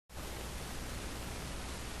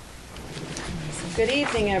Good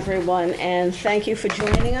evening, everyone, and thank you for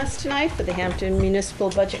joining us tonight for the Hampton Municipal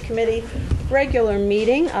Budget Committee regular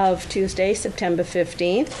meeting of Tuesday, September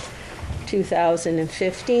 15th,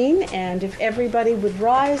 2015. And if everybody would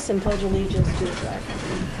rise and pledge allegiance to the flag.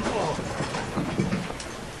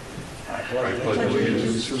 I pledge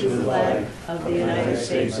allegiance to the flag of the United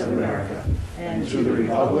States of America and to the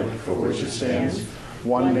republic for which it stands,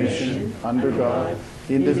 one nation, under God,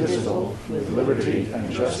 indivisible, with liberty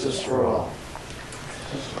and justice for all.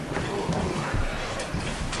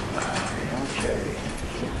 Okay.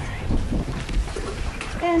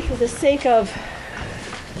 And for the sake of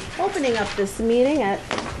opening up this meeting at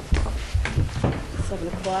 7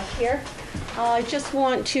 o'clock here, I just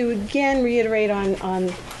want to again reiterate on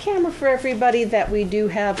camera for everybody that we do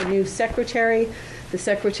have a new secretary. The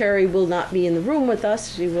secretary will not be in the room with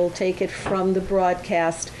us. She will take it from the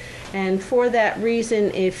broadcast. And for that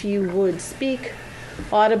reason, if you would speak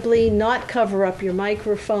audibly, not cover up your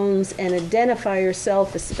microphones, and identify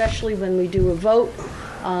yourself, especially when we do a vote.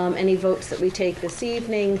 Any votes that we take this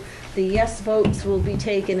evening, the yes votes will be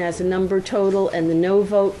taken as a number total, and the no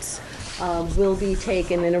votes will be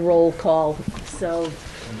taken in a roll call. So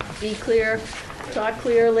be clear, talk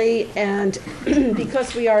clearly, and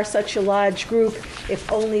because we are such a large group, if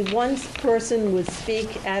only one person would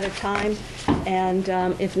speak at a time, and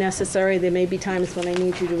if necessary, there may be times when I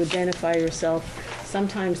need you to identify yourself.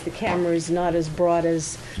 Sometimes the camera is not as broad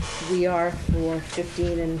as we are for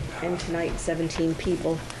 15 and tonight 17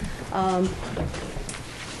 people.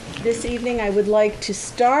 This evening I would like to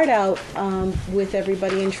start out with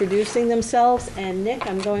everybody introducing themselves. And Nick,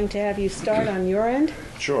 I'm going to have you start on your end.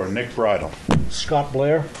 Sure. Nick Bridle. Scott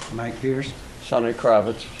Blair. Mike Pierce. Sonny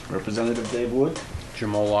Kravitz. Representative Dave Wood.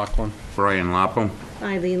 Jamal Lachlan. Brian Lapham.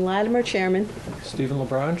 Eileen Latimer, Chairman. Stephen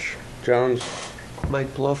LaBranche. Jones.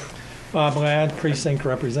 Mike Bluff. Bob Ladd, Precinct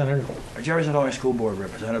Representative. Jerry Zadar, School Board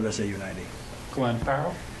Representative, SAU 90. Glenn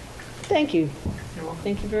Farrell. Thank you.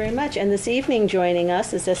 Thank you very much. And this evening joining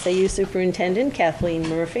us is SAU Superintendent Kathleen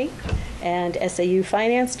Murphy and SAU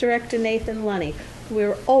Finance Director Nathan Lunny.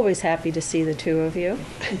 We're always happy to see the two of you.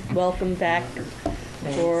 Welcome back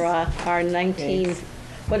for our 19th,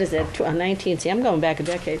 what is it, 19th, see, I'm going back a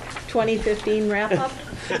decade, 2015 wrap-up.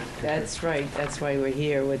 That's right. That's why we're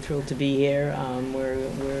here. We're thrilled to be here.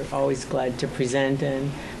 We're always glad to present and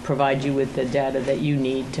provide you with the data that you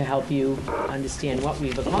need to help you understand what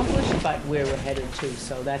we've accomplished, but where we're headed to.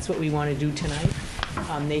 So that's what we want to do tonight.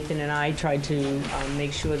 Nathan and I tried to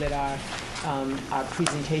make sure that our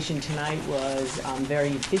presentation tonight was very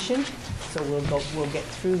efficient. So we'll get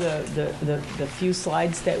through the few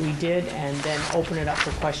slides that we did and then open it up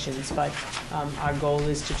for questions. But our goal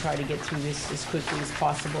is to try to get through this as quickly as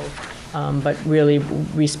possible, but really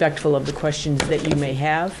respectful of the questions that you may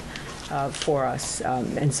have for us,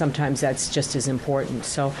 and sometimes that's just as important.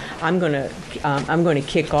 So I'm going to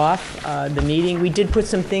kick off the meeting. We did put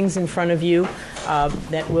some things in front of you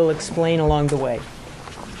that we'll explain along the way.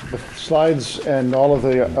 The slides and all of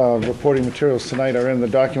the reporting materials tonight are in the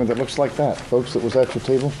document that looks like that, folks, that was at your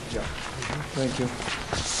table. Yeah. Thank you.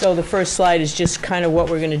 So the first slide is just kind of what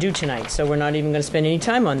we're going to do tonight. So we're not even going to spend any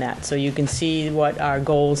time on that. So you can see what our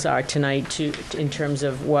goals are tonight in terms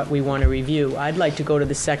of what we want to review. I'd like to go to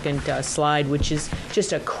the second slide, which is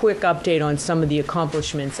just a quick update on some of the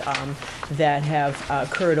accomplishments that have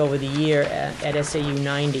occurred over the year at SAU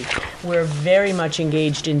 90. We're very much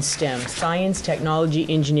engaged in STEM, science, technology,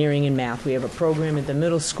 engineering, and math. We have a program at the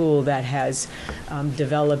middle school that has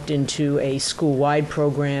developed into a school-wide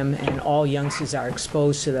program, and all youngsters are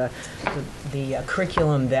exposed to the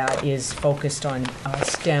curriculum that is focused on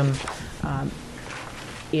STEM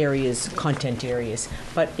areas, content areas.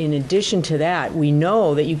 But in addition to that, we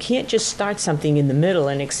know that you can't just start something in the middle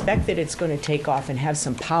and expect that it's going to take off and have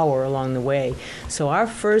some power along the way. So our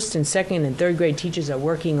first and second and third grade teachers are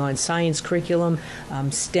working on science curriculum,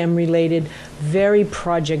 STEM related, very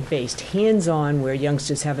project based, hands-on, where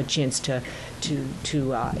youngsters have a chance to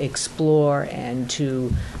explore and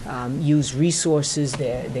to use resources.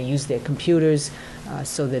 They use their computers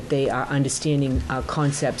so that they are understanding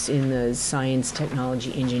concepts in the science,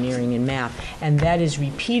 technology, engineering, and math. And that is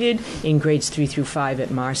repeated in grades 3 through 5 at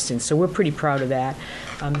Marston. So we're pretty proud of that.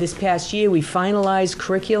 This past year, we finalized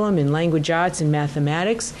curriculum in language arts and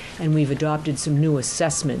mathematics, and we've adopted some new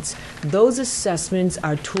assessments. Those assessments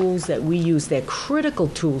are tools that we use. They're critical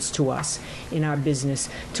tools to us in our business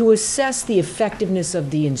to assess the effectiveness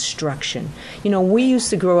of the instruction. You know, we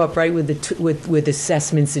used to grow up right with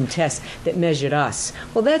assessments and tests that measured us.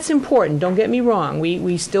 assess. Well, that's important, don't get me wrong.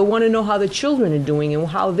 We still want to know how the children are doing and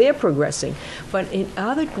how they're progressing. But in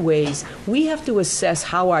other ways, we have to assess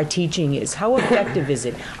how our teaching is. How effective is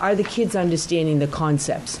it? Are the kids understanding the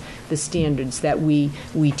concepts, the standards that we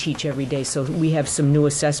teach every day? So we have some new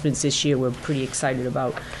assessments this year we're pretty excited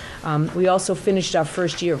about. We also finished our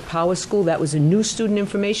first year of Power School. That was a new student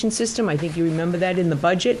information system. I think you remember that in the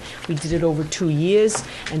budget. We did it over 2 years,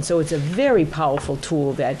 and so it's a very powerful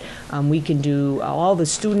tool that we can do all the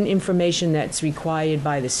student information that's required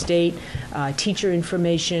by the state, teacher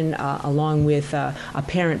information, along with a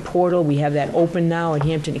parent portal. We have that open now at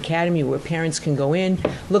Hampton Academy where parents can go in,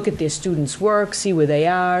 look at their students' work, see where they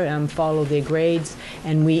are, follow their grades,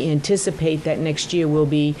 and we anticipate that next year we'll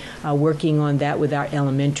be working on that with our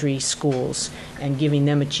elementary schools and giving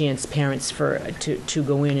them a chance, parents, to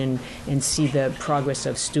go in and see the progress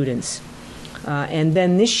of students. And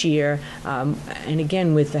then this year, and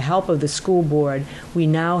again with the help of the school board, we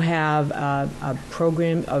now have a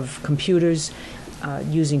program of computers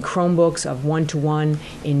using Chromebooks of 1-to-1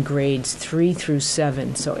 in grades 3 through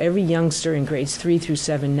 7. So every youngster in grades 3 through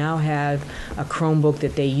 7 now have a Chromebook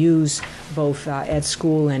that they use both at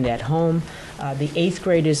school and at home. The 8th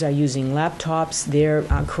graders are using laptops. Their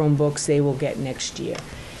Chromebooks they will get next year.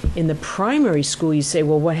 In the primary school, you say,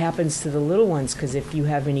 well, what happens to the little ones? Because if you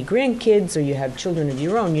have any grandkids or you have children of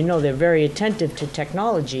your own, you know they're very attentive to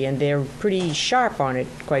technology and they're pretty sharp on it,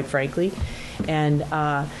 quite frankly.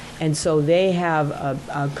 And so they have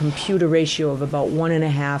a computer ratio of about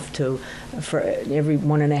 1.5 for every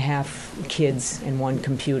 1.5 kids and one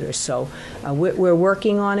computer. So we're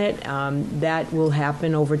working on it. That will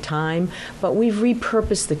happen over time. But we've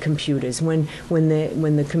repurposed the computers. When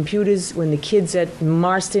the kids at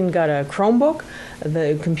Marston got a Chromebook,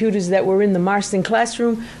 the computers that were in the Marston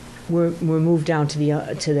classroom were moved down to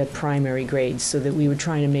the primary grades, so that we were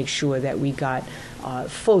trying to make sure that we got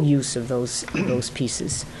full use of those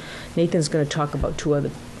pieces. Nathan's going to talk about 2 other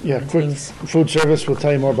things. Food service, we'll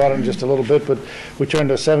tell you more about it in just a little bit, but we turned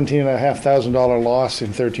a $17,500 loss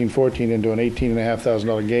in 13-14 into an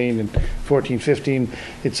 $18,500 gain in 14-15.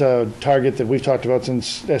 It's a target that we've talked about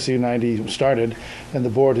since SU 90 started, and the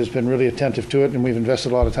board has been really attentive to it, and we've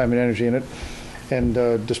invested a lot of time and energy in it. And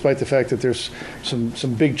despite the fact that there's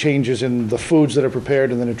some big changes in the foods that are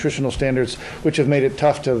prepared and the nutritional standards, which have made it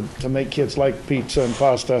tough to make kids like pizza and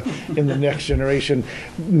pasta in the next generation,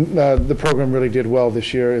 the program really did well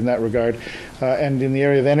this year in that regard. And in the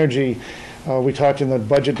area of energy, we talked in the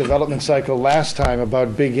budget development cycle last time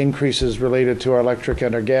about big increases related to our electric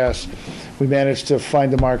and our gas. We managed to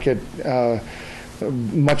find the market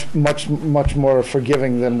much more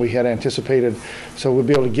forgiving than we had anticipated. So we'll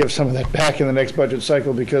be able to give some of that back in the next budget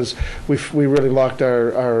cycle because we really locked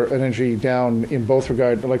our energy down in both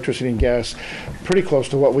regard, electricity and gas, pretty close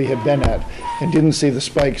to what we had been at, and didn't see the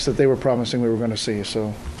spikes that they were promising we were going to see.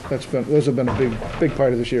 So those have been a big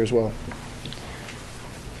part of this year as well.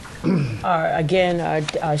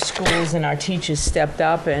 Our schools and our teachers stepped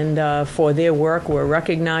up, and for their work were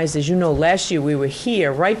recognized. As you know, last year we were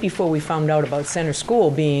here right before we found out about Center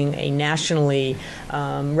School being a nationally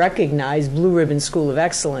recognized Blue Ribbon School of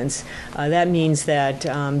Excellence. That means that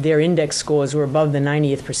their index scores were above the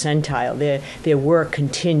 90th percentile. Their work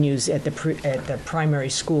continues at the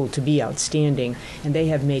primary school to be outstanding, and they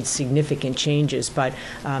have made significant changes. But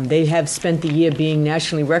they have spent the year being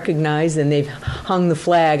nationally recognized, and they've hung the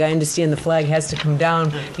flag. I understand the flag has to come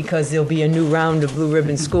down because there'll be a new round of Blue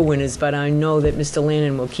Ribbon School winners, but I know that Mr.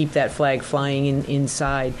 Lannon will keep that flag flying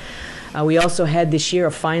inside. We also had this year a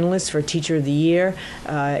finalist for Teacher of the Year,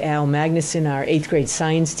 Al Magnuson, our 8th grade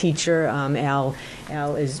science teacher. Al,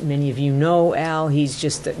 as many of you know, Al, he's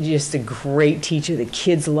just a great teacher. The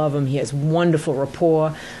kids love him. He has wonderful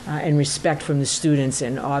rapport and respect from the students,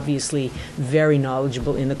 and obviously very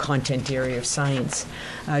knowledgeable in the content area of science.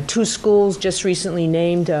 2 schools just recently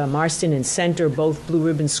named, Marston and Center, both Blue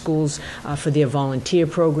Ribbon schools for their volunteer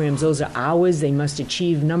programs. Those are hours. They must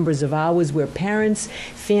achieve numbers of hours where parents,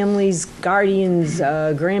 families, guardians,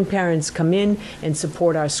 grandparents come in and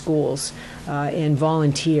support our schools and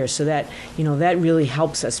volunteer. So that, that really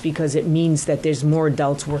helps us because it means that there's more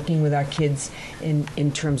adults working with our kids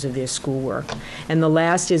in terms of their schoolwork. And the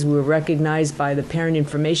last is we were recognized by the Parent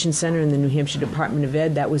Information Center in the New Hampshire Department of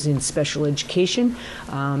Ed. That was in special education,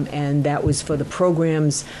 and that was for the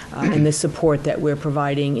programs and the support that we're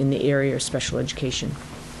providing in the area of special education.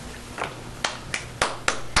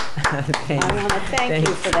 I want to thank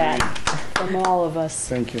you for that, from all of us.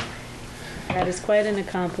 Thank you. That is quite an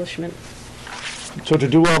accomplishment. So to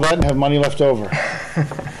do all that and have money left over,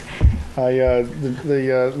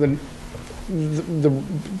 the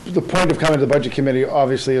the point of coming to the Budget Committee,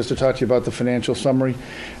 obviously, is to talk to you about the financial summary.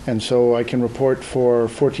 And so I can report for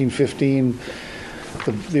 14-15,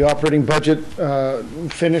 the operating budget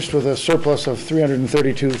finished with a surplus of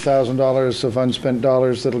 $332,000 of unspent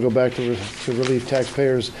dollars that'll go back to relieve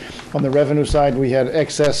taxpayers. On the revenue side, we had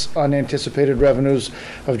excess unanticipated revenues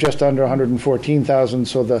of just under $114,000.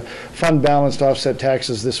 So the fund balance to offset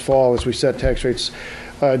taxes this fall as we set tax rates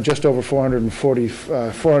just over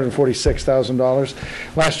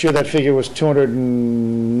 $446,000. Last year, that figure was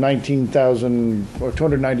 $219,000 or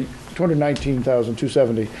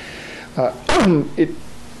 $219,270.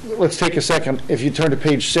 Let's take a second. If you turn to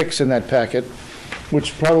page 6 in that packet,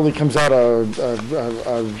 which probably comes out a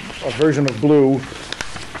version of blue,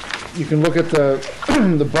 you can look at the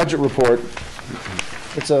the budget report.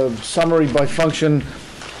 It's a summary by function.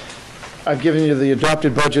 I've given you the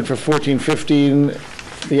adopted budget for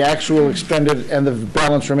 14-15, the actual expended, and the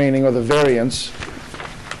balance remaining, or the variance.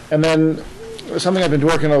 And then something I've been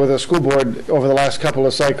working on with the school board over the last couple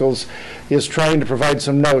of cycles is trying to provide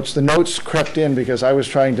some notes. The notes crept in because I was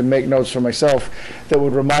trying to make notes for myself that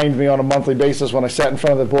would remind me on a monthly basis when I sat in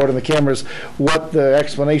front of the board and the cameras what the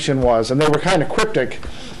explanation was. And they were kind of cryptic.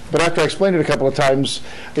 But after I explained it a couple of times,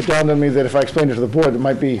 it dawned on me that if I explained it to the board, it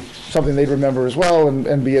might be something they'd remember as well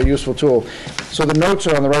and be a useful tool. So the notes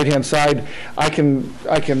are on the right-hand side. I can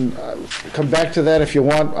come back to that if you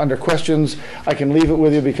want under questions. I can leave it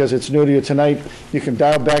with you because it's new to you tonight. You can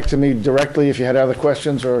dial back to me directly if you had other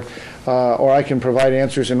questions, or I can provide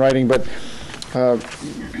answers in writing. But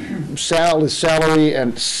SAL is salary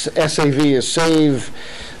and SAV is save,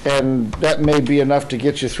 and that may be enough to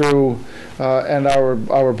get you through. And our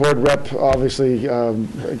board rep obviously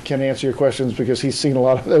can answer your questions because he's seen a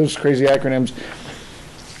lot of those crazy acronyms.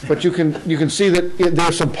 But you can see that there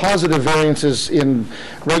are some positive variances in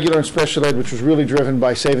regular and special ed, which was really driven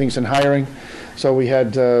by savings and hiring. So we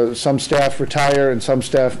had some staff retire and some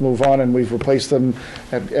staff move on, and we've replaced them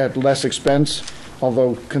at less expense,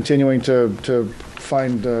 although continuing to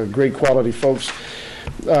find great quality folks.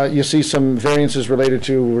 You see some variances related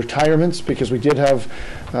to retirements because we did have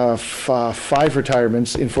 5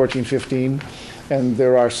 retirements in 14-15, and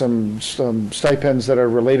there are some stipends that are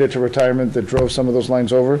related to retirement that drove some of those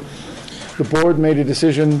lines over. The board made a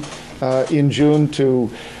decision in June to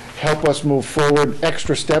help us move forward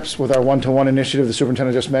extra steps with our one-to-one initiative the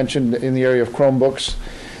superintendent just mentioned in the area of Chromebooks,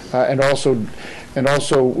 and also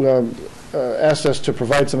asked us to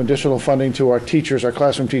provide some additional funding to our teachers, our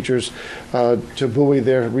classroom teachers, to buoy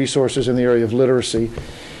their resources in the area of literacy.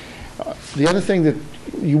 The other thing that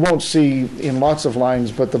you won't see in lots of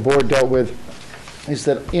lines, but the board dealt with, is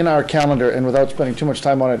that in our calendar, and without spending too much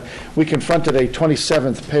time on it, we confronted a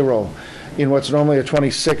 27th payroll in what's normally a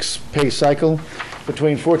 26 pay cycle.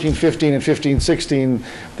 Between 14-15 and 15-16,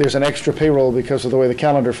 there's an extra payroll because of the way the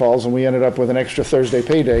calendar falls, and we ended up with an extra Thursday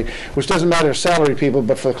payday, which doesn't matter to salary people,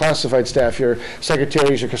 but for the classified staff, your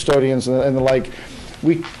secretaries, your custodians, and the like,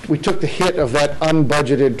 we took the hit of that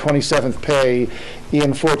unbudgeted 27th pay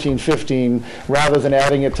in 14-15 rather than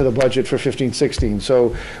adding it to the budget for 15-16.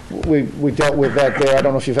 So we dealt with that there. I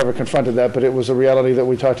don't know if you've ever confronted that, but it was a reality that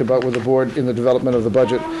we talked about with the board in the development of the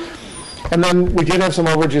budget. And then we did have some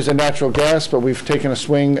overages in natural gas, but we've taken a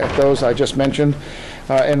swing at those I just mentioned.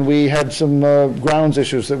 And we had some grounds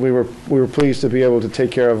issues that we were pleased to be able to take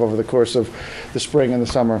care of over the course of the spring and the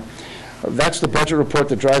summer. That's the budget report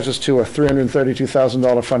that drives us to a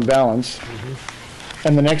 $332,000 fund balance. Mm-hmm.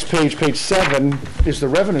 And the next page, page 7, is the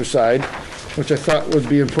revenue side, which I thought would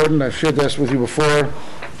be important. I've shared this with you before.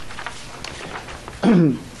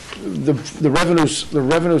 The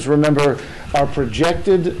revenues, remember, are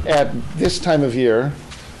projected at this time of year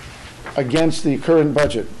against the current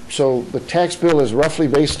budget. So the tax bill is roughly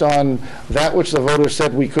based on that which the voters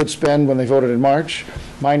said we could spend when they voted in March,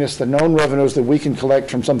 minus the known revenues that we can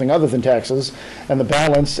collect from something other than taxes, and the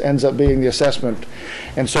balance ends up being the assessment.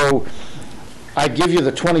 And so I give you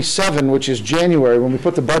the 27, which is January. When we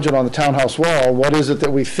put the budget on the townhouse wall, what is it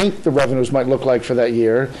that we think the revenues might look like for that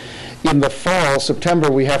year? In the fall, September,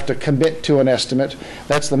 we have to commit to an estimate.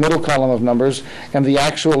 That's the middle column of numbers, and the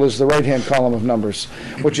actual is the right-hand column of numbers.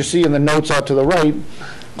 What you see in the notes out to the right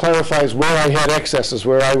clarifies where I had excesses,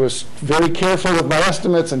 where I was very careful with my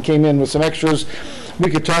estimates and came in with some extras. We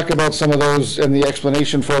could talk about some of those and the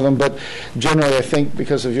explanation for them, but generally I think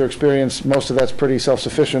because of your experience, most of that's pretty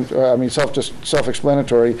self-sufficient, just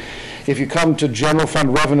self-explanatory. If you come to general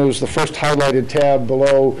fund revenues, the first highlighted tab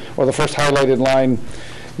below, or the first highlighted line,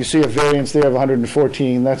 you see a variance there of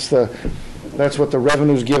 114. That's what the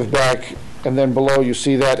revenues give back, and then below you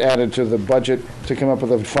see that added to the budget to come up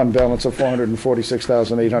with a fund balance of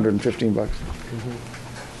 $446,815.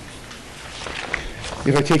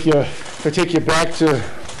 If I take you back to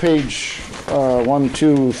page 1,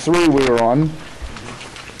 2, 3 we were on,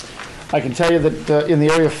 I can tell you that in the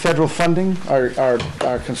area of federal funding, our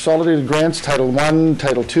consolidated grants, Title I,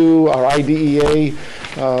 Title II, our IDEA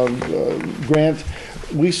grant,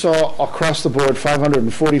 we saw across the board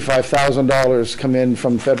 $545,000 come in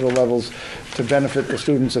from federal levels to benefit the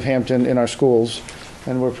students of Hampton in our schools,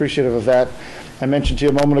 and we're appreciative of that. I mentioned to you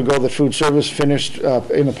a moment ago that food service finished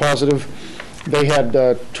in a positive. They had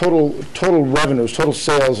total revenues, total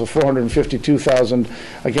sales of $452,000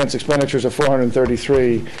 against expenditures of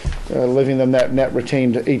 $433, leaving them net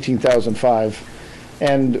retained $18,005.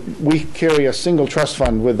 And we carry a single trust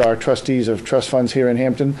fund with our trustees of trust funds here in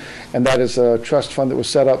Hampton, and that is a trust fund that was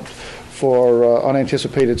set up for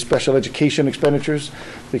unanticipated special education expenditures,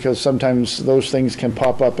 because sometimes those things can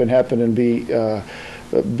pop up and happen and be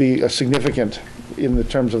significant in the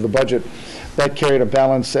terms of the budget. That carried a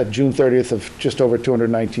balance at June 30th of just over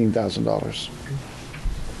 $219,000.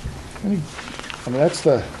 I mean, that's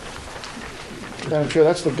the, Madam Chair,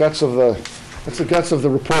 that's the guts of the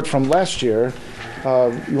report from last year.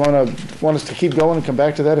 You want us to keep going and come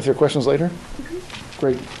back to that if there are questions later?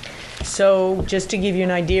 Great. So just to give you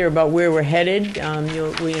an idea about where we're headed,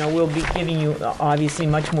 we'll be giving you obviously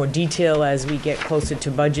much more detail as we get closer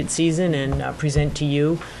to budget season and present to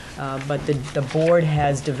you. But the board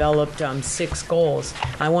has developed 6 goals.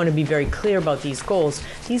 I want to be very clear about these goals.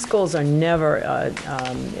 These goals are never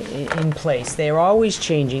in place. They are always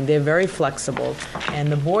changing. They're very flexible.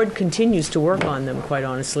 And the board continues to work on them, quite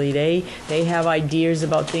honestly. They have ideas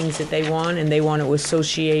about things that they want, and they want to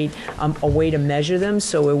associate a way to measure them.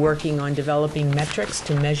 So we're working on developing metrics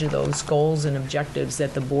to measure those goals and objectives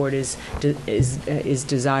that the board is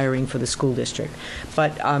desiring for the school district.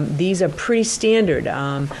 But these are pretty standard.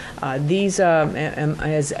 These,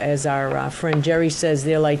 as our friend Jerry says,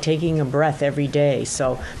 they're like taking a breath every day.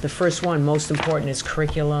 So the first one, most important, is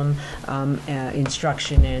curriculum,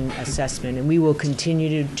 instruction, and assessment. And we will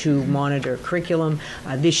continue to monitor curriculum.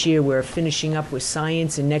 This year we're finishing up with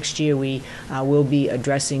science, and next year we will be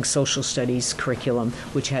addressing social studies curriculum,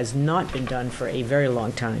 which has not been done for a very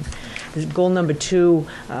long time. Goal number 2,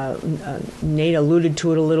 Nate alluded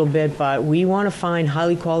to it a little bit, but we want to find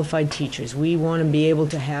highly qualified teachers. We want to be able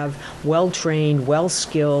to have well-trained,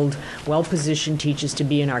 well-skilled, well-positioned teachers to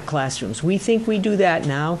be in our classrooms. We think we do that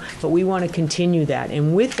now, but we want to continue that.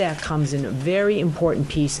 And with that comes in a very important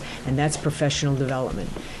piece, and that's professional development,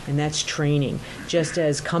 and that's training. Just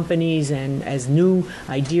as companies and as new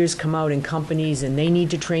ideas come out in companies and they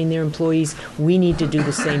need to train their employees, we need to do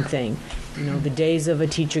the same thing. You know, the days of a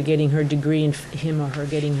teacher getting her degree and him or her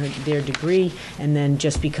getting their degree and then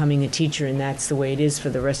just becoming a teacher and that's the way it is for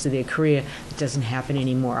the rest of their career, it doesn't happen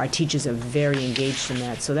anymore. Our teachers are very engaged in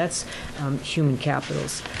that. So that's human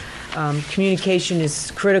capitals. Communication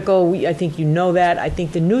is critical. I think you know that. I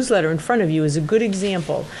think the newsletter in front of you is a good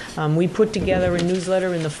example. We put together a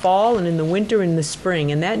newsletter in the fall and in the winter and in the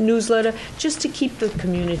spring, and that newsletter, just to keep the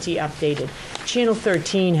community updated. Channel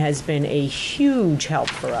 13 has been a huge help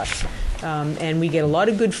for us. And we get a lot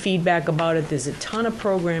of good feedback about it. There's a ton of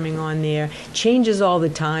programming on there. Changes all the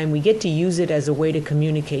time. We get to use it as a way to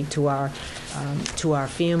communicate to our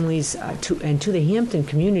families and to the Hampton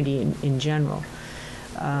community in general.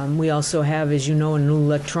 We also have, as you know, a new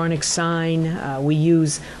electronic sign. We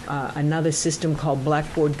use another system called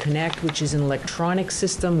Blackboard Connect, which is an electronic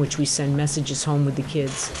system which we send messages home with the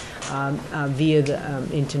kids via the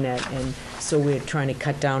internet. And so we're trying to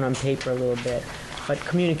cut down on paper a little bit. But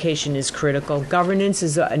communication is critical. Governance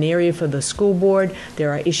is an area for the school board.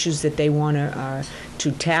 There are issues that they want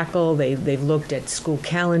to tackle. They've looked at school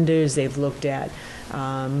calendars. They've looked at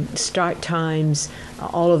start times,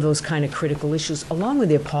 all of those kind of critical issues, along with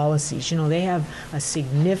their policies. You know, they have a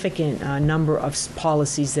significant number of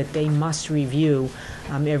policies that they must review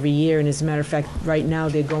every year. And as a matter of fact, right now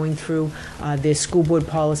they're going through their school board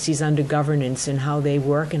policies under governance and how they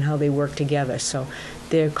work together. So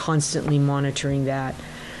they're constantly monitoring that.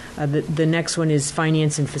 The next one is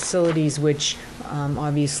finance and facilities, which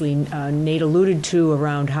obviously Nate alluded to,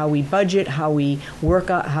 around how we budget, how we work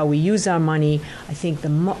out, how we use our money. I think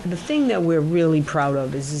the thing that we're really proud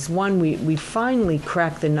of is one, we finally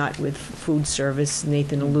cracked the nut with food service.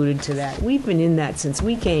 Nathan alluded to that. We've been in that since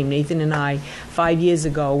we came. Nathan and I, 5 years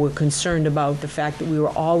ago, were concerned about the fact that we were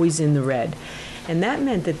always in the red. And that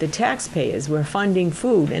meant that the taxpayers were funding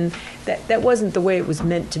food, and that wasn't the way it was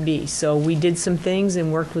meant to be. So we did some things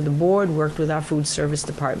and worked with the board, worked with our food service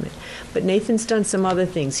department. But Nathan's done some other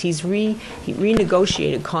things. He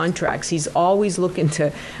renegotiated contracts. He's always looking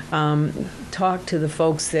to talk to the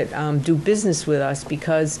folks that do business with us,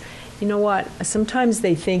 because you know what, sometimes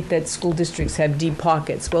they think that school districts have deep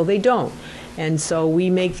pockets. Well, they don't. And so we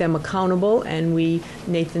make them accountable, and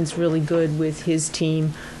Nathan's really good with his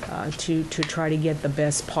team to try to get the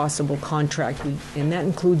best possible contract. And that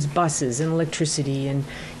includes buses and electricity and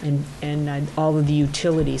all of the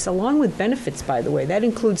utilities, along with benefits, by the way. That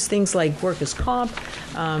includes things like workers' comp,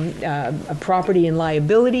 property and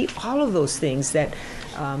liability, all of those things that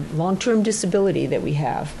long-term disability that we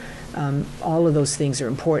have. All of those things are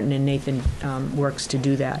important, and Nathan works to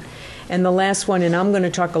do that. And the last one, and I'm going to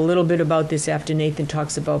talk a little bit about this after Nathan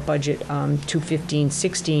talks about budget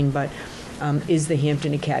 215-16, but is the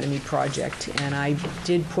Hampton Academy project. And I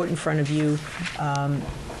did put in front of you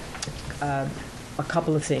a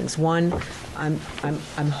couple of things. One, I'm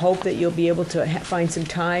hope that you'll be able to find some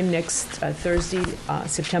time next Thursday,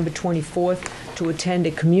 September 24th, to attend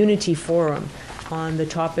a community forum on the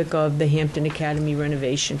topic of the Hampton Academy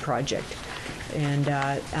renovation project. And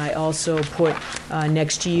I also put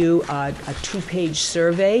next to you a 2-page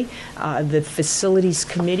survey. The Facilities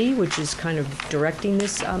Committee, which is kind of directing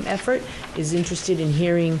this effort, is interested in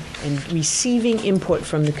hearing and receiving input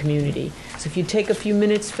from the community. So if you take a few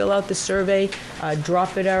minutes, fill out the survey,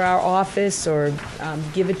 drop it at our office, or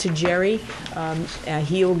give it to Jerry.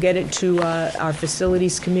 He'll get it to our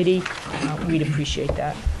Facilities Committee. We'd appreciate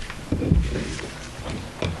that.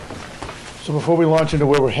 So before we launch into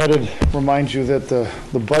where we're headed, remind you that the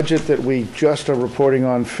budget that we just are reporting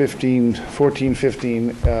on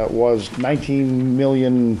 14-15 was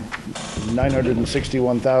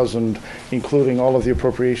 $19,961,000, including all of the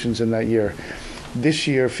appropriations in that year. This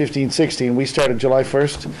year, 15-16, we started July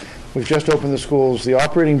 1st. We've just opened the schools. The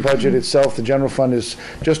operating budget itself, the general fund, is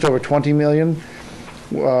just over $20 million.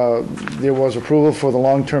 There was approval for the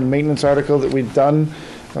long-term maintenance article that we've done.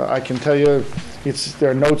 I can tell you, there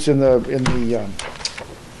are notes in the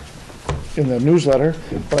newsletter,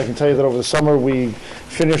 but I can tell you that over the summer we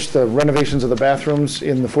finished the renovations of the bathrooms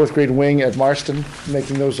in the 4th grade wing at Marston,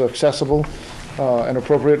 making those accessible and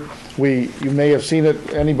appropriate. You may have seen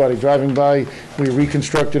it, anybody driving by, we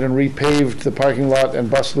reconstructed and repaved the parking lot and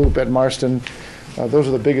bus loop at Marston. Those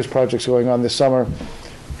are the biggest projects going on this summer.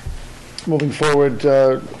 Moving forward,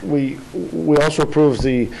 we also approved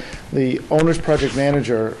the owner's project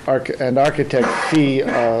manager and architect fee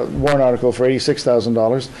warrant article for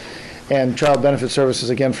 $86,000, and child benefit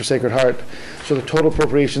services again for Sacred Heart. So the total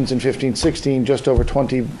appropriations in 15-16 just over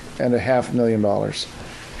 $20.5 million.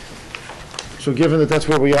 So given that that's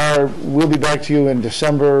where we are, we'll be back to you in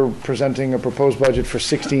December presenting a proposed budget for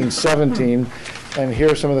 16-17, and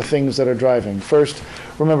here are some of the things that are driving. First,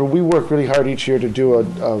 remember, we work really hard each year to do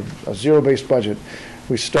a zero-based budget.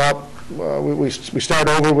 We start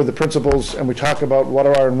over with the principals, and we talk about what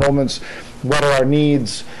are our enrollments, what are our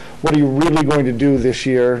needs, what are you really going to do this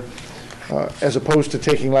year, as opposed to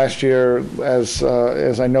taking last year, as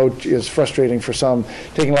I know is frustrating for some,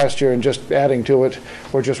 taking last year and just adding to it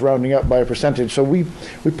or just rounding up by a percentage. So we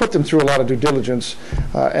put them through a lot of due diligence,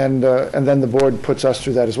 and then the board puts us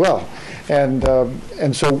through that as well. And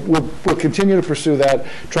so we'll continue to pursue that,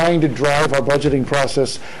 trying to drive our budgeting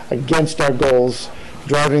process against our goals,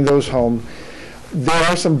 driving those home. There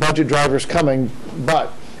are some budget drivers coming,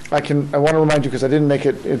 but I want to remind you, because it didn't make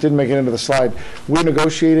it into the slide. We're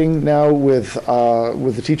negotiating now with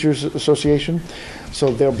the Teachers Association,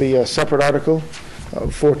 so there'll be a separate article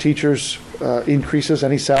for teachers increases,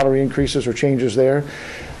 any salary increases or changes there.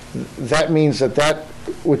 That means that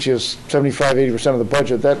which is 75-80% of the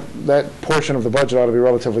budget, that portion of the budget ought to be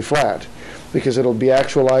relatively flat, because it'll be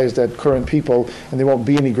actualized at current people, and there won't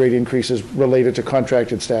be any great increases related to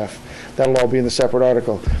contracted staff. That'll all be in the separate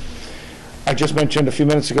article. I just mentioned a few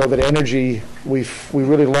minutes ago that energy, we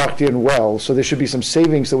really locked in well, so there should be some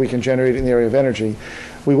savings that we can generate in the area of energy.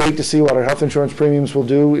 We wait to see what our health insurance premiums will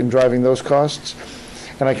do in driving those costs.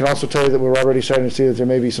 And I can also tell you that we're already starting to see that there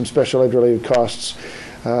may be some special ed related costs,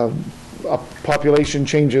 population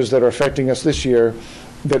changes that are affecting us this year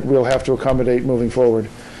that we'll have to accommodate moving forward.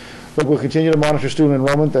 But we'll continue to monitor student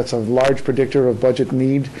enrollment. That's a large predictor of budget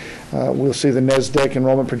need. We'll see the NESDEC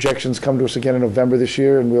enrollment projections come to us again in November this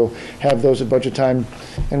year, and we'll have those at budget time.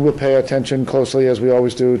 And we'll pay attention closely, as we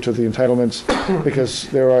always do, to the entitlements, because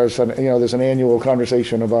there's an annual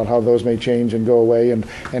conversation about how those may change and go away and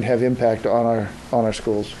have impact on our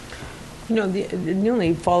schools. You know, the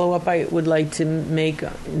only follow-up I would like to make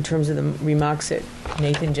in terms of the remarks that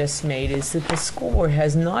Nathan just made is that the school board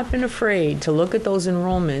has not been afraid to look at those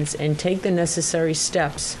enrollments and take the necessary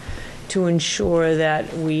steps to ensure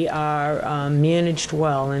that we are managed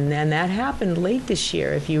well. And that happened late this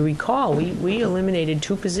year. If you recall, we eliminated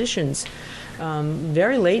 2 positions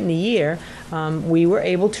very late in the year, we were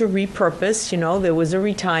able to repurpose. There was a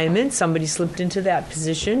retirement, somebody slipped into that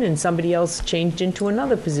position, and somebody else changed into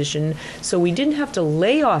another position. So we didn't have to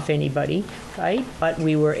lay off anybody, right? But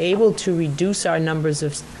we were able to reduce our numbers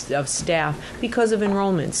of staff because of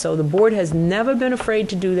enrollment. So the board has never been afraid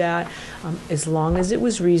to do that, as long as it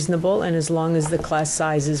was reasonable and as long as the class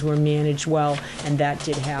sizes were managed well, and that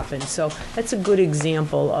did happen. So that's a good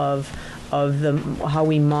example of how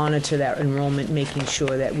we monitor that enrollment, making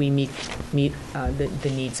sure that we meet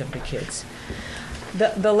the needs of the kids.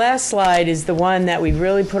 The last slide is the one that we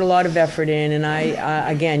really put a lot of effort in, and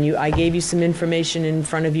I gave you some information in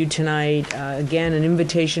front of you tonight. Again, an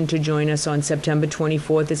invitation to join us on September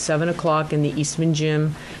 24th at 7 o'clock in the Eastman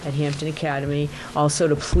Gym at Hampton Academy. Also,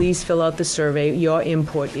 to please fill out the survey. Your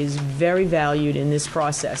input is very valued in this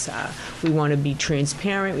process. We want to be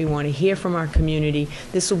transparent. We want to hear from our community.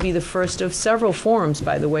 This will be the first of several forums,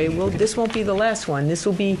 by the way. This won't be the last one. This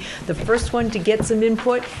will be the first one to get some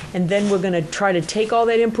input, and then we're going to try to take all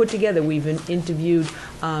that input together. We've interviewed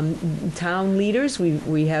town leaders.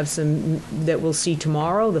 We have some that we'll see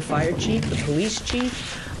tomorrow, the fire chief, the police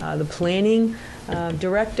chief, the planning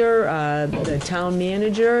director, the town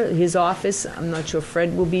manager, his office. I'm not sure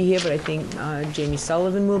Fred will be here, but I think Jamie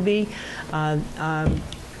Sullivan will be.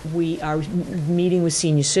 We are meeting with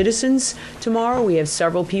senior citizens tomorrow. We have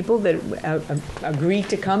several people that agreed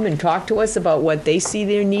to come and talk to us about what they see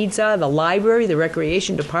their needs are, the library, the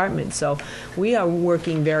recreation department. So we are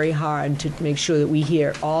working very hard to make sure that we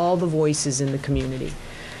hear all the voices in the community.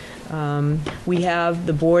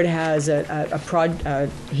 The board has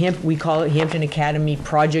we call it Hampton Academy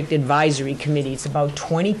Project Advisory Committee. It's about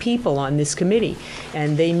 20 people on this committee,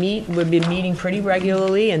 and we've been meeting pretty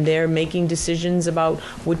regularly, and they're making decisions about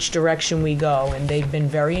which direction we go, and they've been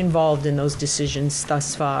very involved in those decisions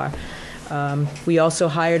thus far. We also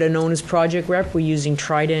hired an owner's project rep. We're using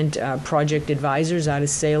Trident Project Advisors out of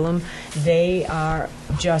Salem. They are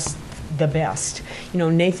just the best.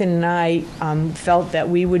 Nathan and I felt that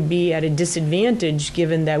we would be at a disadvantage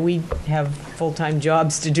given that we have full-time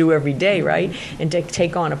jobs to do every day, right? And to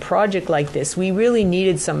take on a project like this, we really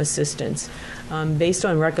needed some assistance. Based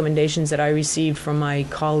on recommendations that I received from my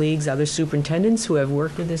colleagues, other superintendents who have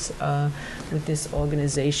worked with this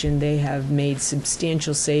organization, they have made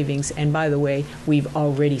substantial savings. And by the way, we've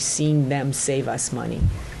already seen them save us money,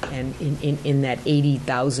 and in that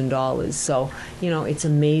 $80,000. So, it's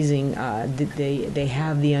amazing that they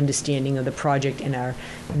have the understanding of the project and are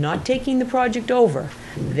not taking the project over.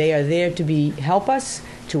 They are there to help us,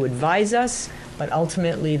 to advise us, but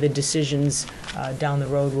ultimately the decisions down the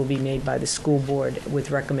road will be made by the school board with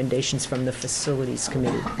recommendations from the facilities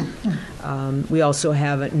committee. We also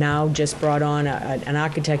have now just brought on an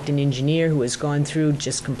architect and engineer who has gone through,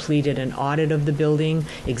 just completed an audit of the building,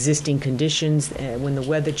 existing conditions. When the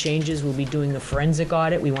weather changes, we'll be doing a forensic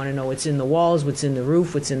audit. We want to know what's in the walls, what's in the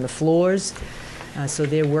roof, what's in the floors. So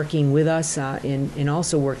they're working with us and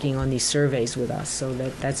also working on these surveys with us. So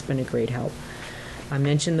that's been a great help. I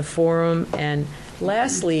mentioned the forum, and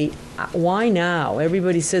lastly, why now?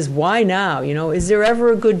 Everybody says, why now? Is there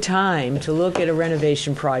ever a good time to look at a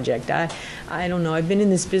renovation project? I don't know. I've been in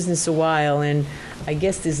this business a while, and I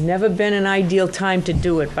guess there's never been an ideal time to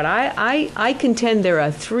do it. But I contend there are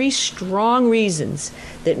 3 strong reasons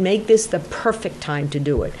that make this the perfect time to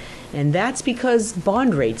do it. And that's because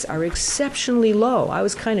bond rates are exceptionally low. I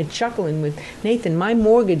was kind of chuckling with Nathan. My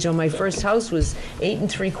mortgage on my first house was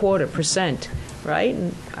 8.75%. Right?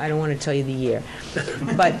 And I don't want to tell you the year.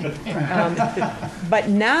 But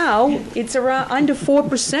now it's around under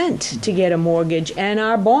 4% to get a mortgage, and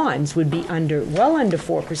our bonds would be well under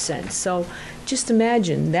 4%. So just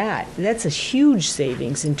imagine that. That's a huge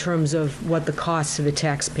savings in terms of what the cost to the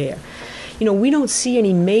taxpayer. We don't see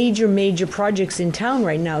any major projects in town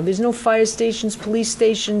right now. There's no fire stations, police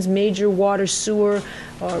stations, major water, sewer,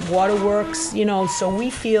 or waterworks, so we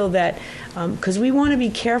feel that, because we want to be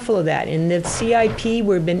careful of that. In the CIP,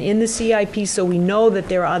 we've been in the CIP, so we know that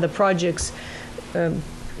there are other projects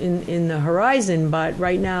in the horizon, but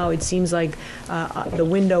right now it seems like the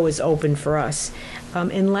window is open for us.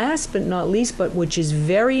 And last but not least, but which is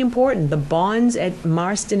very important, the bonds at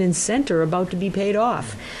Marston and Center are about to be paid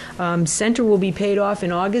off. Center will be paid off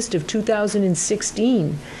in August of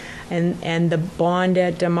 2016. And the bond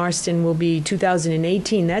at Marston will be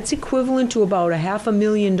 2018. That's equivalent to about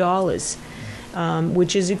 $500,000,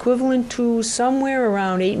 which is equivalent to somewhere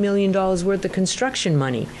around $8 million worth of construction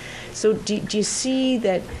money. So do you see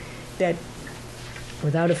that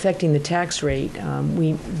without affecting the tax rate,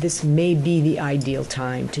 this may be the ideal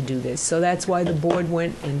time to do this. So that's why the board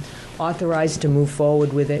went and authorized to move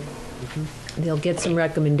forward with it. They'll get some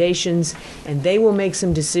recommendations, and they will make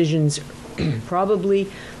some decisions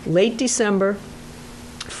probably late December,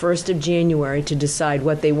 1st of January, to decide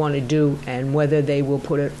what they want to do and whether they will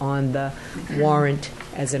put it on the warrant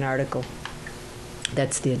as an article.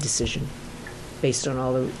 That's their decision, based on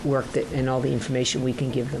all the work and all the information we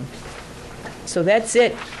can give them. So that's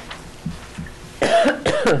it.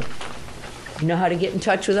 You know how to get in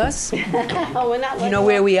touch with us? Oh, we're not letting You know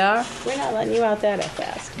where we are? We're not letting you out that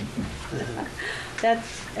fast.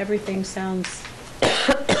 Everything sounds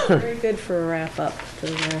very good for a wrap-up for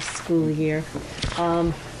the last school year.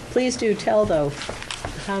 Please do tell, though,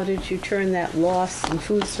 how did you turn that loss in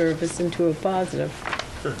food service into a positive?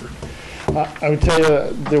 I would tell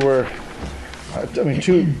you there were,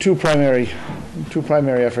 two primary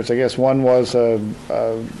efforts, I guess. One was a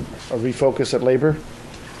refocus at labor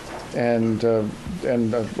and a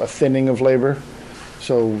thinning of labor.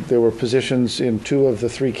 So there were positions in 2 of the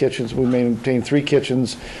 3 kitchens. We maintain 3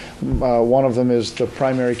 kitchens. One of them is the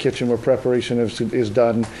primary kitchen where preparation is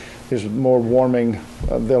done. There's more warming.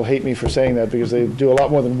 They'll hate me for saying that because they do a lot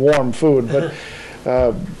more than warm food.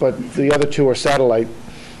 But the other 2 are satellite.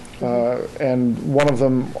 And one of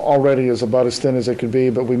them already is about as thin as it could be,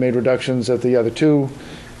 but we made reductions at the other 2,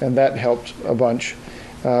 and that helped a bunch.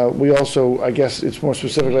 We also, I guess it's more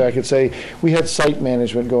specifically, I could say, we had site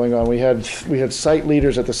management going on. We had site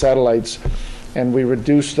leaders at the satellites, and we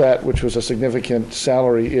reduced that, which was a significant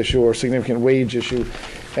salary issue or significant wage issue,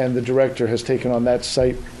 and the director has taken on that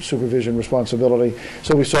site supervision responsibility.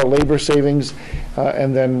 So we saw labor savings,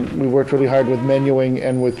 and then we worked really hard with menuing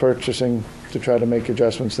and with purchasing to try to make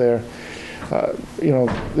adjustments there.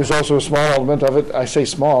 There's also a small element of it, I say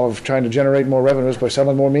small, of trying to generate more revenues by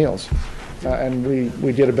selling more meals. And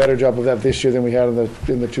we did a better job of that this year than we had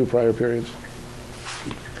in the 2 prior periods.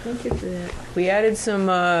 Thank you for that. We added some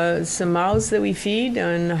mouths that we feed,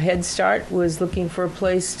 and Head Start was looking for a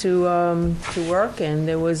place to work, and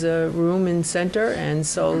there was a room in Center, and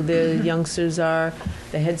so the youngsters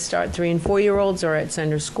the Head Start 3 and 4-year-olds are at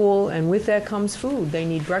Center School, and with that comes food. They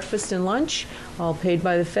need breakfast and lunch, all paid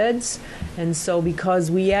by the feds, and so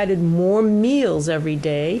because we added more meals every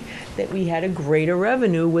day, that we had a greater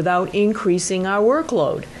revenue without increasing our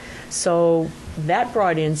workload. So that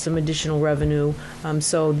brought in some additional revenue.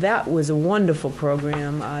 So that was a wonderful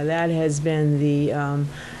program. That has been the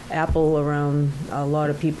apple around a lot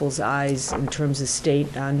of people's eyes in terms of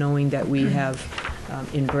state, knowing that we have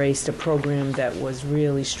embraced a program that was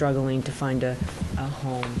really struggling to find a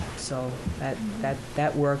home. So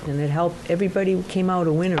that worked, and it helped. Everybody came out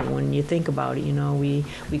a winner when you think about it.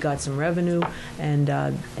 We got some revenue, and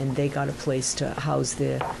they got a place to house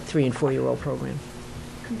their 3 and 4-year-old program.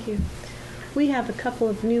 Thank you. We have a couple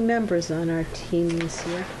of new members on our team this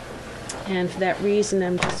year, and for that reason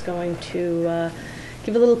I'm just going to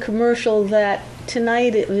give a little commercial that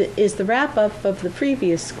tonight is the wrap-up of the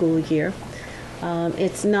previous school year.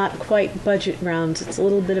 It's not quite budget rounds. It's a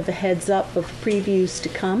little bit of a heads-up of previews to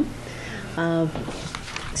come.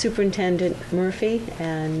 Superintendent Murphy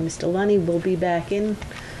and Mr. Lunny will be back in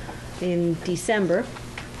December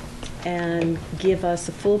and give us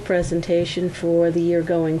a full presentation for the year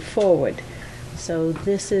going forward. So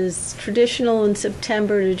this is traditional in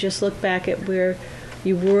September to just look back at where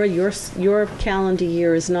you were. Your calendar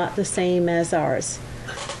year is not the same as ours.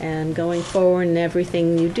 And going forward and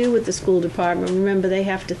everything you do with the school department, remember they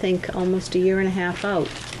have to think almost a year and a half out,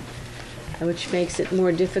 which makes it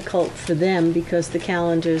more difficult for them because the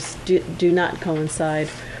calendars do not coincide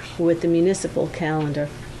with the municipal calendar.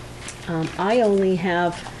 I only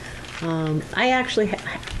have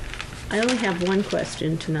one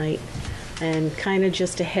question tonight, and kind of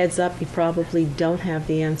just a heads up, you probably don't have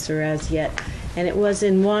the answer as yet. And it was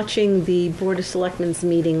in watching the Board of Selectmen's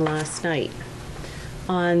meeting last night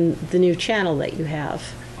on the new channel that you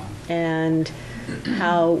have, and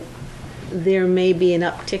how there may be an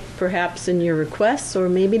uptick perhaps in your requests, or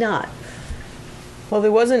maybe not. Well,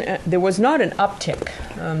 there was not an uptick.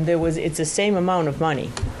 It's the same amount of money.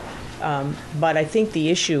 But I think the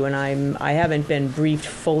issue, and I haven't been briefed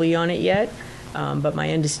fully on it yet, but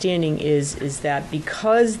my understanding is that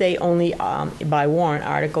because they only, by warrant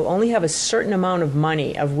article, only have a certain amount of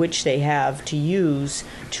money of which they have to use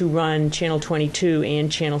to run Channel 22 and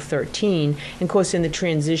Channel 13, and of course in the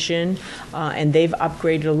transition, and they've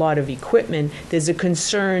upgraded a lot of equipment, there's a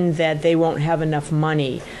concern that they won't have enough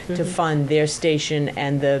money to fund their station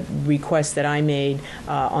and the request that I made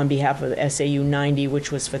on behalf of SAU 90,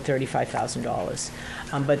 which was for $35,000.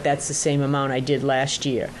 But that's the same amount I did last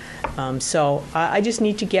year. So I just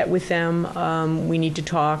need to get with them. We need to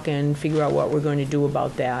talk and figure out what we're going to do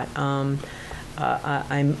about that. I'm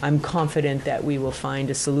confident that we will find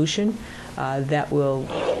a solution. that will,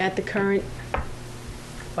 At the current,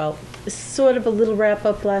 well, sort of a little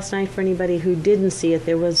wrap-up last night for anybody who didn't see it.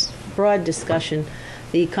 There was broad discussion.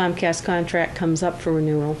 The Comcast contract comes up for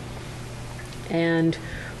renewal. And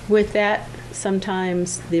with that,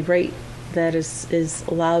 sometimes the rate that is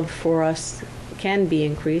allowed for us can be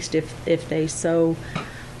increased if they so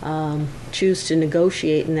choose to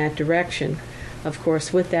negotiate in that direction. Of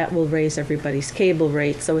course, with that, we'll raise everybody's cable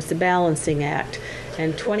rate, so it's a balancing act.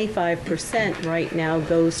 And 25% right now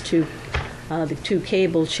goes to the 2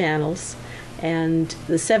 cable channels, and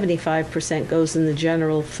the 75% goes in the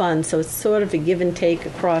general fund. So it's sort of a give and take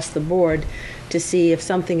across the board to see if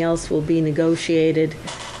something else will be negotiated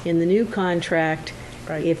in the new contract,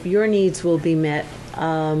 if your needs will be met.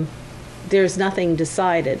 There's nothing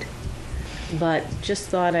decided, but just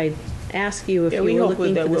thought I'd ask you if you were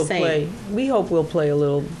looking for the same. we hope we'll play a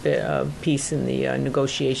little bit of piece in the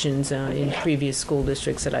negotiations in previous school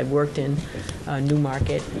districts that I've worked in,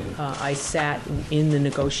 Newmarket. I sat in the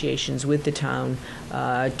negotiations with the town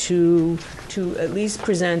to at least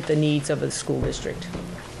present the needs of the school district.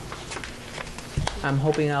 I'm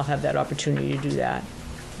hoping I'll have that opportunity to do that.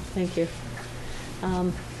 Thank you.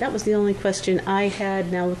 That was the only question I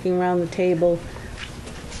had. Now looking around the table,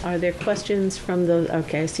 are there questions from the,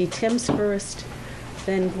 okay, I see Tim's first,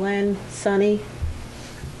 then Glenn, Sonny.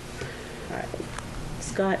 All right,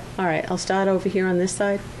 Scott. All right, I'll start over here on this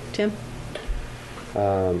side. Tim?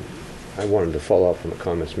 I wanted to follow up on the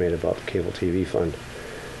comments made about the cable TV fund.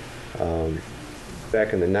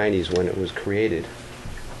 Back in the 90s when it was created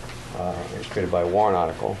by a warrant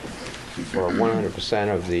article for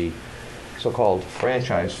 100% of the so-called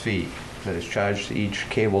franchise fee that is charged to each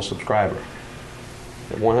cable subscriber.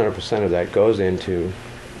 100% of that goes into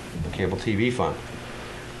the cable TV fund.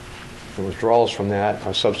 The withdrawals from that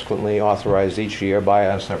are subsequently authorized each year by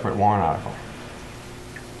a separate warrant article.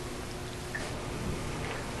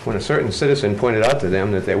 When a certain citizen pointed out to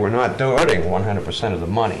them that they were not diverting 100% of the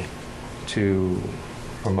money to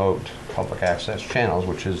promote public access channels,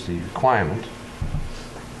 which is the requirement,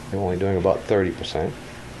 they're only doing about 30%.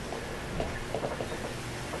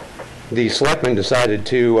 The selectmen decided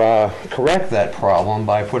to correct that problem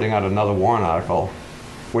by putting out another warrant article,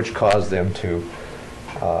 which caused them to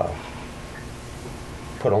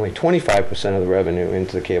put only 25% of the revenue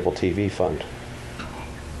into the cable TV fund,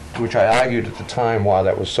 which I argued at the time why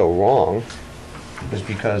that was so wrong is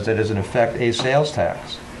because that is in effect a sales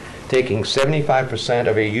tax. Taking 75%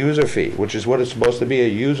 of a user fee, which is what it's supposed to be, a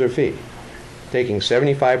user fee, taking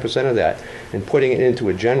 75% of that and putting it into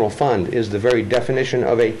a general fund is the very definition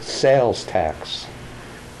of a sales tax.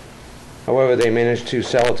 However, they managed to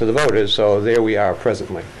sell it to the voters, so there we are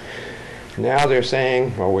presently. Now they're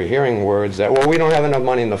saying, or we're hearing words that, well, we don't have enough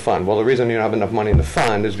money in the fund. Well, the reason you don't have enough money in the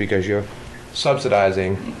fund is because you're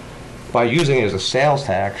subsidizing, by using it as a sales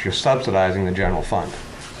tax, you're subsidizing the general fund.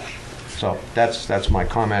 So that's my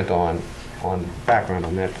comment on background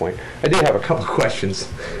on that point. I did have a couple of questions.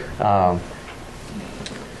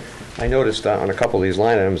 I noticed on a couple of these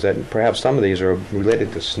line items that perhaps some of these are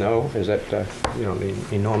related to snow. Is that the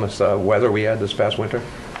enormous weather we had this past winter?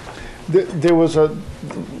 There was I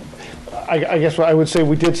guess I would say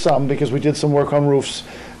we did some, because we did some work on roofs.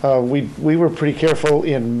 We were pretty careful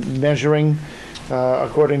in measuring,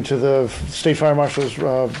 according to the State Fire Marshal's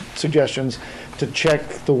suggestions, to check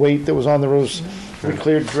the weight that was on the roofs. We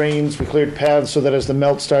cleared drains, we cleared paths so that as the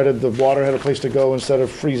melt started, the water had a place to go instead of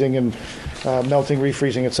freezing and melting,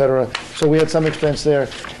 refreezing, etc. So we had some expense there,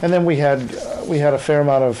 and then we had a fair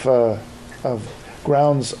amount of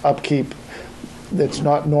grounds upkeep that's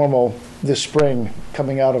not normal this spring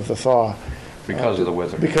coming out of the thaw. Because of the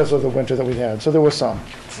weather. Because of the winter that we had. So there was some.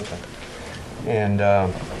 Okay. And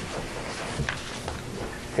am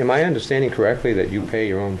I understanding correctly that you pay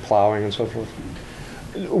your own plowing and so forth?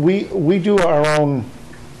 We do our own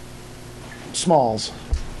smalls,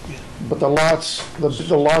 but the lots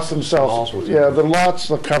themselves, the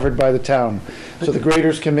lots are covered by the town. So the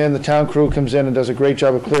graders come in, the town crew comes in and does a great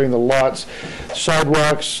job of clearing the lots,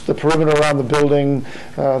 sidewalks, the perimeter around the building,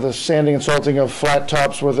 the sanding and salting of flat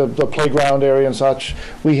tops with the playground area and such.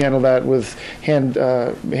 We handle that with hand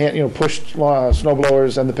pushed snow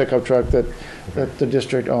blowers and the pickup truck that the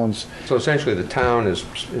district owns. So essentially the town is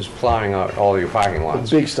plowing out all your parking lots.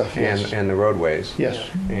 The big stuff, yes. And the roadways. Yes.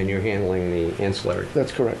 And you're handling the ancillary.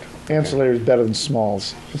 That's correct. Ancillary is better than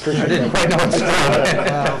smalls. I didn't quite know it's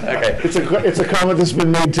okay. It's a comment that's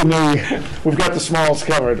been made to me. We've got the smalls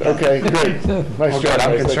covered. Okay, great. Nice job.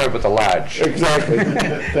 I'm concerned with the large. Exactly.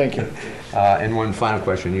 Thank you. And one final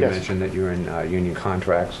question. You Yes. mentioned that you're in union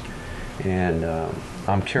contracts. And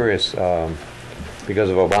I'm curious, because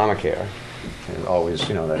of Obamacare, And always,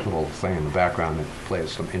 that little thing in the background that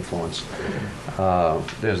plays some influence.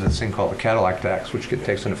 There's this thing called the Cadillac tax, which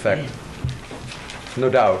takes an effect, no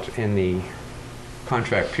doubt, in the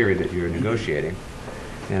contract period that you're negotiating.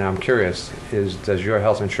 And I'm curious, does your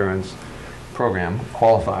health insurance program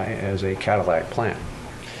qualify as a Cadillac plan?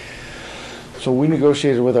 So we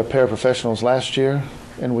negotiated with our paraprofessionals last year,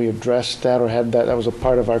 and we addressed that, or had that was a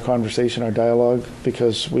part of our conversation, our dialogue,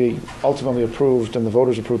 because we ultimately approved, and the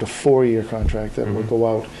voters approved, a 4-year contract that would go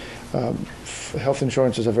out. Health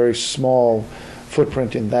insurance is a very small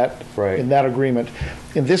footprint in that in that agreement.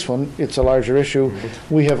 In this one, it's a larger issue.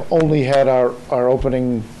 We have only had our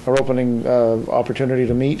opening opportunity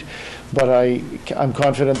to meet, but I'm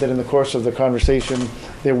confident that in the course of the conversation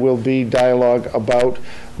there will be dialogue about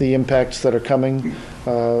the impacts that are coming.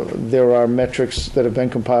 There are metrics that have been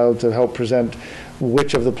compiled to help present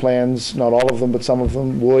which of the plans, not all of them, but some of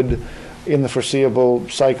them, would, in the foreseeable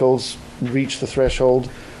cycles, reach the threshold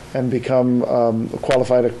and become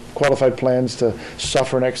qualified plans to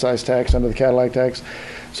suffer an excise tax under the Cadillac tax.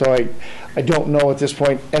 So I don't know at this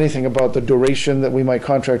point anything about the duration that we might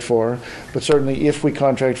contract for, but certainly if we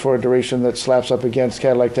contract for a duration that slaps up against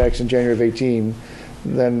Cadillac tax in January of 18,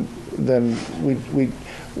 then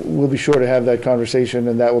we'll be sure to have that conversation,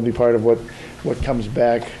 and that will be part of what comes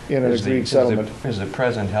back in an agreed settlement. Is the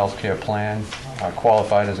present health care plan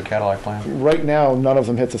qualified as a Cadillac plan? Right now, none of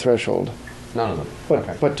them hit the threshold. None of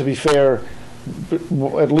them. But to be fair,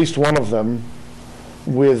 at least one of them,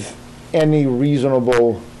 with any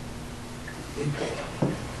reasonable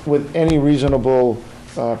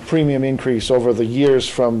premium increase over the years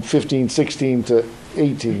from 15, 16 to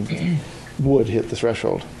 18, would hit the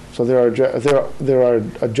threshold. So there are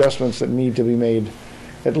adjustments that need to be made,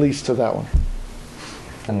 at least to that one.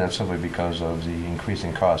 And that's simply because of the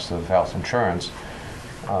increasing cost of health insurance.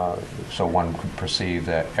 So one could perceive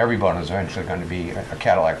that everyone is eventually going to be a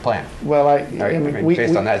Cadillac plan. Well,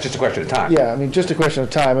 based on that, it's just a question of time. Yeah, just a question of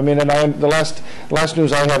time. And the last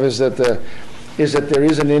news I have is that there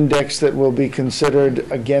is an index that will be considered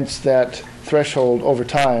against that threshold over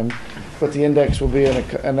time, but the index will be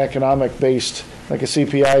an economic-based, like a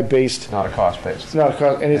CPI-based. Not a cost-based. It's not a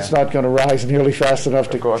cost, and it's not going to rise nearly fast enough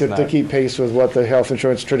to keep pace with what the health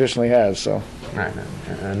insurance traditionally has. So. Right.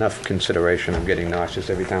 Enough consideration. I'm getting nauseous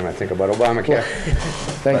every time I think about Obamacare.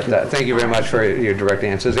 Thank you. Thank you very much for your direct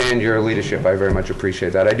answers and your leadership. I very much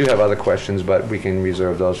appreciate that. I do have other questions, but we can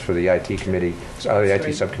reserve those for the IT committee, the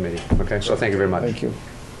IT subcommittee. Okay. So thank you very much. Thank you.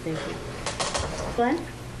 Thank you. Glenn?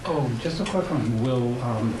 Oh, just a quick one. Will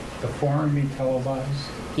the forum be televised?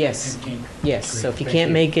 Yes. Yes. So if you Great.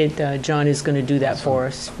 can't Thank make it, John is going to do that for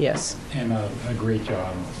us. Yes. And a great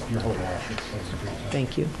job. Your whole office does a great job.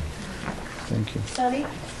 Thank you. Thank you. Sonny?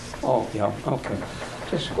 Oh, yeah, okay.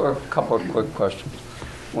 Just for a couple of quick questions.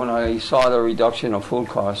 When I saw the reduction of food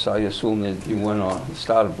costs, I assumed that you went on,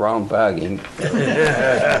 started brown bagging.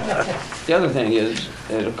 The other thing is,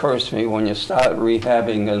 it occurs to me, when you start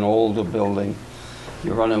rehabbing an older building,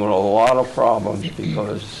 you're running with a lot of problems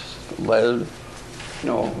because lead,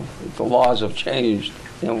 the laws have changed,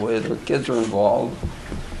 and where the kids are involved,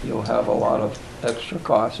 you'll have a lot of extra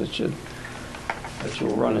costs that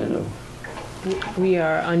you'll run into. We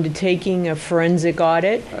are undertaking a forensic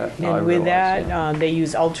audit, I and with realize that, they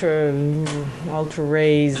use ultra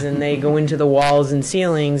rays, and they go into the walls and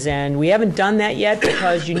ceilings. And we haven't done that yet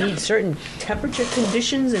because you need certain temperature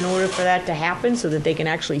conditions in order for that to happen, so that they can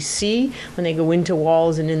actually see when they go into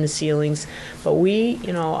walls and in the ceilings. But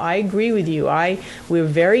I agree with you. We're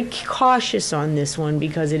very cautious on this one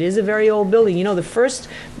because it is a very old building. The first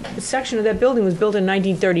section of that building was built in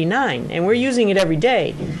 1939, and we're using it every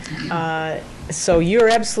day. So you're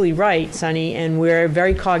absolutely right, Sonny, and we're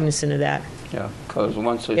very cognizant of that. Yeah, because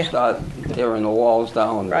once they start tearing the walls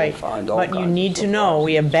down, they find all kinds of But you need to know,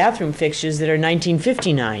 we have bathroom fixtures that are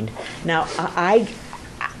 1959. Now,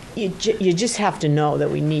 you just have to know that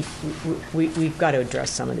we've got to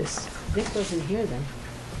address some of this. Nick wasn't here then.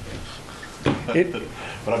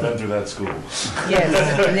 But I've been through that school.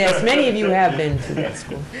 Yes, many of you have been through that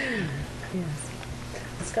school. Yes.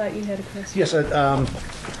 Scott, you had a question? Yes,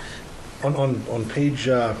 on page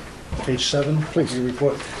 7, please, your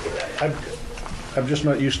report. I'm just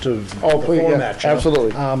not used to the please, format. yeah,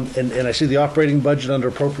 absolutely. And I see the operating budget under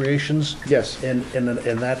appropriations. Yes. And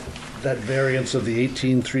that variance of the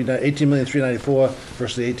 18,394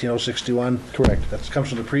 versus the 18,061. Correct. That comes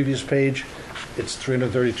from the previous page. It's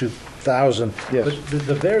 332,000. Yes. But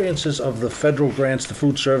the variances of the federal grants, the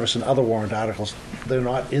food service, and other warrant articles, they're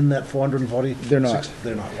not in that 440? They're not.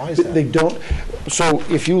 They're not. Why is that? They don't. So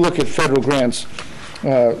if you look at federal grants,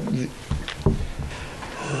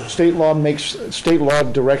 state law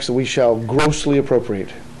directs that we shall grossly appropriate.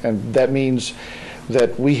 And that means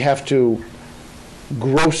that we have to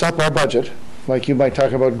gross up our budget, like you might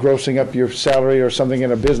talk about grossing up your salary or something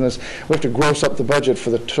in a business. We have to gross up the budget for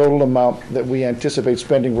the total amount that we anticipate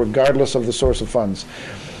spending regardless of the source of funds.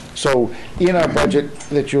 So in our budget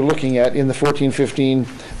that you're looking at, in the 14-15,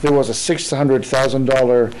 there was a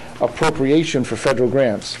 $600,000 appropriation for federal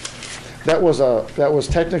grants. That was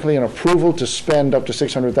technically an approval to spend up to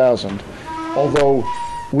 $600,000, although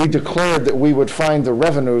we declared that we would find the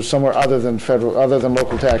revenues somewhere other than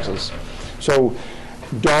local taxes. So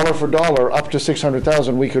dollar for dollar, up to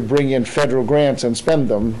 $600,000, we could bring in federal grants and spend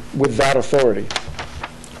them with that authority.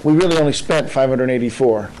 We really only spent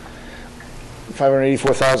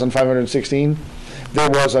 $584,516. There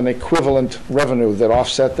was an equivalent revenue that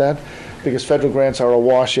offset that, because federal grants are a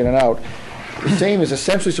wash in and out. The same is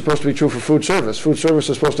essentially supposed to be true for food service. Food service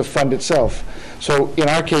is supposed to fund itself. So in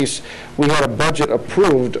our case, we had a budget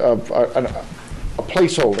approved of a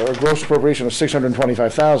placeholder, a gross appropriation of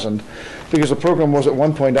 $625,000, because the program was at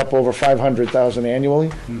one point up over $500,000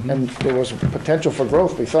 annually, and there was potential for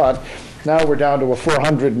growth, we thought. Now we're down to a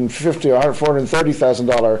 $450,000 or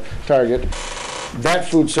 $430,000 target. That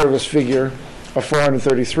food service figure of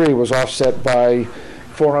 $433,000 was offset by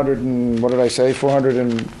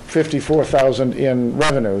 $454,000 in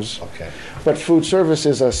revenues. Okay. But food service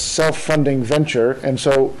is a self-funding venture, and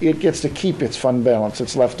so it gets to keep its fund balance,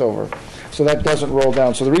 it's left over. So that doesn't roll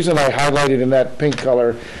down. So the reason I highlighted in that pink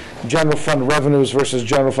color general fund revenues versus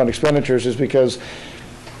general fund expenditures is because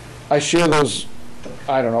I share those,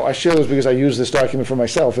 I share those because I use this document for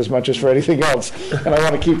myself as much as for anything else, and I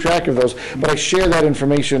want to keep track of those. But I share that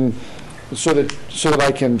information so that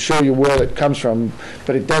I can show you where it comes from,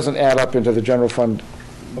 but it doesn't add up into the general fund.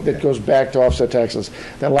 It goes back to offset taxes.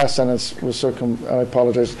 That last sentence was I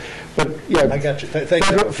apologize. But yeah, I got you. Thank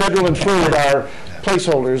you. Federal and food are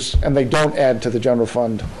placeholders, and they don't add to the general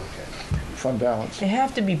fund balance. They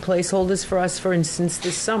have to be placeholders for us. For instance,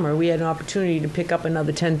 this summer, we had an opportunity to pick up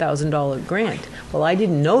another $10,000 grant. Well, I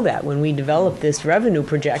didn't know that when we developed this revenue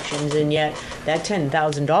projections, and yet that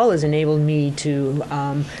 $10,000 enabled me to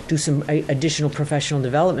do some additional professional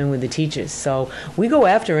development with the teachers. So we go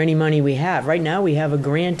after any money we have. Right now, we have a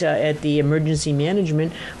grant at the emergency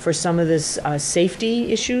management for some of this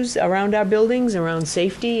safety issues around our buildings, around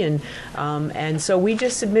safety, and so we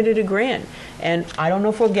just submitted a grant. And I don't know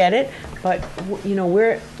if we'll get it, but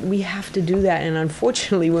we have to do that. And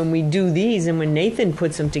unfortunately, when we do these, and when Nathan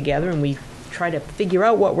puts them together, and we try to figure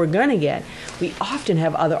out what we're going to get, we often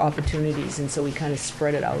have other opportunities, and so we kind of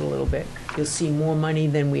spread it out a little bit. You'll see more money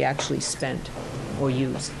than we actually spent or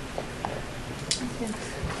used. Okay.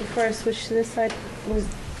 Before I switch to this side,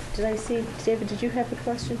 did I see, David, did you have a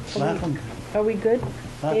question? Are we good?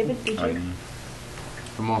 David, did you?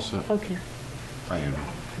 I'm all set. Okay. I am.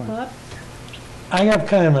 Bob? I have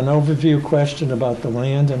kind of an overview question about the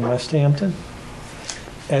land in West Hampton.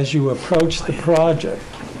 As you approach the project,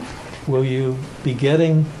 will you be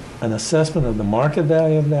getting an assessment of the market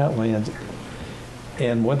value of that land,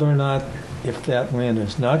 and whether or not, if that land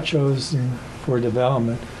is not chosen for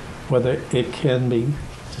development, whether it can be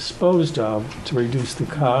disposed of to reduce the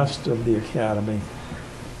cost of the academy?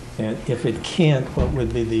 And if it can't, what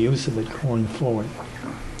would be the use of it going forward?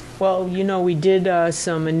 Well, we did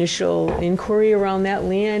some initial inquiry around that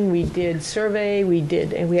land. We did survey, we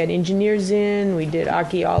had engineers in, we did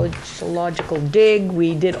archaeological dig,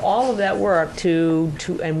 we did all of that work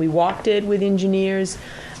and we walked it with engineers.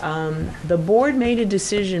 The board made a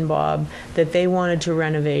decision, Bob, that they wanted to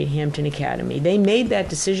renovate Hampton Academy. They made that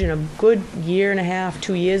decision a good year and a half,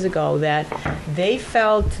 2 years ago, that they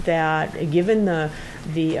felt that given the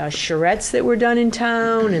charrettes that were done in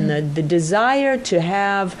town and the desire to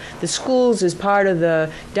have the schools as part of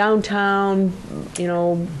the downtown,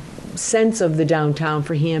 sense of the downtown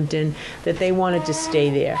for Hampton, that they wanted to stay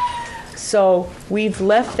there. So we've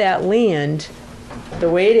left that land the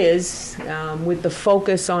way it is, with the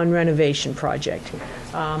focus on renovation project.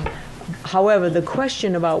 However, the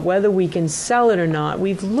question about whether we can sell it or not,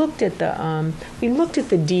 we've looked at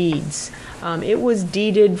the deeds. It was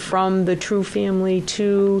deeded from the True family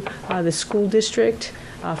to the school district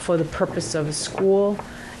for the purpose of a school.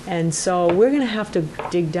 And so we're going to have to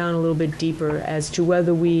dig down a little bit deeper as to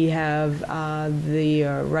whether we have the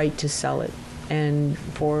right to sell it and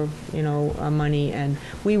for money, and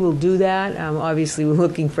we will do that. Obviously, we're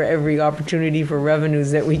looking for every opportunity for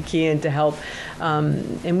revenues that we can to help,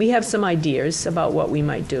 and we have some ideas about what we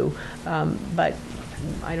might do, but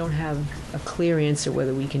I don't have a clear answer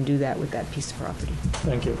whether we can do that with that piece of property.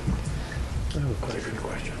 Thank you. That was quite a good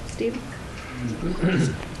question. Steve?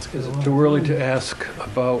 Is it too early to ask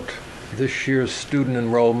about this year's student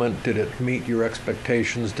enrollment? Did it meet your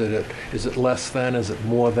expectations? Is it less than? Is it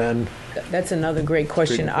more than? That's another great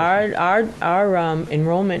question. Our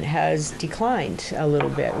enrollment has declined a little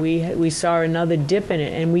bit. We saw another dip in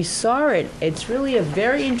it, and we saw it. It's really a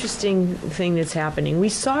very interesting thing that's happening. We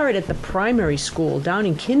saw it at the primary school down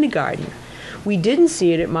in kindergarten. We didn't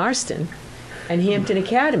see it at Marston and Hampton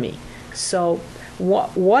Academy. So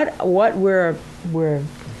what we're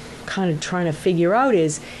kind of trying to figure out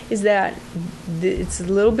is that it's a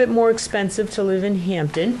little bit more expensive to live in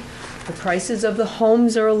Hampton. The prices of the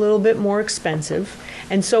homes are a little bit more expensive.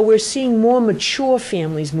 And so we're seeing more mature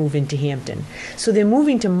families move into Hampton. So they're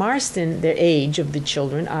moving to Marston, the age of the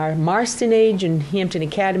children are Marston age and Hampton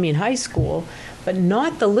Academy and high school, but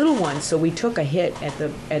not the little ones. So we took a hit at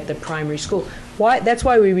the primary school. That's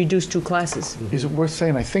why we reduced 2 classes. Is it worth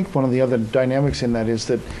saying, I think one of the other dynamics in that is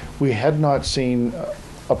that we had not seen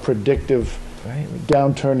a predictive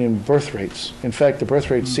downturn in birth rates. In fact, the birth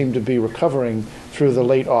rates seem to be recovering through the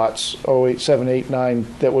late aughts, 08, 7, 8, 9,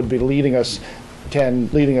 that would be leading us to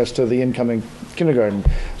the incoming kindergarten.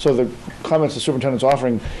 So the comments the superintendent's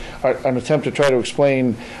offering are an attempt to try to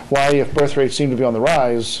explain why, if birth rates seem to be on the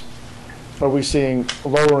rise, are we seeing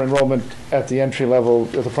lower enrollment at the entry level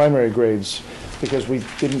of the primary grades? Because we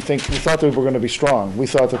thought they were going to be strong. We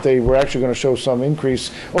thought that they were actually going to show some increase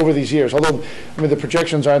over these years. Although, I mean, the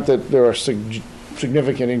projections aren't that there are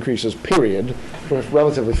significant increases, period. We're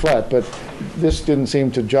relatively flat, but this didn't seem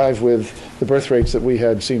to jive with the birth rates that we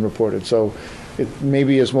had seen reported. So it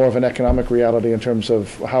maybe is more of an economic reality in terms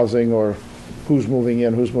of housing or who's moving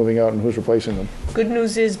in, who's moving out, and who's replacing them. Good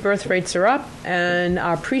news is birth rates are up, and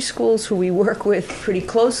our preschools, who we work with pretty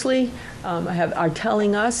closely, are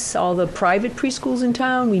telling us, all the private preschools in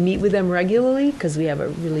town, we meet with them regularly because we have a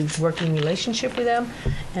really working relationship with them,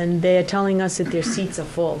 and they're telling us that their seats are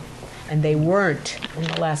full, and they weren't in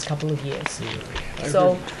the last couple of years.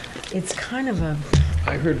 So it's kind of a...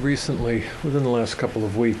 I heard recently, within the last couple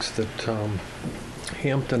of weeks, that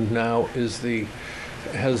Hampton now has the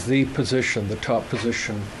position, the top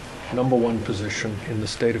position, number 1 position in the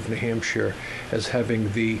state of New Hampshire as having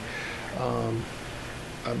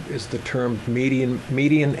is the term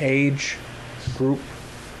median age group.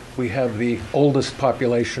 We have the oldest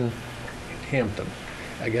population in Hampton.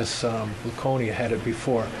 I guess Laconia had it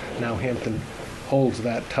before. Now Hampton holds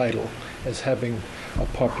that title as having a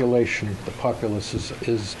population. The populace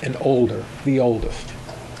is the oldest.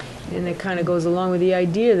 And it kind of goes along with the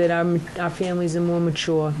idea that our families are more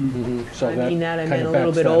mature. So I mean a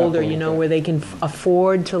little bit older, where they can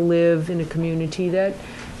afford to live in a community that,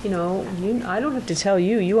 I don't have to tell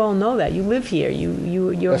you. You all know that. You live here.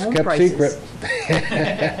 Your home prices. Secret.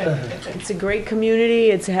 It's a great community.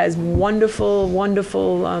 It has wonderful,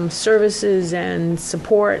 wonderful services and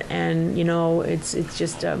support, and it's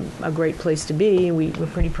just a great place to be. We're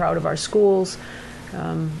pretty proud of our schools.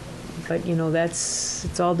 But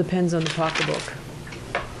it all depends on the pocketbook.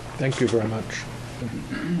 Thank you very much.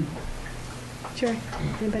 Sure.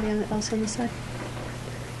 Anybody else on the side?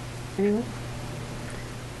 Anyone?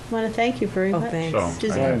 I want to thank you very much. Thanks.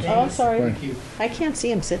 Oh, sorry. I can't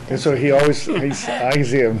see him sit there. And so I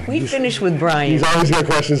see him. We finished with Brian. He's always got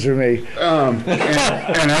questions for me. And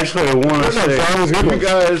actually, I want to say, you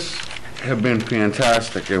guys have been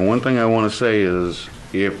fantastic. And one thing I want to say is,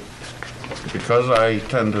 because I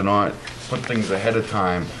tend to not put things ahead of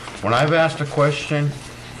time, when I've asked a question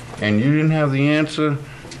and you didn't have the answer,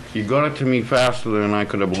 you got it to me faster than I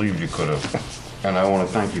could have believed you could have. And I want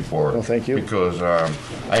to thank you for it. Well, thank you. Because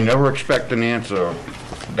I never expect an answer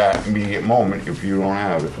that immediate moment if you don't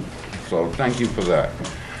have it. So thank you for that.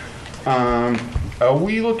 Are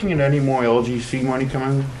we looking at any more LGC money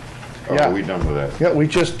coming? Or Yeah. are we done with that? Yeah, we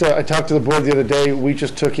just, I talked to the board the other day, we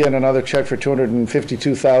just took in another check for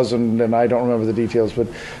 $252,000, and I don't remember the details, but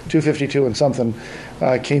 252 and something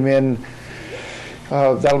came in.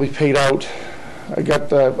 That'll be paid out. I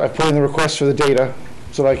put in the request for the data,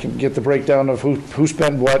 so that I can get the breakdown of who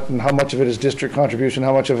spent what and how much of it is district contribution,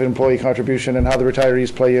 how much of it employee contribution, and how the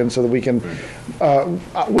retirees play in, so that we can,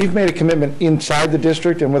 we've made a commitment inside the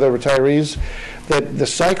district and with our retirees that the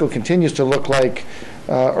cycle continues to look like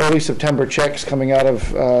early September checks coming out of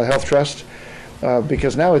Health Trust,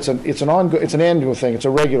 because now it's an annual thing, it's a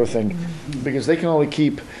regular thing, because they can only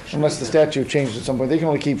keep, unless the statute changes at some point, they can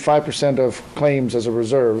only keep 5% of claims as a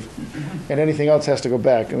reserve, and anything else has to go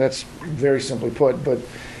back, and that's very simply put. But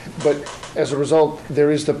as a result,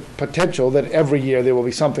 there is the potential that every year there will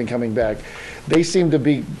be something coming back. They seem to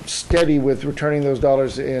be steady with returning those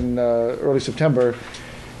dollars in early September.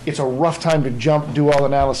 it's a rough time to do all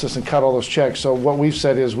analysis and cut all those checks. So what we've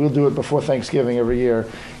said is we'll do it before Thanksgiving every year,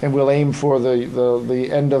 and we'll aim for the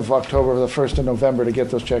end of October, the 1st of November to get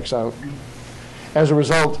those checks out. As a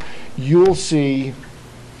result, you'll see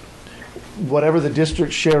whatever the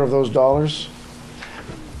district's share of those dollars.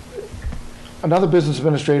 Another business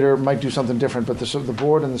administrator might do something different, but the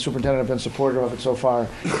board and the superintendent have been supportive of it so far.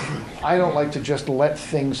 I don't like to just let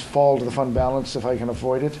things fall to the fund balance if I can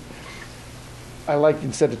avoid it. I like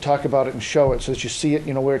instead to talk about it and show it so that you see it,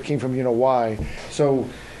 you know where it came from, you know why. So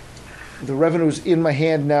the revenue's in my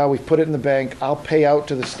hand now, we've put it in the bank, I'll pay out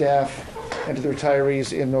to the staff and to the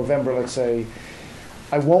retirees in November, let's say.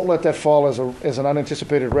 I won't let that fall as an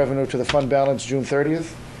unanticipated revenue to the fund balance June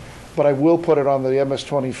 30th, but I will put it on the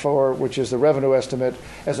MS-24, which is the revenue estimate,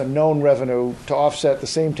 as a known revenue to offset the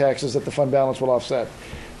same taxes that the fund balance will offset.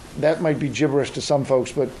 That might be gibberish to some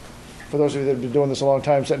folks, but for those of you that have been doing this a long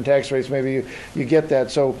time, setting tax rates, maybe you get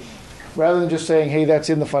that. So rather than just saying, hey, that's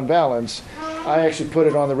in the fund balance, I actually put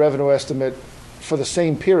it on the revenue estimate for the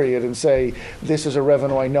same period and say, this is a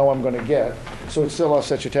revenue I know I'm going to get. So it still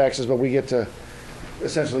offsets your taxes, but we get to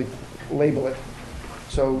essentially label it.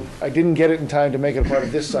 So I didn't get it in time to make it a part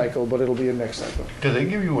of this cycle, but it'll be in next cycle. Do they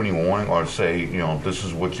give you any warning or say, you know, this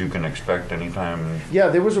is what you can expect anytime? Yeah,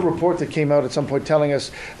 there was a report that came out at some point telling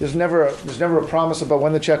us there's never a promise about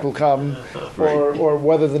when the check will come, or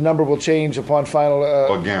whether the number will change upon final.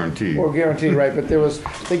 Or guaranteed. Or guaranteed, right? But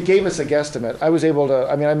they gave us a guestimate. I was able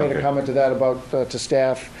to. I mean, I made a comment to that about to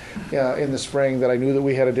staff in the spring that I knew that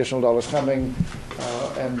we had additional dollars coming,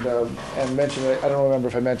 and mentioned it. I don't remember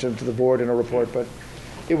if I mentioned it to the board in a report, but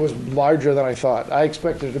it was larger than I thought. I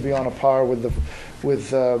expected it to be on a par with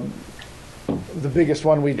the biggest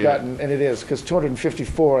one we'd gotten, and it is, because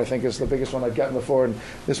 254 I think is the biggest one I'd gotten before, and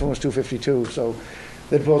this one was 252. So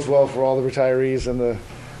that bodes well for all the retirees and the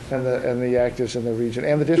actives in the region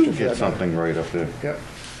and the district. Get something right up there. Yep.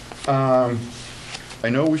 I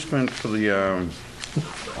know we spent for the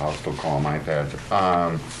I'll still call them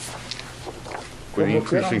iPads. With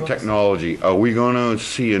increasing technology, are we going to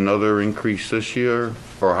see another increase this year,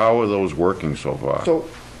 or how are those working so far? So,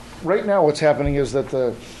 right now, what's happening is that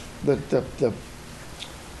the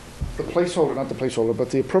placeholder, not the placeholder, but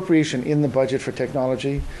the appropriation in the budget for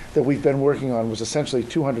technology that we've been working on was essentially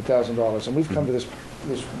 $200,000, and we've come to this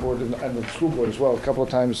board and the school board as well a couple of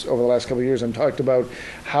times over the last couple of years and talked about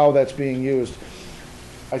how that's being used.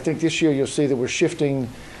 I think this year you'll see that we're shifting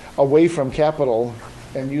away from capital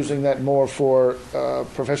and using that more for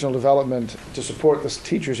professional development to support the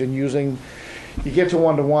teachers in using. You get to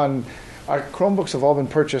one-to-one. Our Chromebooks have all been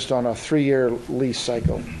purchased on a 3-year lease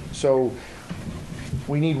cycle. So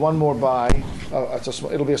we need one more buy.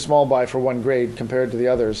 It'll be a small buy for one grade compared to the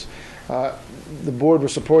others. The board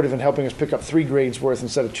was supportive in helping us pick up 3 grades worth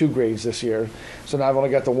instead of 2 grades this year. So now I've only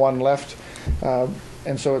got the one left.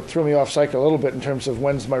 And so it threw me off cycle a little bit in terms of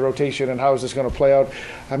when's my rotation and how is this going to play out.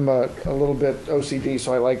 I'm a little bit OCD,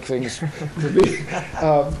 so I like things to be.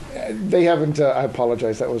 They haven't. I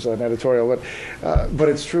apologize. That was an editorial, but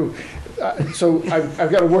it's true. So I've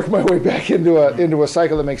got to work my way back into a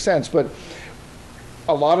cycle that makes sense. But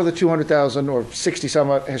a lot of the 200,000 or 60 some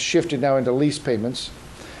has shifted now into lease payments.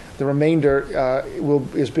 The remainder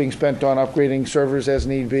is being spent on upgrading servers as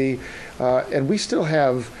need be, and we still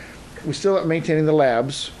are maintaining the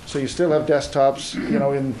labs, so you still have desktops, you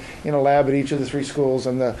know, in a lab at each of the 3 schools,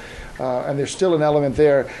 and there's still an element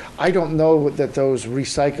there. I don't know that those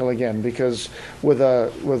recycle again, because with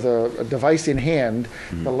a device in hand,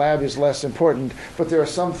 the lab is less important. But there are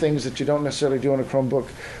some things that you don't necessarily do on a Chromebook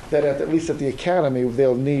that at least at the academy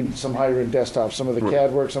they'll need some higher-end desktops, some of the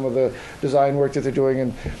CAD work, some of the design work that they're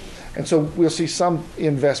doing, and so we'll see some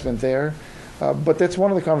investment there. But that's one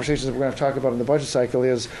of the conversations that we're going to talk about in the budget cycle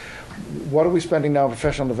is, what are we spending now on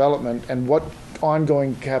professional development, and what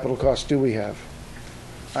ongoing capital costs do we have?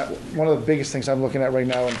 One of the biggest things I'm looking at right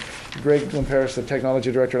now, and Greg Limperis, the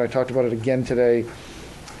technology director, and I talked about it again today,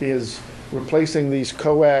 is replacing these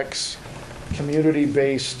coax,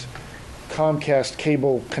 community-based Comcast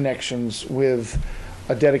cable connections with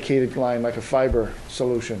a dedicated line, like a fiber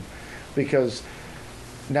solution. Because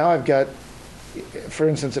now I've got, for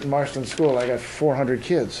instance, at Marston School, I got 400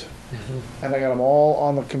 kids. And I got them all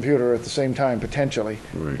on the computer at the same time, potentially.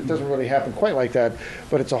 Right. It doesn't really happen quite like that,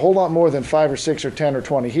 but it's a whole lot more than 5 or 6 or 10 or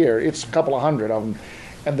 20 here. It's a couple of hundred of them,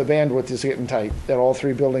 and the bandwidth is getting tight. At all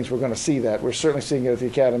 3 buildings, we're going to see that. We're certainly seeing it at the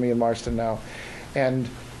Academy in Marston now. And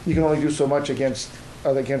you can only do so much against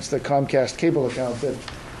the Comcast cable account that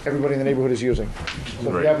everybody in the neighborhood is using.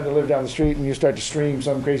 So if you happen to live down the street and you start to stream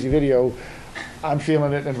some crazy video, I'm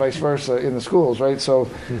feeling it and vice versa in the schools, right? So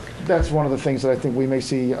that's one of the things that I think we may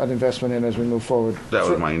see an investment in as we move forward. That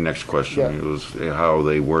was my next question. Yeah. It was how are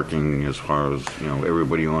they working as far as,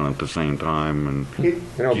 everybody on at the same time, and It-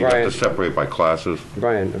 You know, do you have Brian, to separate by classes?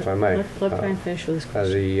 Brian, if I may. Let Brian finish with his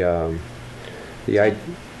question. The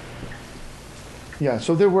Yeah,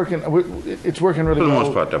 so they're working, it's working really For the well.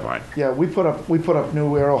 most part, they're fine. Yeah, we put up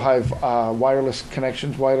new AeroHive wireless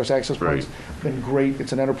connections, wireless access points. Been great.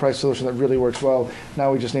 It's an enterprise solution that really works well.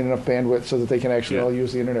 Now we just need enough bandwidth so that they can actually Yeah. all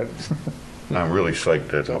use the internet. I'm really psyched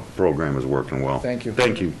that the program is working well. Thank you.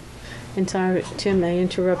 Thank you. And Tim, I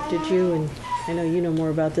interrupted you, and I know you know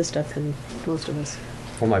more about this stuff than most of us.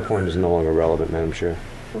 well, my point is no longer relevant, Madam Chair.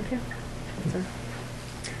 Okay.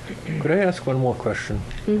 Could I ask one more question?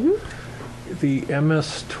 Mm-hmm. The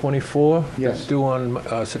MS-24 Yes. that's due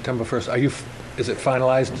on September 1st, is it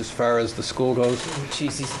finalized as far as the school goes?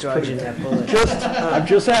 Jeez, he's dodging that bullet. I'm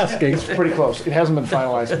just asking. It's pretty close. It hasn't been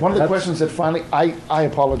finalized. One of the questions that finally, I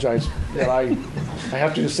apologize that I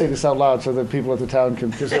have to just say this out loud so that people at the town can,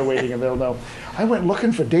 because they're waiting and they'll know. I went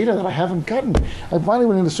looking for data that I haven't gotten. I finally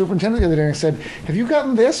went in the superintendent the other day and said, have you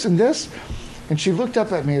gotten this and this? And she looked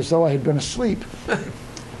up at me as though I had been asleep.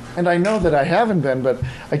 And I know that I haven't been, but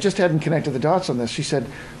I just hadn't connected the dots on this. She said,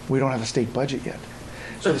 we don't have a state budget yet.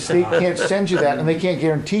 So the state can't send you that, and they can't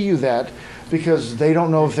guarantee you that because they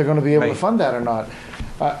don't know if they're going to be able to fund that or not.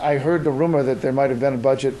 I heard the rumor that there might have been a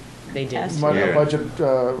budget They did.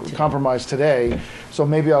 compromise today, so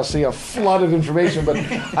maybe I'll see a flood of information, but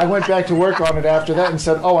I went back to work on it after that and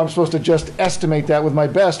said, oh, I'm supposed to just estimate that with my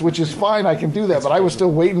best, which is fine, I can do that, but I was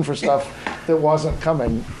still waiting for stuff that wasn't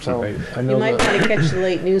coming, so. I You know might want to catch the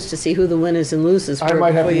late news to see who the winners and losers I were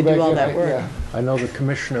might have before to you go do back all in, that work. yeah. I know the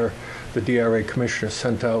commissioner, the DRA commissioner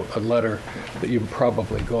sent out a letter that you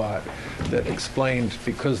probably got that explained,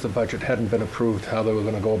 because the budget hadn't been approved, how they were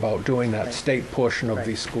going to go about doing that state portion of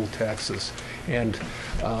these school taxes. And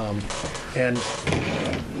I'm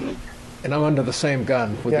under the same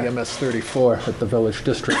gun with the Yeah. MS-34 at the village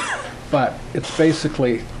district. But it's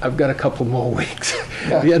basically, I've got a couple more weeks.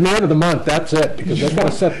 Yeah. At the end of the month, that's it, because they're going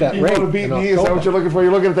to set that You rate want to beat in me, is that what October. you're looking for?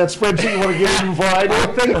 You're looking at that spreadsheet, you want to get in before I do?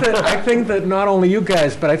 I think that not only you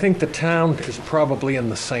guys, but I think the town is probably in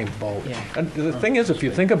the same boat. Yeah. And the thing is, if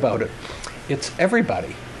you think about it, it's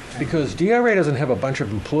everybody. Because DRA doesn't have a bunch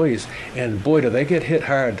of employees, and boy, do they get hit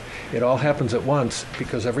hard. It all happens at once,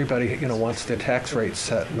 because everybody, wants their tax rate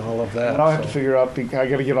set and all of that. And I'll have to so. figure out, I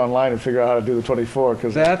got to get online and figure out how to do the 24,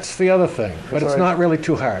 because That's the other thing, but That's it's all right. not really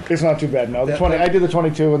too hard. it's not too bad, no. The That- 20, I did the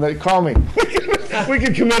 22, and they call me. We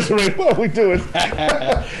can commiserate while we do it.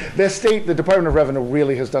 The Department of Revenue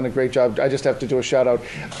really has done a great job. I just have to do a shout out.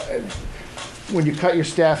 When you cut your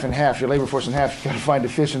staff in half, your labor force in half, you got to find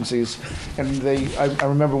efficiencies. And I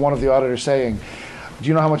remember one of the auditors saying, do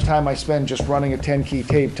you know how much time I spend just running a 10-key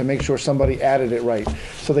tape to make sure somebody added it right?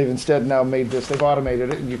 So they've instead now made this, they've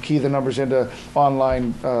automated it, and you key the numbers into an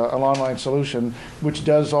online solution, which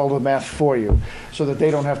does all the math for you, so that they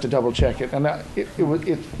don't have to double check it. And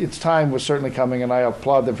its time was certainly coming, and I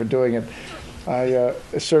applaud them for doing it. I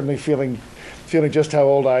certainly feeling just how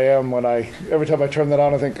old I am when every time I turn that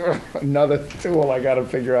on, I think, another tool I got to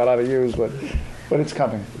figure out how to use, but it's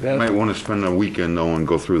coming. You might want to spend a weekend, though, and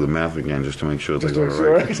go through the math again, just to make sure they Just got to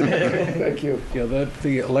it sure. right. Thank you. Yeah,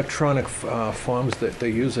 the electronic forms that they're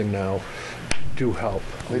using now do help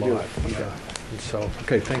a They do. lot. Yeah. And so,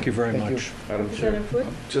 okay, thank you very Thank you. much. Representative Wood?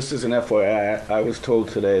 Just as an FYI, I was told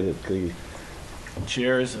today that the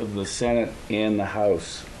chairs of the Senate and the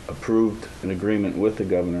House approved an agreement with the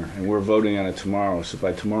governor, and we're voting on it tomorrow, so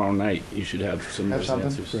by tomorrow night, you should have some of Have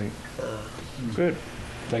those something? answers. Great. Good.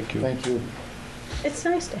 Thank you. Thank you. It's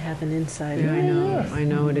nice to have an insider. Yeah, I know. I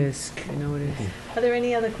know it is. I know it is. Are there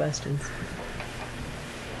any other questions?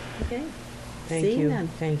 Okay. Thank Seeing you. none.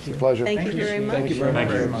 Thank you. Pleasure. Thank you very much. Thank you very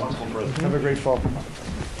much. Have a great fall.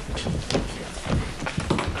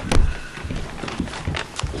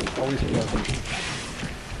 Always pleasant.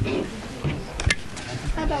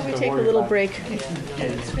 How about we take a little break?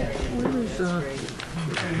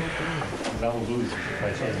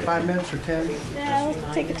 5 minutes or 10? Yeah,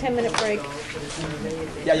 we'll take a 10-minute break.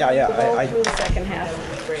 Yeah. Go through the second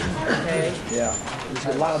half. Okay. Yeah.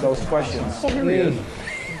 There's a lot of those questions.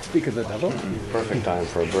 Speak of the devil. Perfect time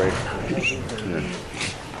for a break.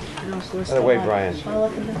 No, so we're By the way, still on. Brian. Follow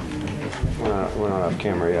up in the- We're not off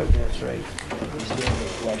camera yet. That's right.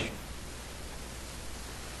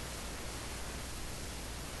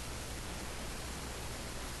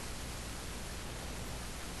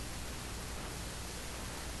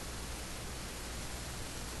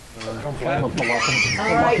 All right,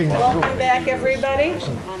 welcome back, everybody.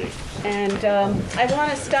 And I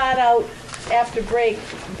want to start out after break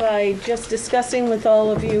by just discussing with all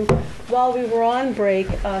of you, while we were on break,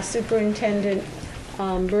 Superintendent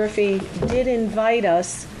Murphy did invite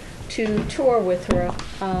us to tour with her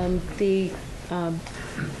the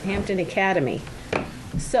Hampton Academy.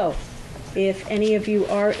 So, if any of you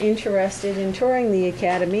are interested in touring the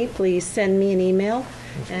Academy, please send me an email,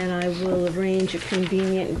 and I will arrange a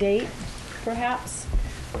convenient date, perhaps.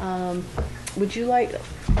 Would you like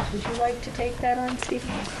to take that on, Steve?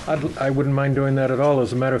 I wouldn't mind doing that at all.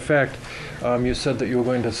 As a matter of fact, you said that you were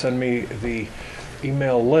going to send me the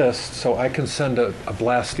email list, so I can send a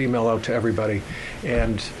blast email out to everybody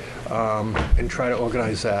and try to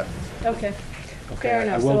organize that. Okay. Okay, Fair I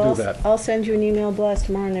enough. will So do that. I'll send you an email blast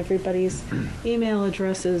tomorrow on everybody's email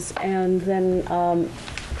addresses, and then,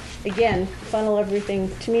 again, funnel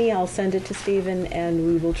everything to me. I'll send it to Stephen, and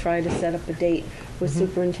we will try to set up a date with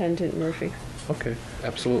Superintendent Murphy. Okay,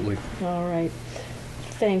 absolutely. All right.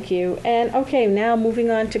 Thank you. And, okay, now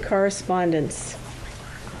moving on to correspondence.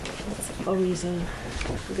 That's always a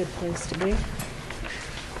good place to be.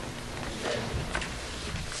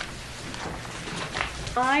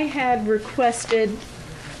 I had requested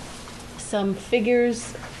some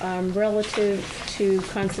figures relative to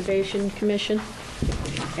Conservation Commission,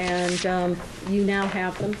 and you now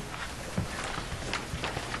have them.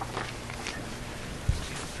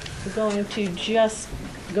 We're going to just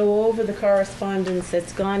go over the correspondence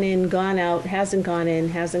that's gone in, gone out, hasn't gone in,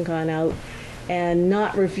 hasn't gone out, and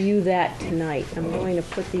not review that tonight. I'm going to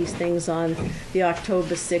put these things on the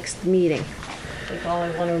October 6th meeting. I think all I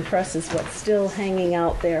want to impress is what's still hanging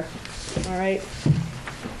out there. All right?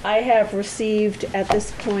 I have received, at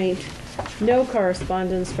this point, no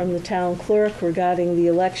correspondence from the town clerk regarding the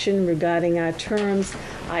election, regarding our terms.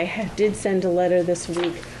 I did send a letter this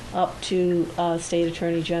week up to State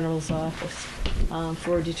Attorney General's office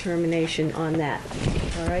for a determination on that.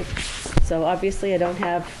 All right? So obviously I don't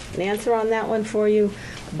have an answer on that one for you,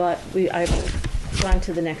 but I've gone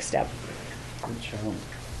to the next step. Good job.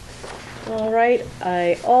 All right,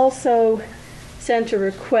 I also sent a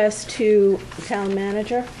request to the town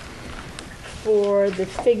manager for the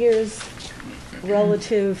figures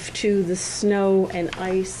relative to the snow and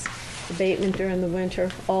ice abatement during the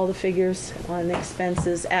winter, all the figures on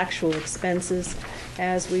expenses, actual expenses,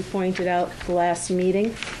 as we pointed out at the last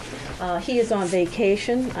meeting. He is on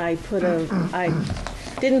vacation. I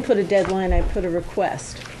didn't put a deadline, I put a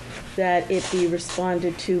request that it be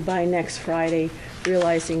responded to by next Friday,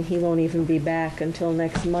 realizing he won't even be back until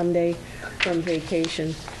next Monday from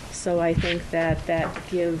vacation. So I think that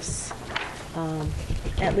gives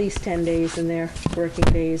at least 10 days in there, working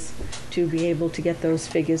days, to be able to get those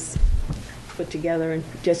figures put together. And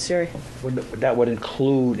just, sir. That would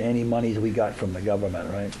include any monies we got from the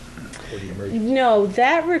government, right? For the emergency. No,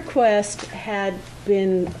 that request had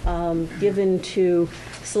been given to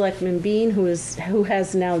Selectman Bean, who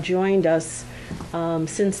has now joined us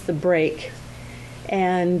since the break.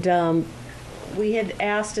 And we had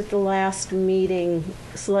asked at the last meeting,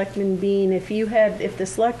 Selectman Bean, if the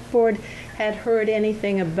select board had heard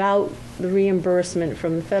anything about the reimbursement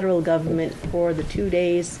from the federal government for the 2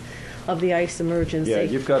 days of the ice emergency. Yeah,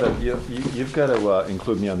 you've got to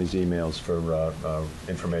include me on these emails for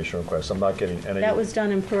information requests. I'm not getting any. That was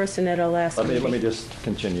done in person at our last meeting. Let me just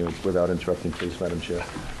continue without interrupting, please, Madam Chair.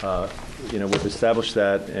 We've established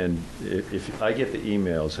that, and if I get the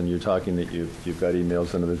emails, and you're talking that you've got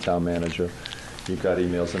emails into the town manager, you've got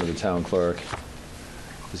emails into the town clerk,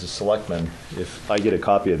 as a selectman, if I get a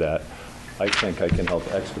copy of that, I think I can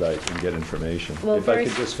help expedite and get information. Well, if I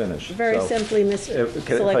could just finish. Very simply, Mr.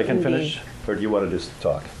 If I can finish, or do you want to just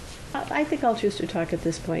talk? I think I'll choose to talk at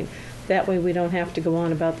this point. That way we don't have to go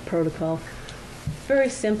on about the protocol. Very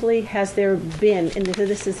simply, has there been, and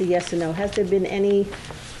this is a yes or no, has there been any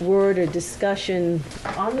word or discussion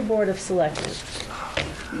on the Board of Selectmen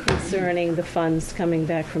concerning the funds coming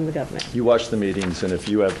back from the government? You watch the meetings, and if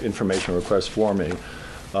you have information requests for me,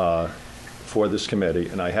 for this committee,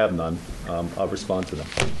 and I have none, I'll respond to them.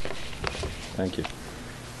 Thank you.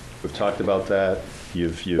 We've talked about that.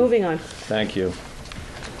 Moving on. Thank you.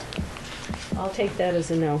 I'll take that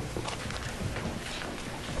as a no.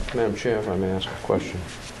 Madam Chair, if I may ask a question.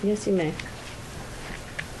 Yes, you may.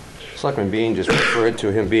 Selectman Bean just referred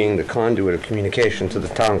to him being the conduit of communication to the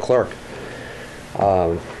town clerk.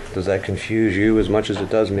 Does that confuse you as much as it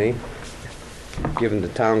does me? Given the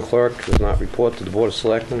town clerk does not report to the Board of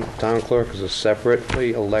Selectmen, the town clerk is a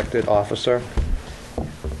separately elected officer.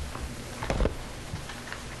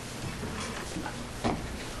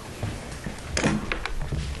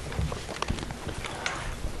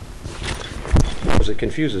 Because it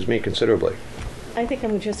confuses me considerably. I think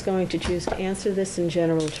I'm just going to choose to answer this in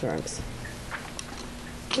general terms.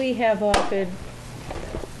 We have offered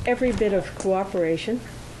every bit of cooperation.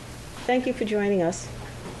 Thank you for joining us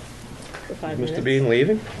for 5 minutes. Mr. Bean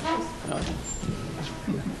leaving?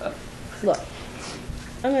 Look,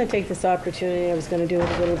 I'm going to take this opportunity. I was going to do it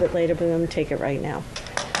a little bit later, but I'm going to take it right now.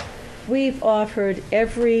 We've offered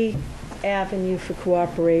every avenue for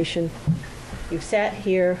cooperation. You've sat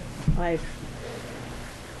here. I've,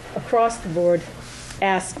 across the board,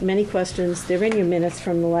 asked many questions. They're in your minutes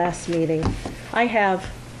from the last meeting. I have,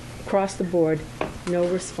 across the board, no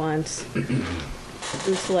response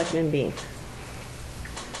through Selectman Bean.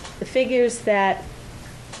 The figures that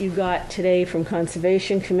you got today from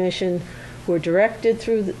Conservation Commission were directed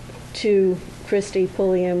to Christy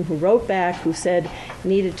Pulliam, who wrote back, who said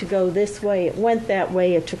needed to go this way. It went that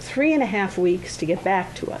way. It took 3.5 weeks to get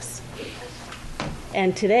back to us.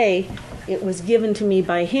 And today, it was given to me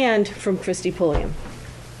by hand from Christy Pulliam.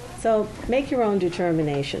 So make your own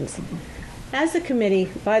determinations. As a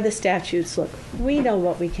committee, by the statutes, look, we know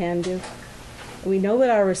what we can do. We know what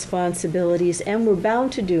our responsibilities, and we're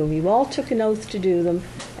bound to do them. You all took an oath to do them,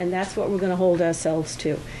 and that's what we're going to hold ourselves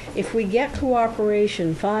to. If we get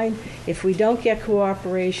cooperation, fine. If we don't get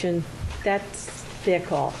cooperation, that's their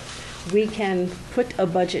call. We can put a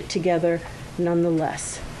budget together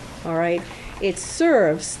nonetheless, all right? It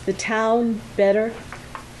serves the town better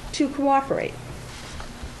to cooperate.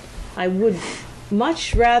 I would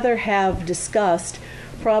much rather have discussed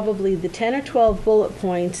probably the 10 or 12 bullet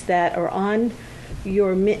points that are on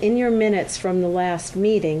in your minutes from the last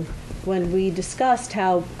meeting when we discussed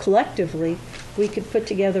how collectively we could put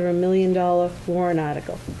together $1 million warrant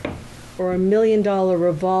article or $1 million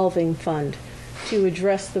revolving fund to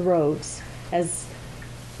address the roads. As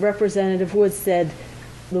Representative Woods said,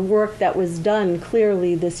 the work that was done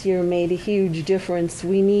clearly this year made a huge difference.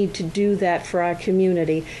 We need to do that for our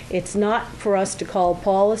community. It's not for us to call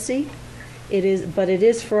policy, but it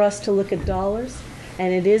is for us to look at dollars,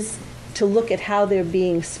 and it is to look at how they're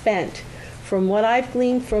being spent. From what I've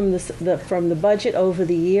gleaned from the budget over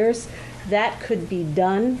the years, that could be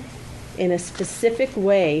done in a specific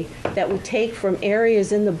way that would take from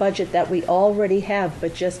areas in the budget that we already have,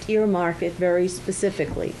 but just earmark it very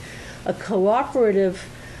specifically. A cooperative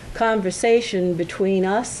conversation between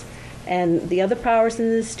us and the other powers in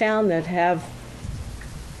this town that have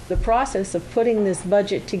the process of putting this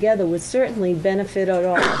budget together would certainly benefit us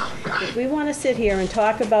all. If we want to sit here and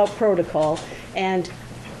talk about protocol, and,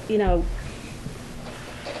 you know,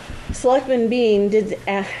 Selectman Bean did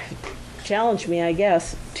challenge me, I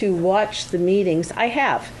guess, to watch the meetings. I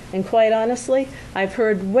have, and quite honestly, I've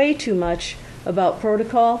heard way too much about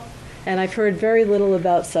protocol, and I've heard very little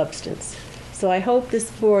about substance. So I hope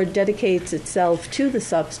this board dedicates itself to the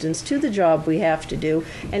substance, to the job we have to do,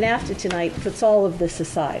 and after tonight puts all of this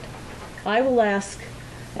aside. I will ask,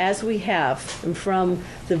 as we have, and from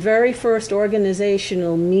the very first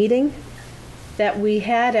organizational meeting that we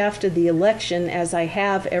had after the election, as I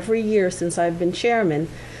have every year since I've been chairman,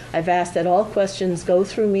 I've asked that all questions go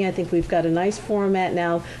through me. I think we've got a nice format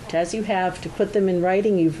now, as you have, to put them in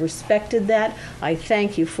writing. You've respected that. I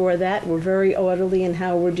thank you for that. We're very orderly in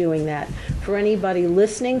how we're doing that. For anybody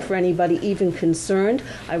listening, for anybody even concerned,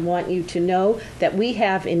 I want you to know that we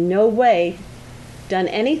have in no way done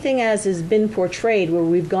anything as has been portrayed, where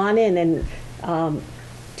we've gone in and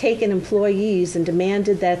taken employees and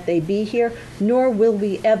demanded that they be here, nor will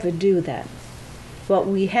we ever do that. What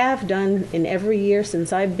we have done in every year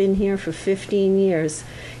since I've been here for 15 years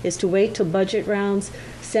is to wait till budget rounds,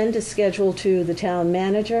 send a schedule to the town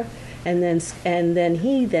manager, and then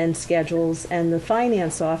he then schedules, and the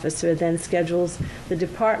finance officer then schedules the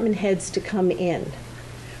department heads to come in.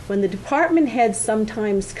 When the department heads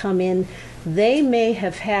sometimes come in, they may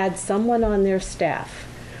have had someone on their staff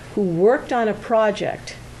who worked on a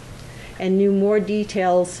project and knew more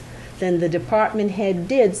details than the department head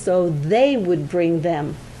did, so they would bring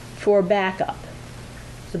them for backup.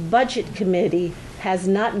 The budget committee has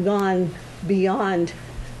not gone beyond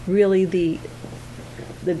really the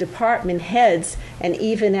department heads, and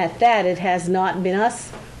even at that, it has not been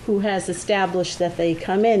us who has established that they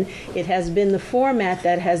come in. It has been the format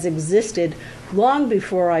that has existed long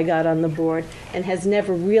before I got on the board and has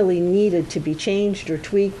never really needed to be changed or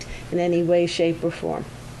tweaked in any way, shape, or form.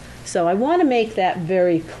 So I want to make that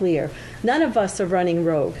very clear. None of us are running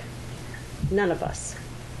rogue. None of us.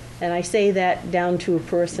 And I say that down to a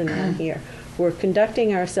person in here. We're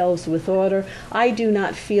conducting ourselves with order. I do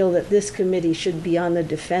not feel that this committee should be on the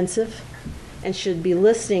defensive and should be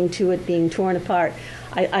listening to it being torn apart.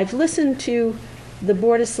 I've listened to the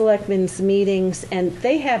Board of Selectmen's meetings, and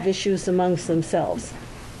they have issues amongst themselves.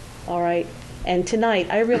 All right? And tonight,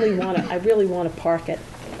 I really want to park it.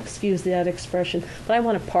 excuse that expression, but I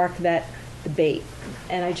want to park that debate.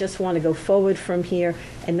 And I just want to go forward from here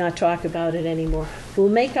and not talk about it anymore. We'll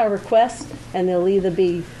make our requests, and they'll either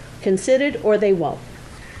be considered or they won't.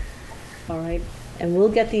 All right? And we'll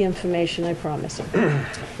get the information, I promise.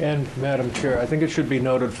 And, Madam Chair, I think it should be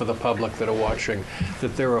noted for the public that are watching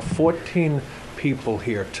that there are 14 people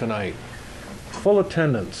here tonight, full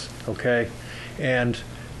attendance, okay? And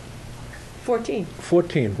 14.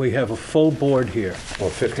 14, we have a full board here. Well,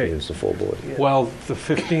 15 is the full board. Well, the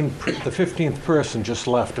 15th person just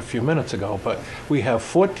left a few minutes ago, but we have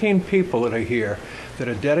 14 people that are here that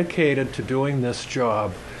are dedicated to doing this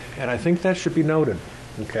job, and I think that should be noted,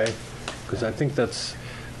 okay? Because I think that's...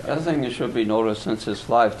 The other thing that should be noticed, since it's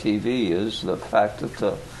live TV, is the fact that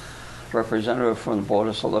the representative from the Board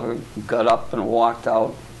of Selectmen got up and walked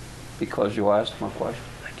out because you asked him a question.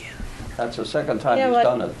 That's the second time You know he's what?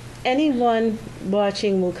 done it. Anyone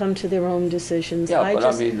watching will come to their own decisions. Yeah, but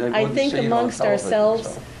I mean, they I wouldn't think see it on amongst television,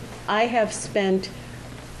 ourselves, so. I have spent,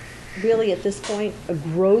 really at this point, a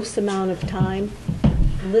gross amount of time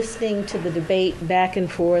listening to the debate back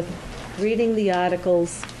and forth, reading the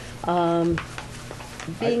articles,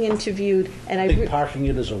 being interviewed, and I think parking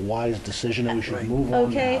it is a wise decision, and we should move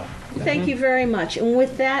on Okay, now. thank you very much. And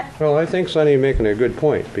with that, Well, I think Sonny making a good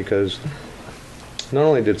point, because not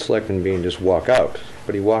only did Selectman Bean just walk out,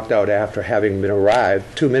 but he walked out after having been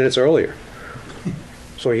arrived 2 minutes earlier.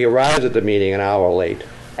 So he arrives at the meeting an hour late,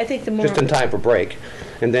 I think the more... just in time for break.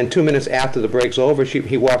 And then 2 minutes after the break's over,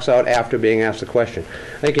 he walks out after being asked a question.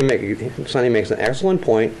 I think Sonny makes an excellent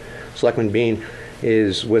point. Selectman Bean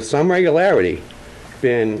is, with some regularity,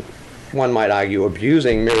 been, one might argue,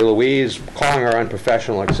 abusing Mary Louise, calling her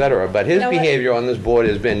unprofessional, etc. But his You know what? behavior on this board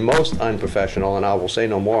has been most unprofessional, and I will say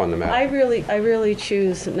no more on the matter. I really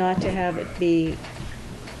choose not to have it be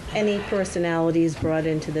any personalities brought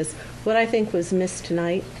into this. What I think was missed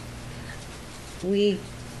tonight, we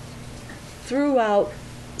threw out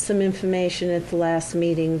some information at the last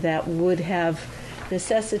meeting that would have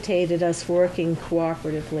necessitated us working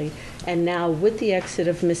cooperatively. And now, with the exit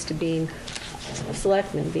of Mr. Bean,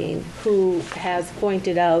 Selectman Bean, who has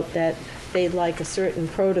pointed out that they'd like a certain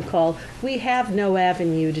protocol, we have no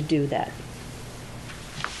avenue to do that.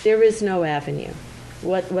 There is no avenue.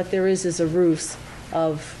 What there is a ruse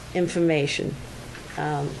of information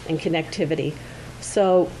and connectivity.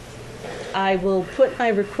 So I will put my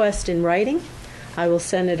request in writing. I will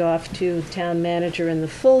send it off to the town manager and the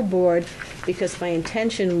full board, because my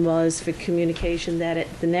intention was for communication that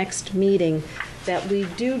at the next meeting that we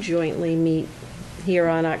do jointly meet here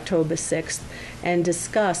on October 6th and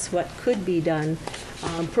discuss what could be done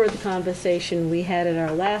per the conversation we had at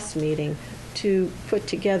our last meeting to put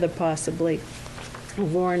together possibly a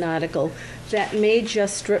warrant article that may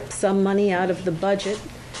just strip some money out of the budget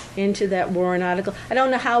into that warrant article. I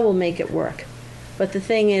don't know how we'll make it work, but the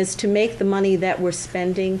thing is to make the money that we're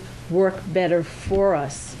spending work better for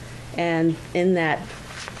us, and in that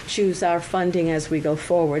choose our funding as we go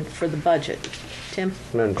forward for the budget. Tim?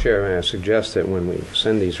 Madam Chair, may I suggest that when we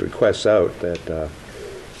send these requests out, that the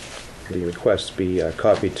requests be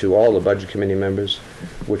copied to all the Budget Committee members,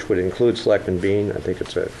 which would include Selectman Bean. I think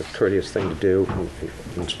it's a courteous thing to do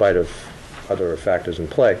in spite of other factors in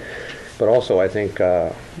play. But also, I think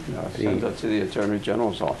Send that to the Attorney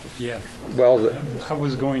General's office. Yeah. well, I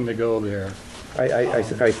was going to go there. I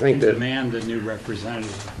think that... Demand a new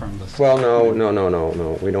representative from the... Well, no.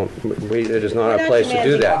 We don't. It is not We're our not place to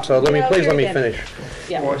do demanding- that. So let me No, please let me here again. finish.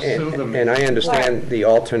 Yeah. Or sue them. And I understand the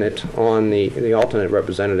alternate on the alternate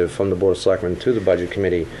representative from the Board of Selectmen to the Budget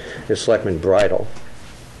Committee is Selectman Bridle,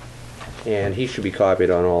 and he should be copied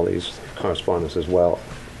on all these correspondence as well.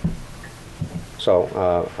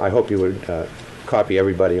 So I hope you would copy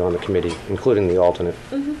everybody on the committee, including the alternate.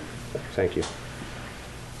 Mm-hmm. Thank you.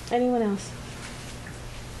 Anyone else?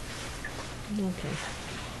 Okay.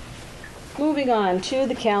 Moving on to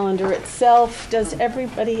the calendar itself. Does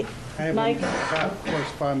everybody, I have Mike? about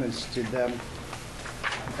correspondence to them.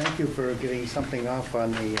 Thank you for getting something off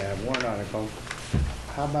on the warrant article.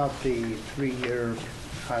 How about the 3-year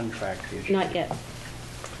contract issue? Not yet.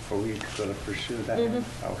 Are we going to pursue that? Mhm.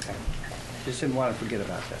 Okay. Just didn't want to forget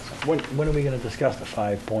about that. When are we going to discuss the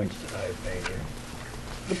 5 points that I've made here?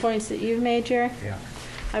 The points that you've made, Jerry? Yeah.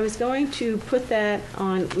 I was going to put that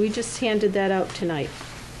on, we just handed that out tonight.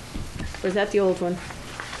 Or is that the old one?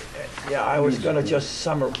 Yeah, I was going to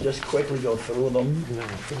just quickly go through them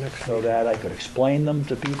so that I could explain them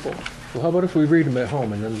to people. Well, how about if we read them at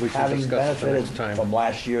home and then we can Having discuss it the benefited next time? from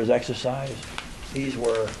last year's exercise, these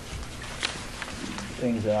were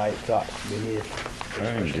things that I thought we needed.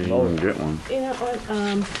 I didn't even get one. You know what,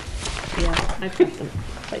 yeah, I put them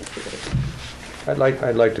right through. I'd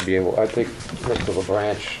like to be able, I think Mr.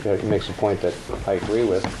 LeBranch makes a point that I agree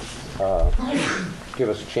with. Give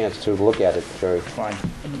us a chance to look at it, Jerry. Fine,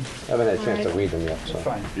 I haven't had a chance to read them yet, so.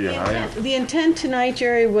 fine. The intent tonight,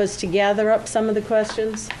 Jerry, was to gather up some of the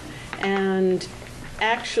questions and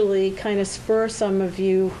actually kind of spur some of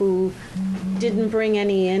you who didn't bring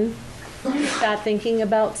any in, start thinking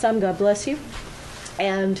about some, God bless you.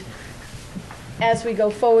 And as we go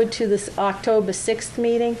forward to this October 6th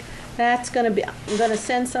meeting, that's going to be, I'm going to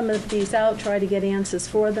send some of these out, try to get answers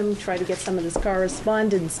for them, try to get some of this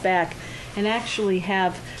correspondence back, and actually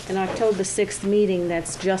have an October 6th meeting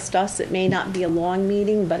that's just us. It may not be a long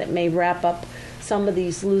meeting, but it may wrap up some of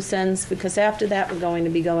these loose ends, because after that, we're going to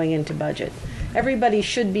be going into budget. Everybody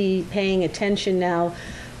should be paying attention now,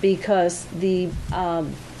 because the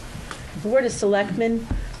Board of Selectmen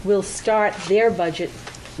will start their budget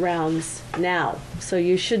rounds now. So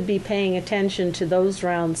you should be paying attention to those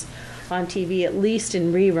rounds on TV, at least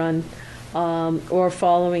in rerun, or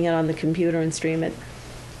following it on the computer and stream it,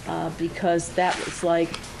 because that was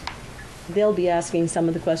like, they'll be asking some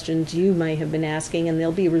of the questions you might have been asking, and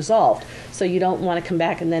they'll be resolved. So you don't want to come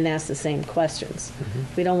back and then ask the same questions.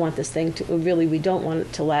 We don't want this thing to, really, we don't want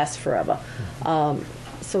it to last forever.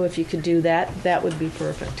 So if you could do that, that would be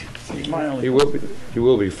perfect. You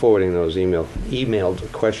will be forwarding those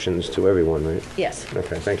emailed questions to everyone, right? Yes.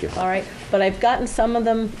 Okay, thank you. All right, but I've gotten some of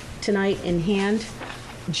them tonight in hand.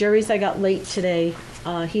 Jerry's I got late today.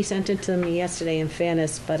 He sent it to me yesterday, in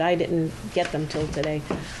fairness, but I didn't get them till today.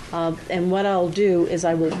 And what I'll do is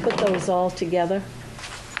I will put those all together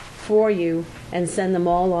for you and send them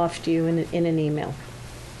all off to you in an email.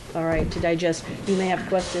 All right, to digest. You may have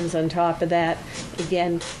questions on top of that.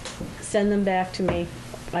 Again, send them back to me.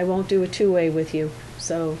 I won't do a two-way with you,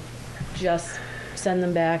 so just send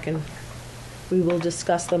them back and we will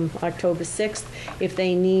discuss them October 6th. If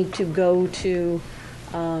they need to go to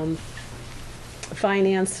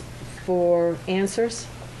finance for answers,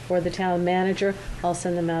 or the town manager, I'll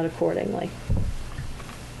send them out accordingly.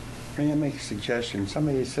 May I make a suggestion?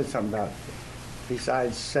 Somebody said something about,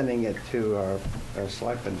 besides sending it to our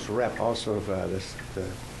selectmen's rep, also the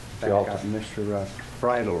backup, Mr.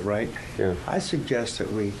 Bridle, right? Yeah. I suggest that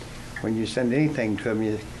when you send anything to him,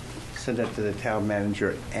 you send it to the town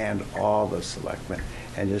manager and all the selectmen,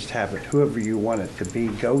 and just have it, whoever you want it to be,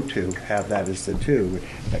 go to, have that as the two,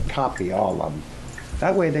 that copy all of them.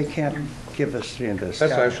 That way they can't give us the That's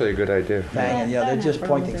actually a good idea. Bang, they're just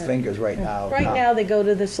pointing fingers right now. Right now, they go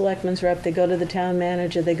to the selectmen's rep, they go to the town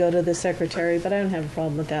manager, they go to the secretary, but I don't have a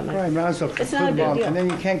problem with that, Mike. Right, might as well It's put not a them big all, deal. and then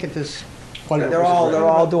you can't get this. They're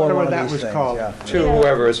all doing one of that these was things, called. yeah. To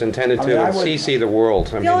whoever is intended I to, mean, I and would- CC the world.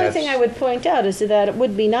 I mean, The only that's- thing I would point out is that it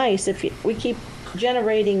would be nice if we keep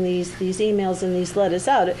generating these emails and these letters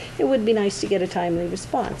out. It would be nice to get a timely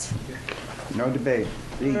response. No debate.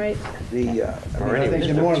 All right? I think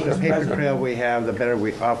the more of the paper trail we have, the better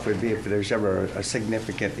off we'd be if there's ever a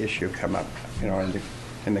significant issue come up,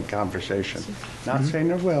 in the conversation. Not saying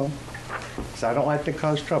there will, because I don't like to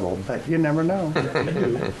cause trouble, but you never know.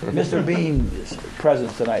 Mr. Bean is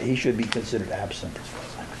present tonight, he should be considered absent as far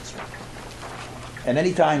as I'm concerned. And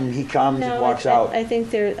anytime he comes and No, walks out. I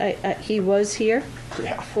think he was here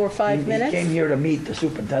Yeah. for 5 minutes. He came here to meet the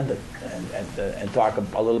superintendent and talk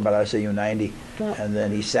a little about SAU 90, Well- and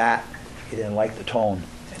then he sat, he didn't like the tone,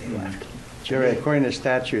 and he left. Jerry, according to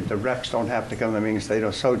statute, the reps don't have to come to meetings, they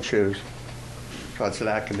don't so choose. So it's an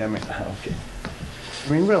academic. Okay.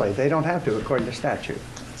 I mean, really, they don't have to, according to statute.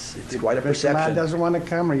 It's quite a If Mr. Ladd perception. doesn't want to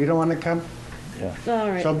come, or you don't want to come, Yeah. All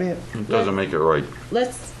right. so be it. It doesn't make it right.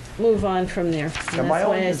 Let's move on from there. And Now, my that's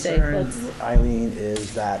why only I say, concern, let's, Eileen,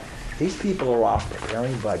 is that these people are off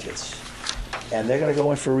preparing budgets, and they're gonna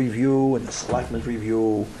go in for review, and the selectmen's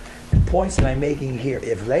review. The points that I'm making here,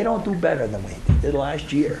 if they don't do better than we did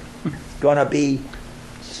last year, gonna be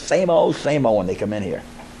same old when they come in here.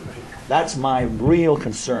 That's my real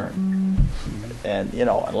concern. And,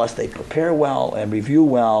 unless they prepare well and review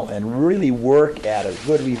well and really work at a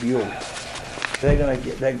good review,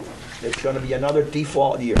 it's gonna be another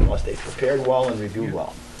default year unless they've prepared well and reviewed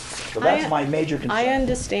well. So that's my major concern. I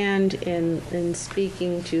understand in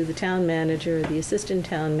speaking to the town manager, the assistant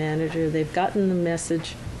town manager, they've gotten the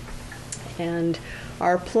message and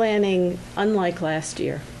are planning, unlike last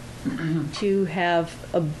year, to have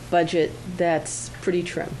a budget that's pretty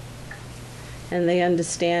trim. And they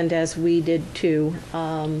understand, as we did too,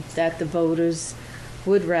 that the voters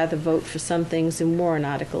would rather vote for some things in warrant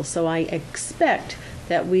articles. So I expect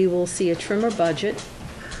that we will see a trimmer budget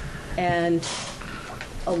and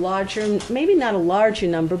a larger, maybe not a larger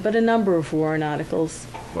number, but a number of warrant articles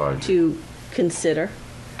Large. to consider.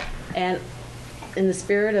 And in the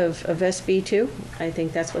spirit of SB2. I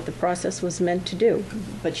think that's what the process was meant to do.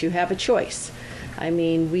 But you have a choice. I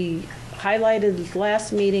mean, we highlighted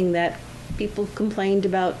last meeting that people complained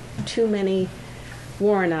about too many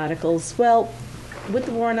warrant articles. Well, with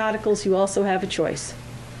the warrant articles, you also have a choice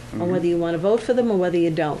on whether you want to vote for them or whether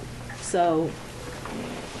you don't. So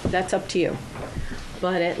that's up to you.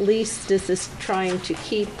 But at least this is trying to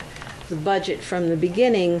keep the budget from the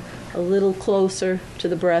beginning a little closer to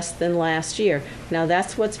the breast than last year. Now,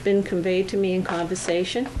 that's what's been conveyed to me in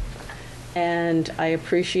conversation, and I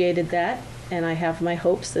appreciated that, and I have my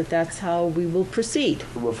hopes that that's how we will proceed.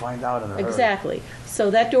 We'll find out in a hurry. Exactly.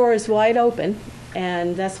 So that door is wide open,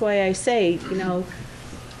 and that's why I say, you know,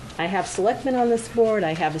 I have selectmen on this board,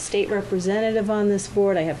 I have a state representative on this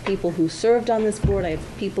board, I have people who served on this board, I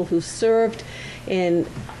have people who served in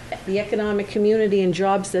the economic community and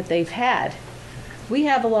jobs that they've had. We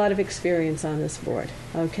have a lot of experience on this board,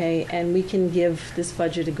 okay, and we can give this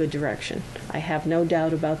budget a good direction. I have no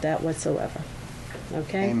doubt about that whatsoever,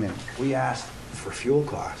 okay? Amen. We asked for fuel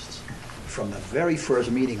costs from the very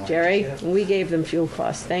first meeting on Jerry, this. we gave them fuel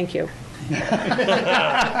costs, thank you.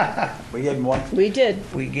 We gave them what? We did.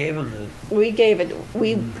 We gave them the. We gave it,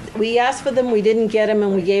 we asked for them, we didn't get them,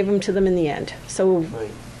 and we gave them to them in the end. So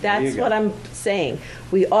that's what I'm saying.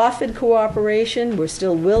 We offered cooperation, we're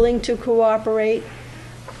still willing to cooperate,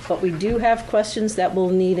 but we do have questions that will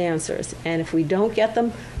need answers. And if we don't get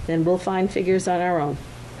them, then we'll find figures on our own.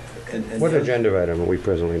 What agenda item are we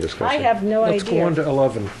presently discussing? I have no idea. Let's go on to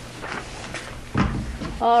 11.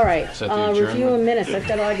 All right, Is that the review adjournment? of minutes, I've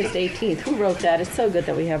got August 18th. Who wrote that? It's so good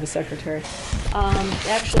that we have a secretary.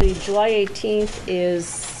 Actually, July 18th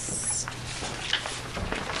is,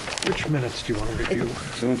 Which minutes do you want to review?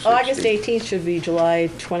 August 18th should be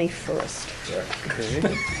July 21st.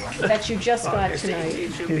 Okay. That you just got tonight.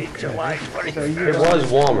 It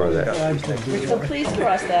was warmer there. So please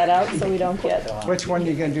cross that out so we don't get, Which one are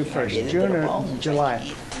you going to do first, June or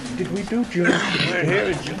July? Did we do June?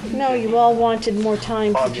 no, you all wanted more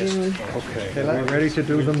time for June. Okay, are we ready to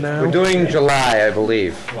do them now? We're doing July, I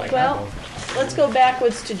believe. Well, let's go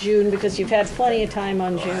backwards to June because you've had plenty of time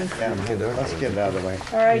on June. Yeah, let's get it out of the way.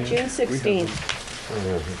 All right, June 16th.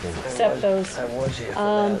 Accept those.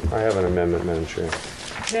 I have an amendment, Madam Chair.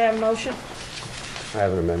 Do you have a motion? I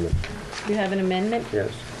have an amendment, Do you have an amendment?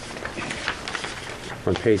 yes.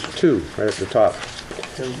 On page 2, right at the top.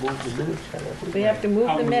 We have to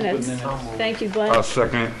move the minutes. Thank you, Glenn. I'll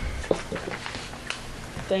second.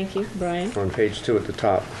 Thank you, Brian. On page 2 at the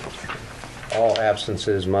top. All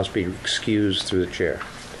absences must be excused through the chair.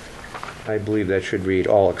 I believe that should read,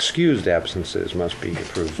 all excused absences must be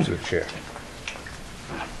approved through the chair.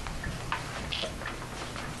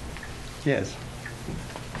 Yes.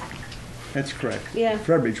 That's correct. Yeah.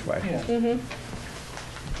 Verbiage way.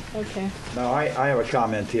 Okay. Now, I have a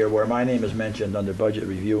comment here where my name is mentioned under budget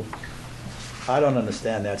review. I don't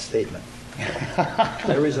understand that statement.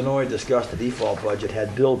 There is an already discussed the default budget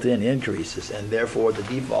had built-in increases, and therefore the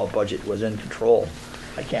default budget was in control.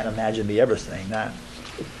 I can't imagine me ever saying that.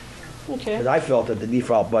 Okay. Because I felt that the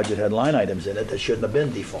default budget had line items in it that shouldn't have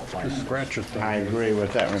been default line items. Scratch it then. I agree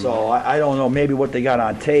with that remark. So I don't know, maybe what they got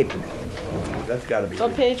on tape, that's gotta be.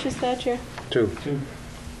 What page is that, Chair? 2,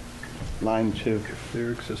 Line 2. If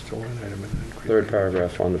there exists a line item in an increase. third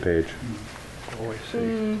paragraph on the page. Oh, I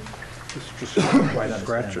see. Just Quite scratch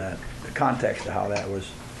understand it. that. The context of how that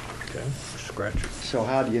was. Okay, scratch it. So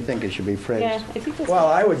how do you think it should be phrased? Yeah, I think that's, Well,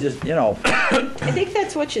 I would just, I think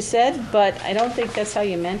that's what you said, but I don't think that's how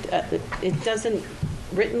you meant, it doesn't,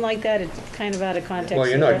 written like that, it's kind of out of context. Well,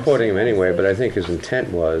 you're not quoting him anyway, but I think his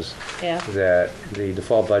intent was Yeah. that the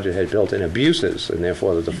default budget had built-in abuses, and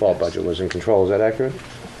therefore the default budget was in control. Is that accurate?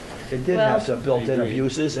 it did Well- have some built-in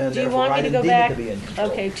abuses, and Do you therefore want I me to didn't go deem it back? to be in control.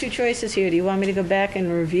 Okay, two choices here. Do you want me to go back and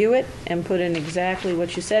review it and put in exactly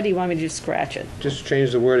what you said? Or do you want me to just scratch it? Just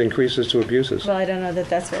change the word increases to abuses. Well, I don't know that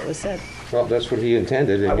that's what was said. Well, that's what he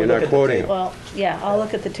intended, I and would you're look not at the quoting tape. him. Well, yeah, I'll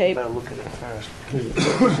look at the tape. look at it first.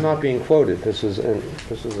 It's not being quoted. This is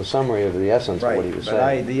a summary of the essence of what he Right, was but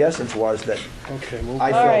saying. the essence was that Okay, I All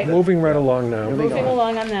right. felt that, moving right along now. Moving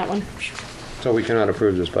along on that one. So we cannot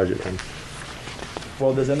approve this budget then.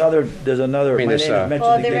 well, there's another, I mean, my this, name is mentioned Well,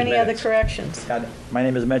 are there again. any other corrections? My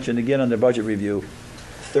name is mentioned again under budget review,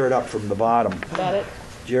 third up from the bottom. Got it?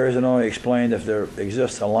 Jerry Zanoni explained if there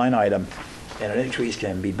exists a line item and an increase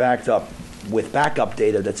can be backed up with backup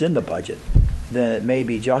data that's in the budget, then it may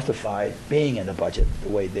be justified being in the budget the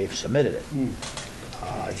way they've submitted it.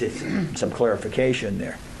 Just some clarification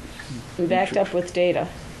there. Backed up with data.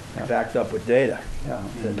 Backed up with data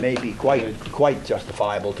that may be quite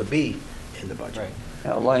justifiable to be in the budget.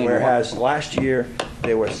 Elaine, Whereas last year,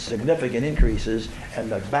 there were significant increases,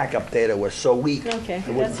 and the backup data was so weak, Okay, it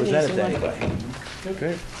wouldn't that's an present it easy to one. anybody.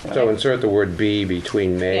 Okay. So insert the word "be"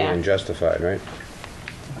 between "may" Yeah. and "justified," right?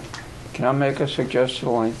 can I make a suggestion,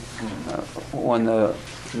 Elaine? When the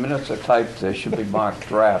minutes are typed, they should be marked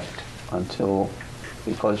draft until,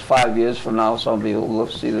 because 5 years from now, somebody will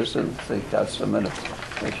look, see this and think that's the minutes.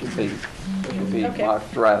 They should be Okay.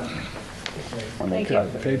 marked draft when they Thank you.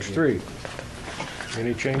 type it. Page 3.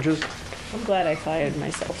 Any changes? I'm glad I fired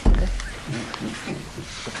myself today.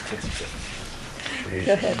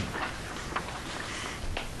 Go ahead.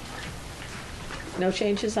 No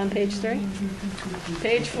changes on page 3?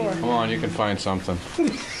 Page 4. Come on, you can find something.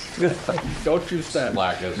 Don't use that.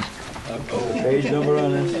 Slackers. Page number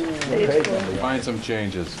on this? Page number. Find some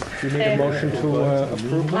changes. Do you need a motion to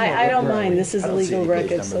approve them? I don't mind, this is I a don't see legal any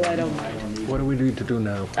page record, so numbers. I don't mind. What do we need to do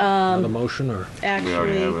now? Another motion, or? We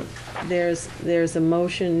already have Actually, it. there's a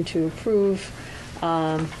motion to approve.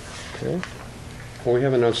 Okay. Well, we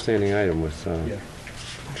have an outstanding item with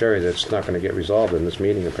Jerry that's not going to get resolved in this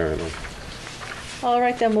meeting, apparently. All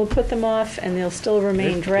right, then we'll put them off, and they'll still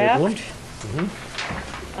remain Table 'em? draft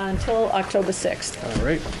until October 6th. All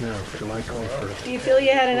right, now, July 21st. Do you feel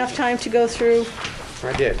you had enough time to go through?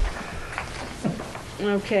 I did.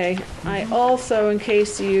 Okay, I also, in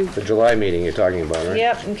case you, The July meeting you're talking about, right?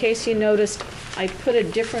 yep, in case you noticed, I put a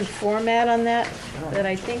different format on that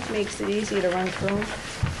I think makes it easier to run through.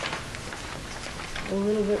 A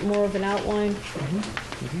little bit more of an outline.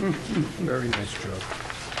 Very nice job.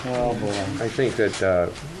 Oh, boy. I think that,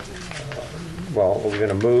 well, are we going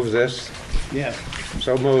to move this? Yes.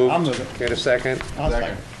 So moved. I'll move it. Get a second? I'll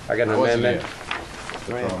second. I got an I wasn't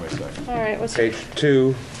amendment. All right, what's Page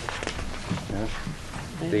 2,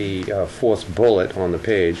 the fourth bullet on the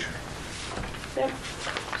page. Yep.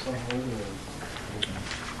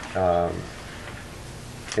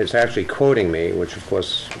 It's actually quoting me, which of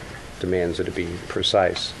course demands that it be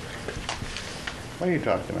precise. What are you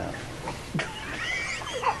talking about?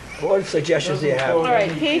 What suggestions do you have? All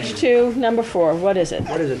right, page 2, number 4, what is it?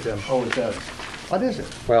 What is it, Tim? What is it?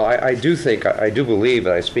 Well, I do think, I do believe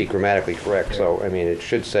that I speak grammatically correct, so, I mean, it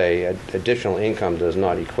should say additional income does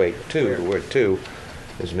not equate to, the word "to"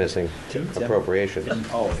 is missing, appropriations.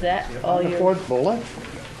 Is that all The your, fourth bullet?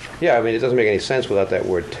 Yeah, I mean, it doesn't make any sense without that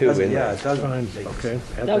word "to" in Yeah, there. it doesn't. Fine, okay.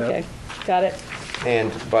 Add that. okay, got it.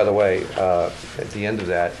 And, by the way, at the end of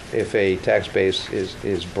that, if a tax base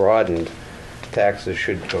is broadened, taxes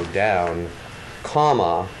should go down,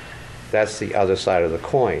 comma, that's the other side of the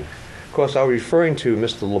coin. Of course, I was referring to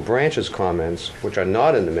Mr. LeBranch's comments, which are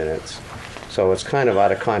not in the minutes, so it's kind of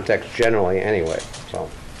out of context generally anyway, so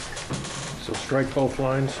So strike both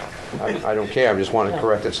lines. I don't care, I just want to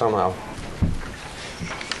correct it somehow.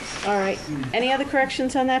 All right, any other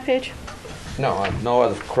corrections on that page? No, no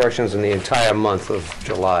other corrections in the entire month of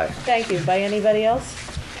July. Thank you. By anybody else?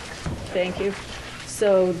 Thank you.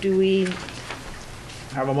 So do we,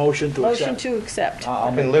 Have a motion to accept. motion to accept?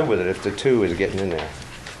 I can live with it if the "to" is getting in there.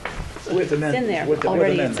 With It's in there, with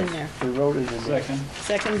already it's in amendments. there. We wrote it in second.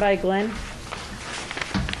 Second by Glenn.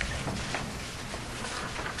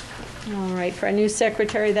 All right, for our new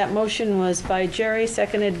secretary, that motion was by Jerry,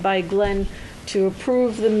 seconded by Glenn, to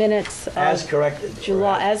approve the minutes As of corrected.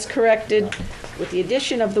 July, as corrected, with the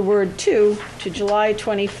addition of the word "to" July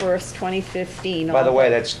 21st, 2015. By the way,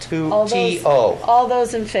 that's All those- "2TO." All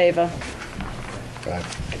those in favor?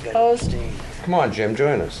 Opposed? Come on, Jim,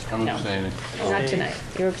 join us. I'm No. abstaining. Not tonight.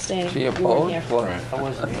 You're abstaining. She You weren't opposed? here. What? I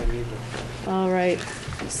wasn't here either. All right,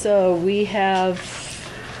 so we have,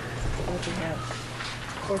 what do we have?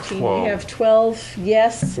 14, we have 12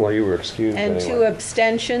 yes, Well, you were excused and 2 anyway.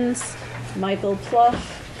 abstentions. Michael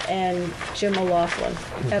Pluff and Jim O'Loughlin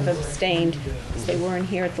have abstained, because they weren't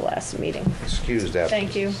here at the last meeting. Excused that.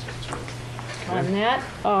 Thank you on that,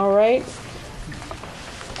 all right.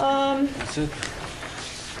 That's it.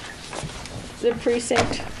 The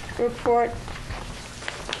precinct report,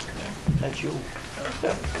 That's you.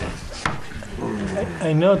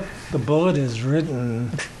 I note the bullet is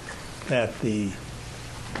written that the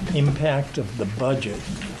impact of the budget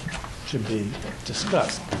should be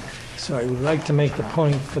discussed. So I would like to make the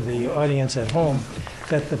point for the audience at home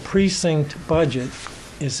that the precinct budget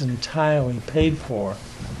is entirely paid for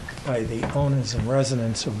by the owners and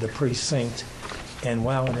residents of the precinct, and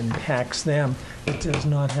while it impacts them, it does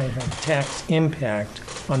not have a tax impact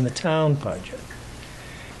on the town budget.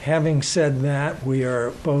 Having said that, we are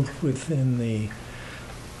both within the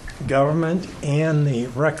government and the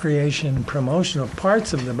recreation and promotional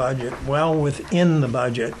parts of the budget, well within the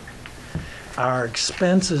budget. Our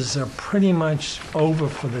expenses are pretty much over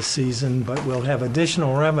for the season, but we'll have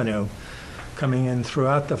additional revenue coming in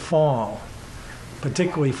throughout the fall,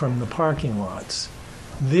 particularly from the parking lots.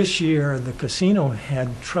 This year, the casino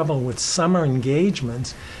had trouble with summer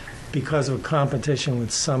engagements because of competition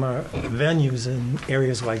with summer venues in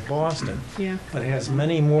areas like Boston. Yeah. But has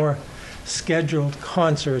many more scheduled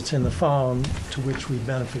concerts in the fall, to which we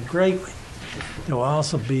benefit greatly. There will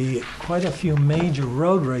also be quite a few major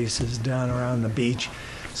road races down around the beach,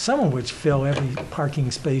 some of which fill every parking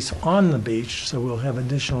space on the beach, so we'll have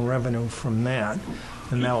additional revenue from that,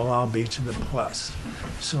 and that will all be to the plus.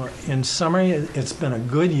 So in summary, it's been a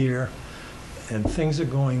good year, and things are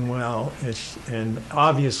going well. And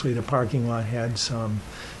obviously, the parking lot had some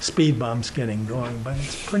speed bumps getting going, but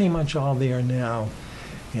it's pretty much all there now,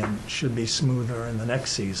 and should be smoother in the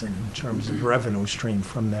next season in terms of revenue stream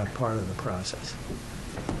from that part of the process.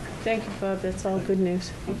 Thank you, Bob. That's all good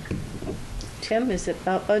news. Tim, is it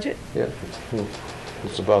about budget? Yeah,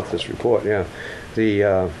 it's about this report, yeah.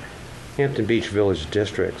 The Hampton Beach Village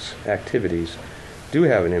District's activities do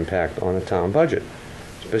have an impact on the town budget,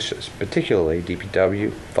 particularly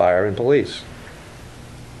DPW, fire, and police.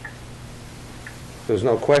 There's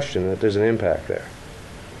no question that there's an impact there.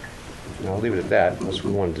 And I'll leave it at that, unless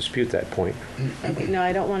we want to dispute that point. Okay, no,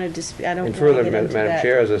 I don't want to dispute, I don't And want to further, get into Madam that.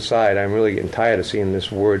 Chair, as a side, I'm really getting tired of seeing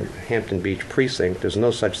this word Hampton Beach Precinct. There's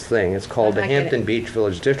no such thing. It's called the I get it. Hampton Beach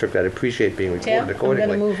Village District. I'd appreciate being Tim, recorded I'm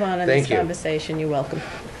going accordingly. to move on in Thank this you. conversation. You're welcome.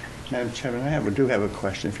 Madam Chairman, I do have a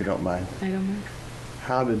question, if you don't mind. I don't mind.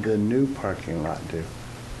 How did the new parking lot do?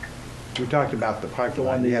 We talked about the parking The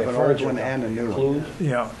lot. one You the have an old furniture one and a new one. includes?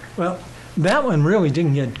 Yeah, well, that one really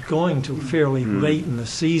didn't get going till fairly late in the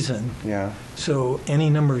season. Yeah. So any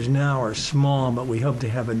numbers now are small, but we hope to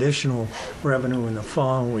have additional revenue in the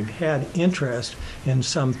fall. We've had interest in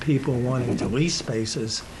some people wanting to lease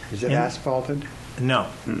spaces. Is it in- asphalted? No,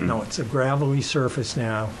 no, it's a gravelly surface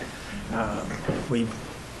now. We've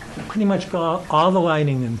pretty much got all the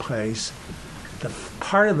lighting in place.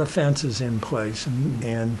 Part of the fence is in place,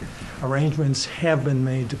 and arrangements have been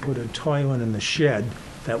made to put a toilet in the shed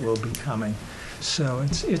that will be coming. So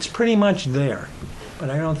it's pretty much there. But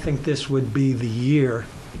I don't think this would be the year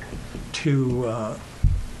to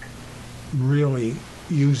really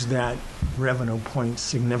use that revenue point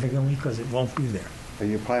significantly, because it won't be there. Are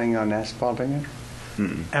you planning on asphalting it?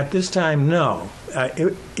 At this time, no.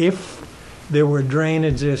 If there were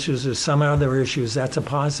drainage issues or some other issues, that's a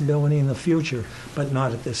possibility in the future, but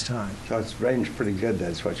not at this time. So it's rained pretty good,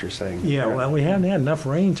 that's what you're saying? Yeah, well, we haven't had enough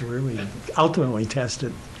rain to really ultimately test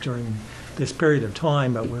it during this period of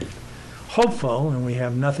time, but we're hopeful, and we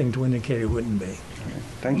have nothing to indicate it wouldn't be.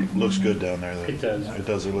 Thank you. Looks good down there, though. It does. It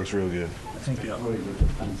does, it looks real good. Thank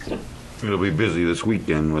you. It'll be busy this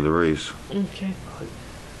weekend with the race. Okay.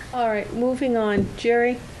 All right, moving on.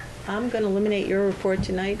 Jerry, I'm going to eliminate your report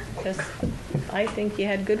tonight because I think you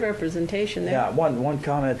had good representation there. Yeah, one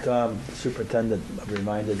comment, Superintendent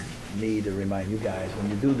reminded me to remind you guys, when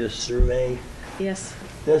you do this survey, Yes.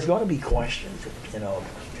 there's going to be questions, you know,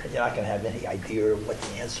 you're not going to have any idea what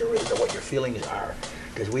the answer is or what your feelings are,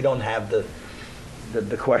 because we don't have the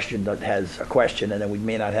question that has a question, and then we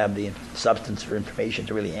may not have the substance or information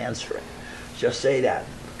to really answer it. Just say that.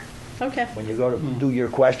 Okay. When you go to do your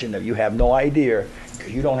question, that you have no idea,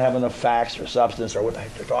 because you don't have enough facts or substance or what the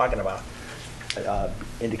heck they're talking about,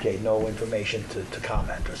 indicate no information to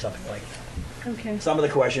comment or something like that. Okay. Some of the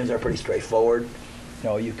questions are pretty straightforward. You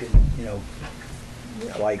know, you can,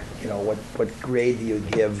 like, what grade do you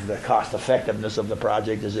give the cost effectiveness of the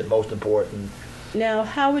project? Is it most important? Now,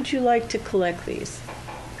 how would you like to collect these?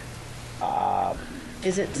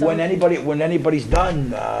 Is it When something, anybody's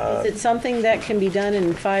done, is it something that can be done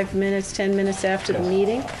in 5 minutes, 10 minutes after the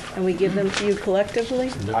meeting, and we give them to you collectively?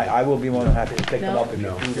 I will be more than happy to pick them No? up if you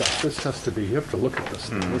do that. This has to be, you have to look at this.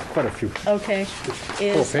 There's quite a few. Okay.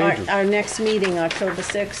 Is pages. our next meeting, October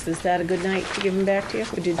 6th, is that a good night to give them back to you?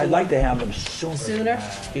 Would you do I'd like that to have them sooner. Sooner?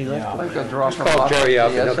 Yeah. Like a drop them Call off Jerry at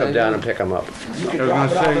up, the and he'll come SAU. down and pick them up. You can I was drop it gonna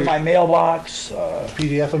off say- in my mailbox,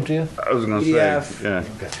 PDF them to you? I was gonna PDF. say,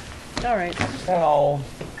 yeah. All right, you know.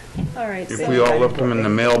 all right. If so- we all left them in the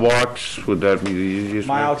mailbox, would that be the easiest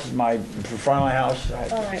My way? house is my, front of my house, I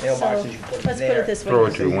All have right, so mailboxes, you can put them let's put there. it this way. Throw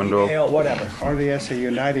it to your window. Mail, whatever. Or the SAU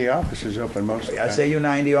 90 office is open most of the time. SAU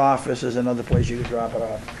 90 office is another place you can drop it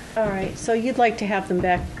off. All right, so you'd like to have them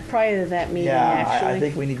back prior to that meeting, Yeah, actually? I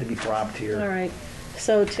think we need to be prompt All here. right,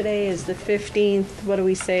 so today is the 15th, what do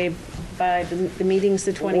we say, by the meeting's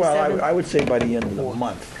the 27th? Well, I would say by the end of the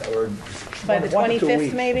month, or By the 1 to 2 25th,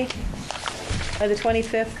 weeks. maybe? By the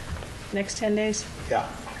 25th, next 10 days? Yeah.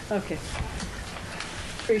 Okay.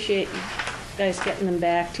 Appreciate you guys getting them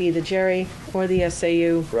back to either Jerry or the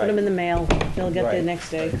SAU. Put Right. them in the mail, they'll get there Right. next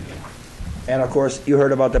day. And of course, you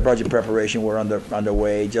heard about the budget preparation, we're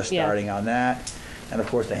underway, just Yeah. starting on that. And of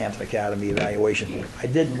course, the Hampton Academy evaluation.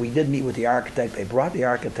 We did meet with the architect, they brought the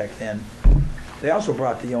architect in. They also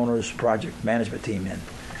brought the owner's project management team in.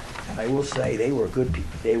 And I will say, they were good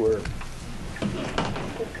people,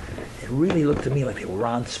 it really looked to me like they were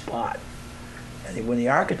on spot. And when the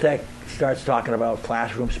architect starts talking about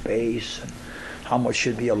classroom space and how much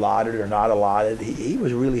should be allotted or not allotted, he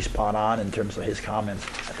was really spot on in terms of his comments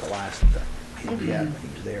at the last meeting we had when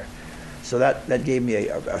he was there. So that gave me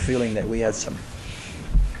a feeling that we had some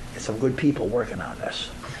good people working on this,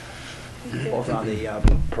 both on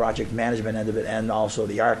the project management end of it and also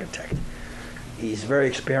the architect. He's very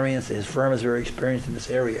experienced, his firm is very experienced in this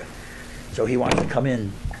area, so he wants to come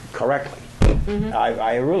in correctly.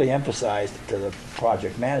 I really emphasized to the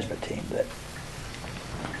project management team that,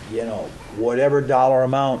 whatever dollar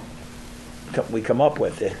amount we come up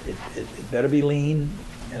with, it better be lean,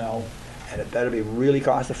 and it better be really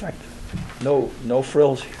cost effective. No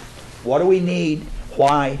frills here. What do we need?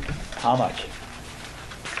 Why? How much?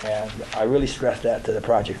 And I really stressed that to the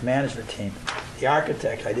project management team. The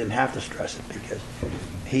architect, I didn't have to stress it because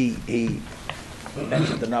he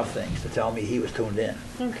mentioned enough things to tell me he was tuned in.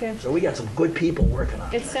 Okay. So we got some good people working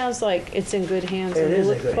on it. It sounds like it's in good hands, It and we is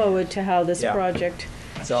in look good forward to how this Yeah. project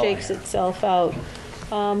That's all I shakes have. itself out.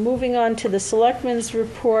 Moving on to the selectmen's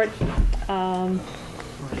report.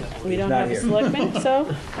 We don't not have a here. selectman,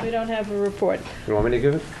 so we don't have a report. You want me to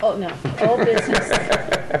give it? Oh, no, old business.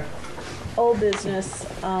 Old business.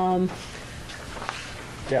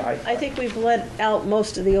 Yeah, I think we've let out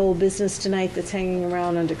most of the old business tonight that's hanging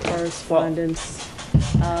around under correspondence.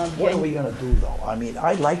 What are we gonna do, though? I mean,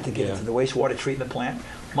 I'd like to get into the wastewater treatment plant.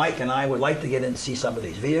 Mike and I would like to get in and see some of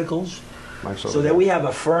these vehicles, so that we have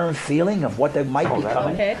a firm feeling of what they might be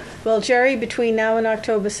coming. Okay, well, Jerry, between now and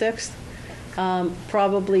October 6th,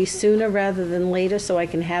 probably sooner rather than later, so I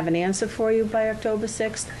can have an answer for you by October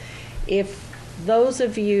 6th. If those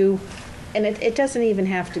of you, and it doesn't even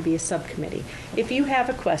have to be a subcommittee, if you have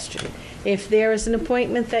a question, if there is an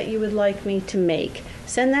appointment that you would like me to make,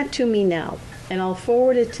 send that to me now, and I'll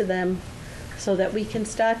forward it to them so that we can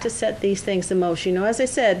start to set these things in motion. As I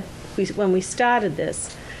said, when we started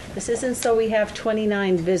this isn't so we have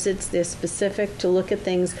 29 visits. They're specific to look at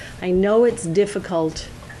things. I know it's difficult,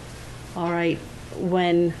 all right,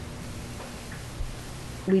 when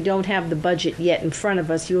we don't have the budget yet in front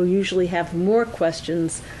of us. You'll usually have more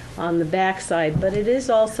questions on the backside, but it is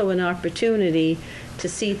also an opportunity to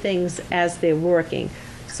see things as they're working.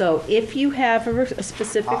 So if you have a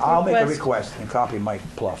specific request... I'll make a request and copy Mike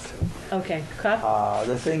Pluff, too. Okay,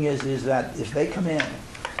 The thing is that if they come in,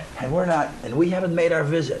 and we haven't made our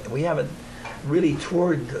visit, we haven't really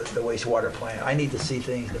toured the wastewater plant, I need to see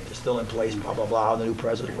things that are still in place, blah, blah, blah, how the new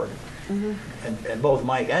president's working. And both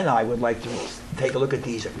Mike and I would like to take a look at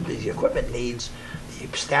these equipment needs,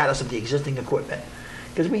 the status of the existing equipment.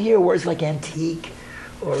 Because we hear words like antique,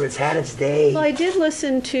 or it's had its day. Well, I did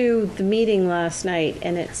listen to the meeting last night,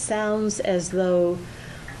 and it sounds as though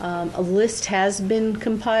a list has been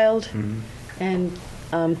compiled and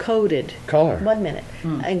coded. Color. 1 minute.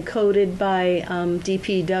 And coded by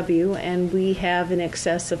DPW, and we have in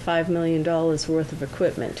excess of $5 million worth of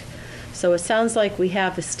equipment. So it sounds like we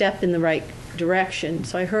have a step in the right direction.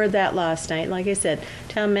 So I heard that last night. Like I said,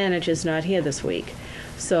 town manager's not here this week.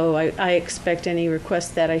 So I expect any requests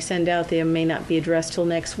that I send out there may not be addressed till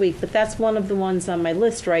next week. But that's one of the ones on my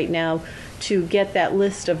list right now, to get that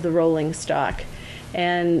list of the rolling stock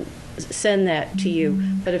and send that to you.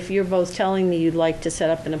 But if you're both telling me you'd like to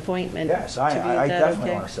set up an appointment... Yes, to be I that definitely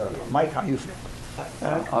okay? want to set up. Mike, how you feel?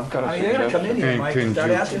 I've got a They're going to come in here, And Mike, can and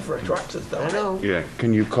start you- asking for trucks and stuff. I know. Yeah,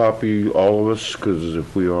 can you copy all of us? Because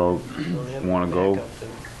if we all want to go,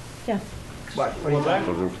 Yeah. What do you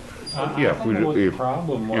think? yeah, if we,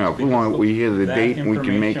 if we want, we hear the date and we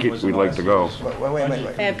can make it, we'd like to go. Wait.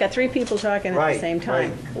 Hey, I've got 3 people talking at Right, the same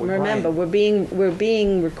time. right. Well, Remember, we're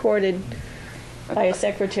being recorded by a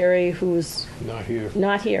secretary who's Not here.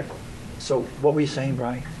 not here. So what were you saying,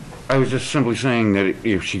 Brian? I was just simply saying that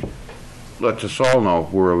if she lets us all know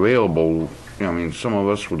if we're available, I mean, some of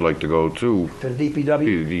us would like to go too. To the DPW?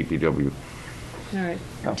 To the DPW. All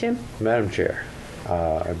right. Tim? Madam Chair,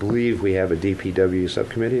 I believe we have a DPW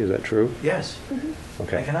subcommittee, is that true? Yes.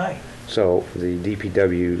 Okay. Mike and I. So the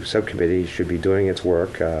DPW subcommittee should be doing its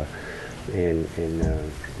work in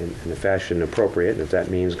the fashion appropriate. And if that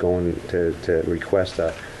means going to request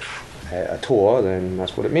a tour, then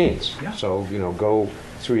that's what it means. Yeah. So, go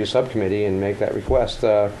through your subcommittee and make that request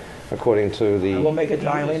according to the... And we'll make it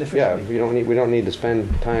timely and Yeah, efficiently. we don't need to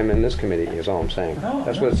spend time in this committee, is all I'm saying. No,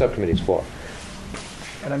 That's no. what the subcommittee's for.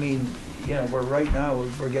 And I mean, we're right now,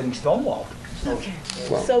 we're getting stonewalled. Okay,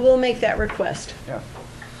 so we'll make that request. Yeah.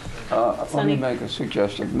 Let Sonny? me make a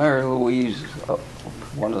suggestion. Mary Louise,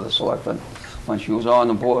 one of the selectmen, when she was on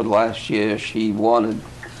the board last year, she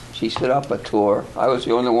set up a tour. I was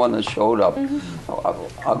the only one that showed up.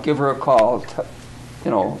 I'll give her a call.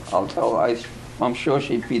 I'll tell her. I'm sure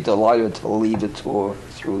she'd be delighted to lead a tour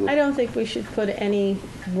through I the. don't think we should put any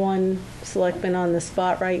one selectman on the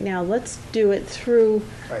spot right now. Let's do it through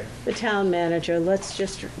Right. the town manager. Let's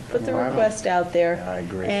just put the No, I don't- request out there. I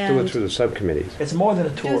agree. Do And it through the subcommittees. It's more than a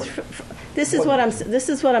tour. this is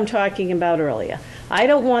what I'm talking about earlier. I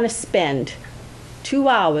don't want to spend 2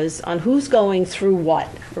 hours on who's going through what.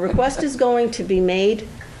 A request is going to be made,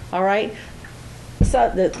 all right?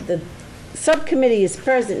 So the subcommittee is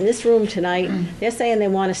present in this room tonight. They're saying they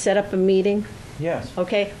want to set up a meeting. Yes.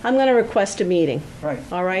 Okay, I'm going to request a meeting. Right.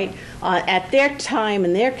 All right, at their time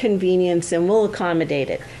and their convenience, and we'll accommodate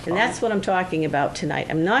it. And that's what I'm talking about tonight.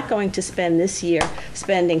 I'm not going to spend this year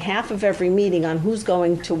spending half of every meeting on who's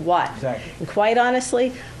going to what. Exactly. And quite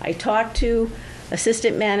honestly, I talked to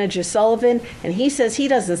Assistant Manager Sullivan, and he says he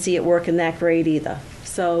doesn't see it working that great either.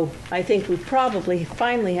 So I think we probably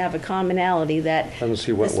finally have a commonality that Doesn't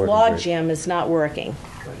see what this working logjam is not working.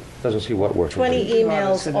 Doesn't see what working. 20 great.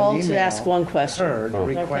 emails, Send an all to email ask one question. Her to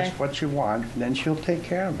Okay. request what you want, and then she'll take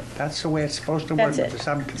care of it. That's the way it's supposed to work That's with it. the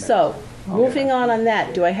subcommittee. So, moving on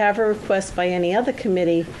that, do I have a request by any other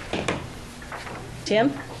committee?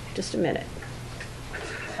 Tim, just a minute.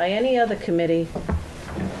 By any other committee,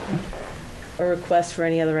 a request for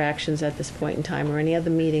any other actions at this point in time, or any other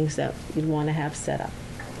meetings that you'd want to have set up?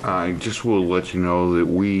 I just will let you know that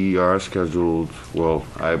we are scheduled, well,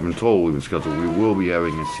 I've been told we've been scheduled, we will be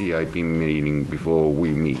having a CIP meeting before we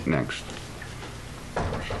meet next.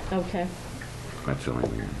 Okay, That's the only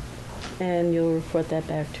thing. and you'll report that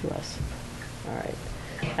back to us. All right.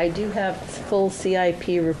 I do have a full CIP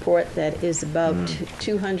report that is about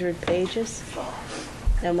 200 pages.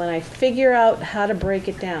 And when I figure out how to break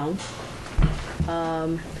it down,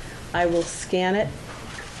 I will scan it.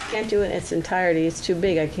 Can't do it in its entirety. It's too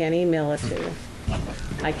big. I can't email it to you.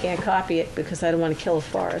 I can't copy it because I don't want to kill a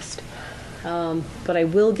forest. But I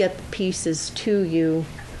will get the pieces to you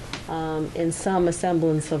in some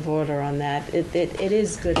semblance of order on that. It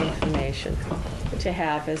is good information to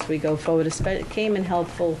have as we go forward. It came in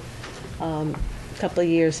helpful a couple of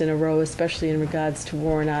years in a row, especially in regards to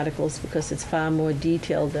warrant articles, because it's far more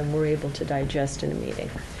detailed than we're able to digest in a meeting.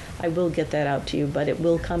 I will get that out to you, but it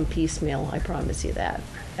will come piecemeal, I promise you that,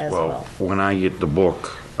 as well. When I get the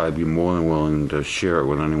book, I'd be more than willing to share it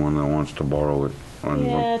with anyone that wants to borrow it.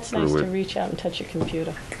 Yeah, it's nice through to it. reach out and touch your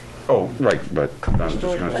computer. Oh, right, but I'm just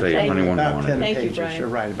gonna say, if anyone About wanted 10 it. Thank you, pages, Brian. you're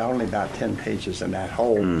right, only about 10 pages in that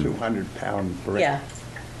whole 200-pound brick. Yeah.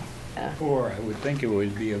 Or I would think it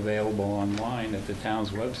would be available online at the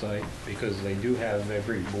town's website, because they do have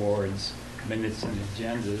every board's minutes and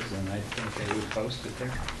agendas, and I think they would post it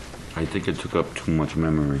there. I think it took up too much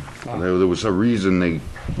memory. There was a reason they,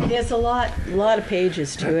 There's a lot of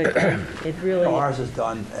pages to it. It really, Ours is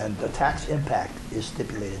done, and the tax impact is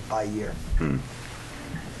stipulated by year.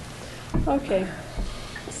 okay.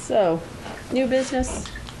 So, new business,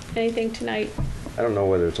 anything tonight? I don't know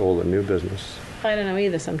whether it's old or new business, I don't know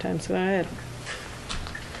either sometimes, go ahead.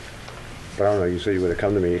 but I don't know, you said you would have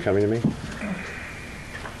come to me, you coming to me?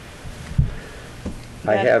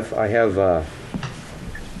 I That- have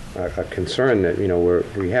a concern that,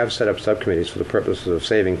 we have set up subcommittees for the purposes of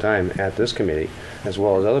saving time at this committee, as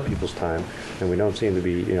well as other people's time, and we don't seem to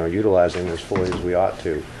be, utilizing as fully as we ought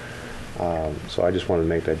to. So I just wanted to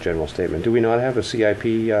make that general statement. Do we not have a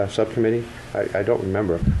CIP subcommittee? I don't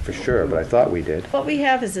remember for sure, but I thought we did. What we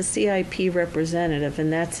have is a CIP representative,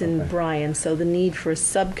 and that's in Okay. Brian, so the need for a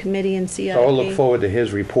subcommittee in CIP. So I'll look forward to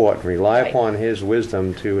his report and rely Right. upon his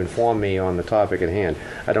wisdom to inform me on the topic at hand.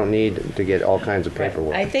 I don't need to get all kinds of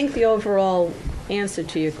paperwork. I think the overall answer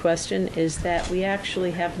to your question is that we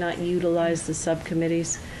actually have not utilized the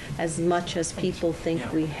subcommittees as much as people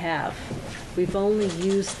think we have. We've only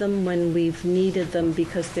used them when we've needed them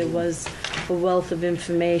because there was a wealth of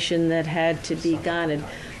information that had to be garnered.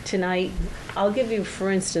 Tonight, I'll give you,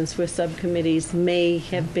 for instance, where subcommittees may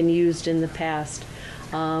have been used in the past,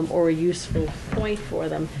 or a useful point for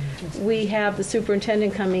them. We have the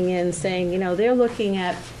superintendent coming in saying, they're looking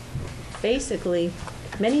at basically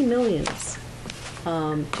many millions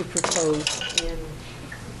to propose in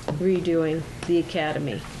redoing the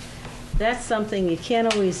academy. That's something you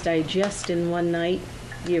can't always digest in one night.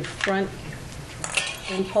 You're front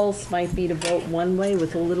impulse might be to vote one way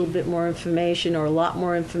with a little bit more information or a lot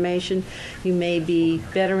more information. You may be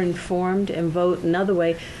better informed and vote another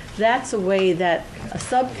way. That's a way that a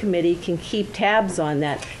subcommittee can keep tabs on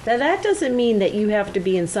that. Now, that doesn't mean that you have to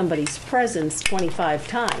be in somebody's presence 25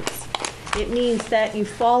 times. It means that you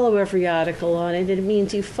follow every article on it. It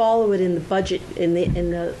means you follow it in the budget, in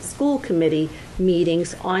the school committee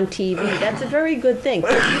meetings on TV. That's a very good thing.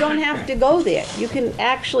 You don't have to go there. You can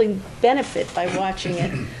actually benefit by watching it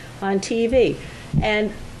on TV.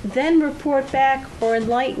 And then report back or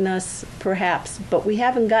enlighten us, perhaps. But we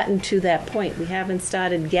haven't gotten to that point. We haven't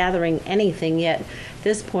started gathering anything yet. At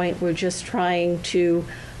this point, we're just trying to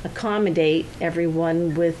accommodate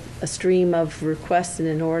everyone with a stream of requests in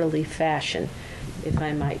an orderly fashion, if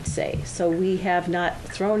I might say. So we have not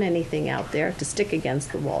thrown anything out there to stick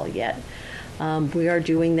against the wall yet. We are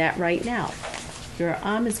doing that right now. Your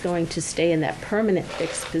arm is going to stay in that permanent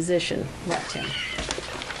fixed position. What, Tim?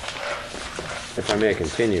 If I may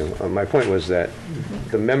continue, my point was that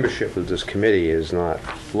the membership of this committee is not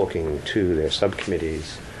looking to their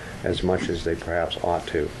subcommittees as much as they perhaps ought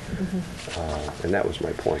to. And that was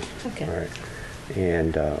my point. Okay. All right.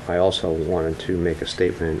 And I also wanted to make a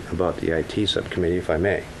statement about the IT subcommittee, if I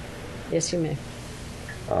may. Yes, you may.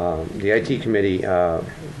 The IT committee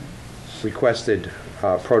requested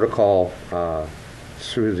protocol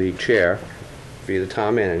through the chair via the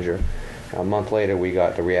town manager. A month later, we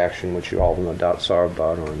got the reaction, which you all no doubt saw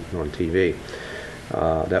about on TV.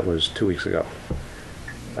 That was 2 weeks ago.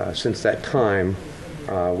 Since that time,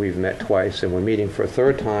 we've met twice, and we're meeting for a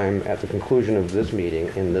third time at the conclusion of this meeting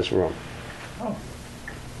in this room. Oh.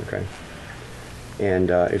 Okay. And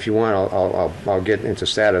if you want, I'll get into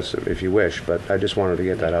status if you wish, but I just wanted to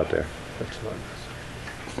get that out there.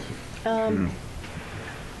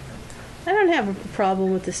 I don't have a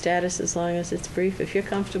problem with the status as long as it's brief. If you're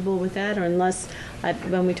comfortable with that, or unless,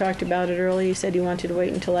 when we talked about it earlier, you said you wanted to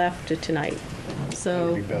wait until after tonight.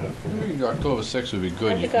 So, I think October 6th would be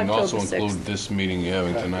good. You think can also October 6th. include this meeting you're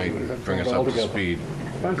having tonight, bring us up to speed.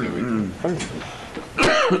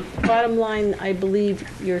 bottom line, I believe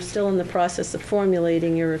you're still in the process of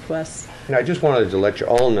formulating your requests. And I just wanted to let you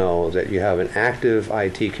all know that you have an active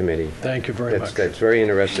IT committee. Thank you very much. That's very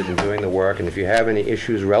interested in doing the work, and if you have any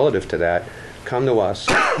issues relative to that, come to us,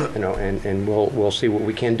 and we'll see what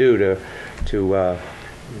we can do to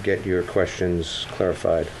get your questions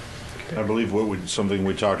clarified. I believe something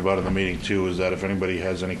we talked about in the meeting too is that if anybody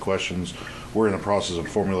has any questions, we're in the process of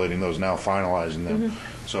formulating those now, finalizing them.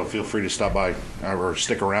 Mm-hmm. So feel free to stop by or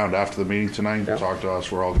stick around after the meeting tonight and talk to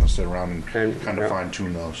us. We're all going to sit around and kind of fine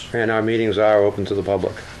tune those. And our meetings are open to the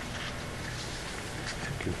public.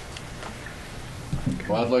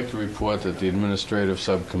 Well, I'd like to report that the administrative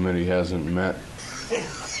subcommittee hasn't met.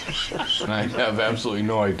 And I have absolutely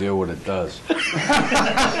no idea what it does.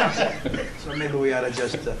 So maybe we ought to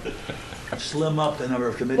just slim up the number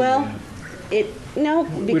of committees. Well,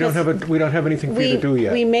 We don't have anything for you to do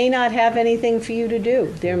yet. We may not have anything for you to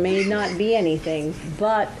do. There may not be anything,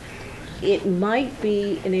 but it might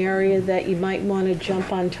be an area that you might want to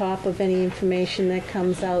jump on top of any information that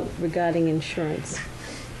comes out regarding insurance.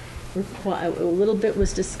 A little bit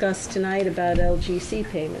was discussed tonight about LGC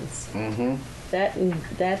payments. Mm-hmm.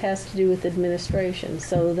 That has to do with administration,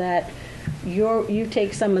 so that you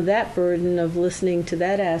take some of that burden of listening to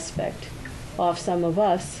that aspect off some of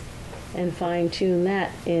us, and fine-tune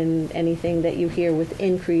that in anything that you hear with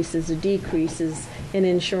increases or decreases in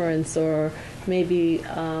insurance, or maybe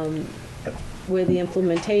where the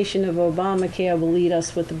implementation of Obamacare will lead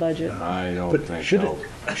us with the budget. I don't But think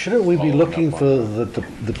shouldn't we be following looking up for on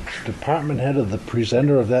the department head or the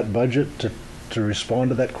presenter of that budget to respond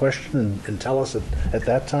to that question and tell us at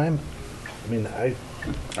that time? I mean, I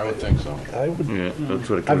would think so. I would. Yeah, that's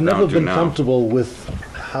what it comes I've never down to been now. comfortable with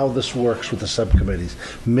how this works with the subcommittees.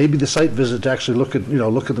 Maybe the site visit to actually look at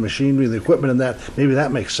the machinery, the equipment, and that maybe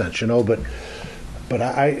that makes sense, But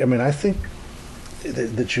I mean, I think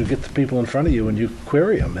that you get the people in front of you and you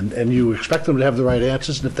query them, and you expect them to have the right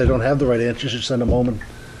answers. And if they don't have the right answers, you send them home, and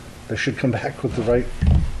they should come back with the right.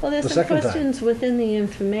 Well, there's the some second questions within the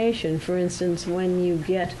information. For instance, when you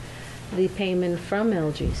get the payment from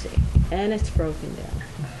LGC, and it's broken down.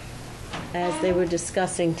 As they were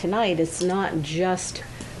discussing tonight, it's not just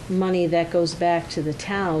money that goes back to the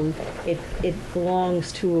town. It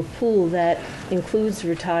belongs to a pool that includes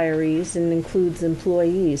retirees and includes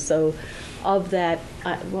employees. So of that,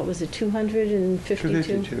 what was it, 252?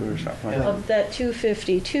 252 or something like that. Of that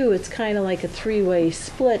 252, it's kind of like a three-way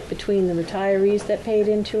split between the retirees that paid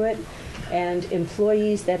into it and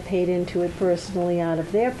employees that paid into it personally out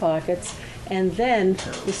of their pockets, and then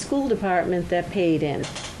the school department that paid in,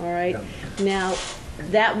 all right? Now,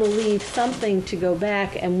 that will leave something to go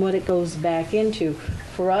back, and what it goes back into.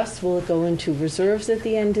 For us, will it go into reserves at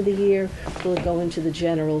the end of the year? Will it go into the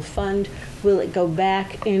general fund? Will it go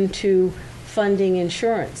back into funding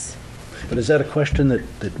insurance? But is that a question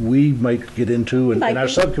that we might get into in Might our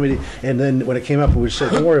be. subcommittee? And then when it came up, we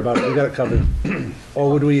said, don't worry about it, we got it covered.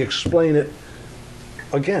 Or would we explain it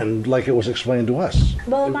again, like it was explained to us?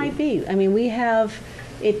 Well, it might be. I mean,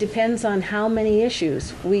 it depends on how many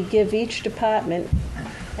issues. We give each department,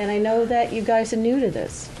 and I know that you guys are new to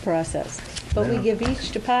this process, but we give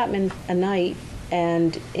each department a night,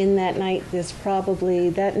 and in that night, there's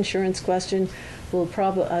probably, that insurance question will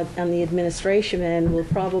probably, on the administration end, will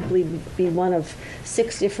probably be one of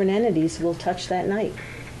 6 different entities we'll touch that night.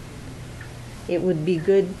 It would be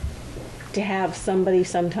good to have somebody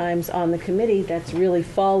sometimes on the committee that's really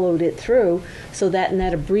followed it through, so that in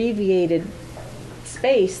that abbreviated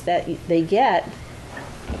space that they get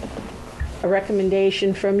a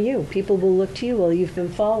recommendation from you. People will look to you, well, you've been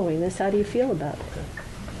following this, how do you feel about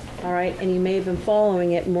it? All right, and you may have been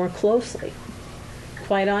following it more closely.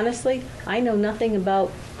 Quite honestly, I know nothing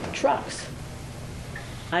about trucks.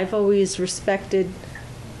 I've always respected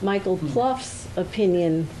Michael Pluff's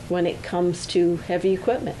opinion when it comes to heavy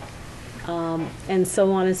equipment, and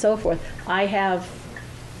so on and so forth. I have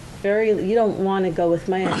you don't want to go with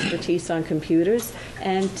my expertise on computers,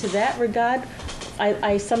 and to that regard,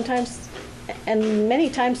 I sometimes, and many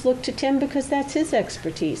times, look to Tim because that's his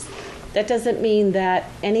expertise. That doesn't mean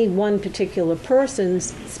that any one particular person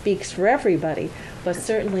speaks for everybody, but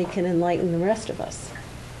certainly can enlighten the rest of us.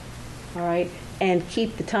 All right? And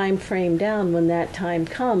keep the time frame down when that time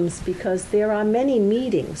comes, because there are many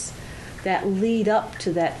meetings that lead up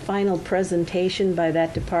to that final presentation by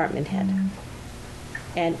that department head.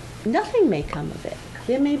 And nothing may come of it.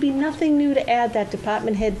 There may be nothing new to add. That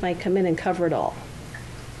department head might come in and cover it all.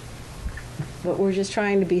 But we're just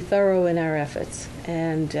trying to be thorough in our efforts.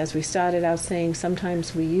 And as we started out saying,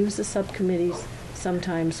 sometimes we use the subcommittees,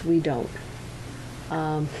 sometimes we don't.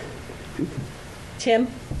 Tim?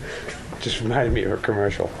 Just reminded me of a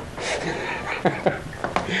commercial.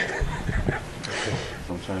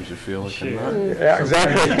 Sometimes you feel like you're not. Yeah,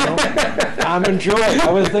 exactly. I'm enjoying.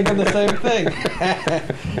 I was thinking the same thing.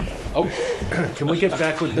 Oh, can we get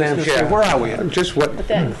back with Madam business? Chair, Where are we? Just what? But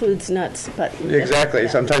that includes nuts, but... Exactly.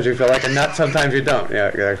 Sometimes you feel like a nut, sometimes you don't. Yeah,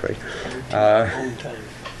 exactly.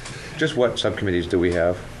 Just what subcommittees do we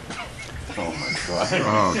have? Oh, my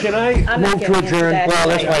God. Can I I'm not move to getting into adjourn? that Well,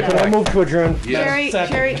 that's tonight. my Can I move to adjourn? Jerry,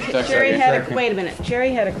 Second. Jerry had a, wait a minute.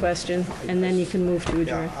 Jerry had a question, and then you can move to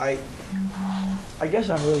adjourn. Yeah, I guess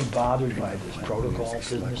I'm really bothered by this protocol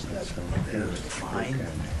business that's fine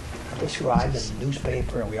and described in the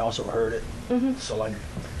newspaper, and we also heard it. So like,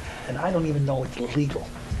 and I don't even know it's legal.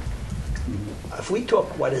 If we took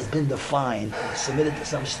what has been defined and submitted to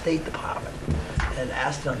some state department and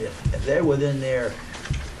asked them if they're within their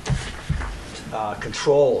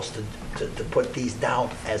controls to put these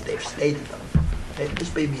down as they've stated them,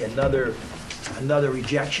 this may be another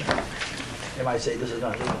rejection. They might say this is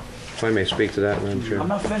not legal. If I may speak to that, Madam Chair. I'm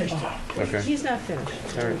not finished. Okay. He's not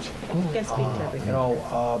finished. All right. You can speak to everything. You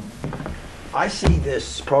know, I see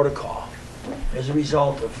this protocol as a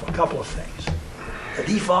result of a couple of things. The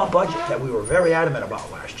default budget that we were very adamant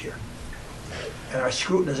about last year, and our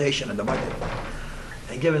scrutinization of the budget,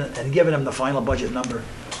 and giving them the final budget number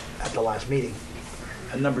at the last meeting.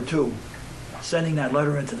 And number 2, sending that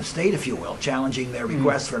letter into the state, if you will, challenging their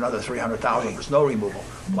request for another $300,000 for snow removal,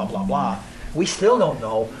 blah, blah, blah. We still don't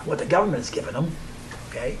know what the government's given them,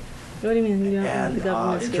 okay? What do you mean you don't know what And the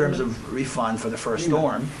government's in giving terms them? of refund for the first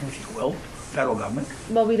storm, if you will, federal government.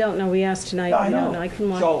 Well, we don't know. We asked tonight. No, I We don't know. know. I can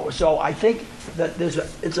watch. So I think that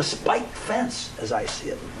it's a spike fence, as I see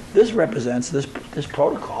it. This represents, this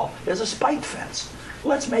protocol is a spike fence.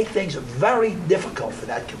 Let's make things very difficult for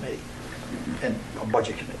that committee, and a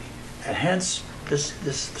budget committee. And hence, this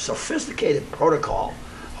sophisticated protocol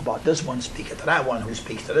about this one speaking to that one, who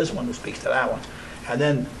speaks to this one, who speaks to that one. And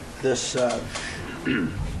then this, you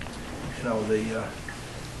know,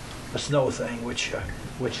 the snow thing, which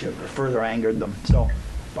further angered them. So,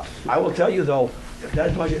 but I will tell you though, if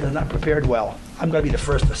that budget is not prepared well, I'm going to be the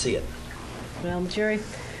first to see it. Well, Jerry,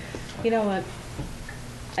 you know what?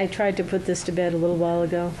 I tried to put this to bed a little while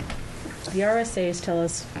ago. The RSAs tell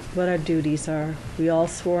us what our duties are. We all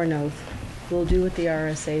swore an oath. We'll do what the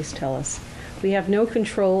RSAs tell us. We have no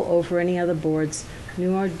control over any other boards,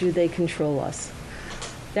 nor do they control us.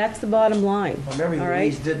 That's the bottom line. Well, Mary all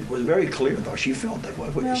right? Louise was very clear, though. She felt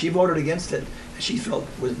that she voted against it, she felt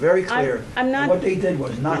was very clear. I'm not- What they did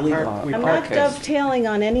was not legal. We I'm not parked- dovetailing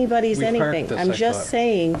on anybody's We parked anything. this, I'm I just thought.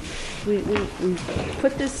 saying, we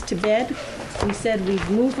put this to bed. We said we'd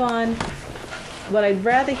move on. What I'd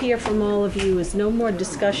rather hear from all of you is no more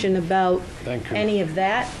discussion about Thank you. any of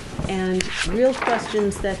that and real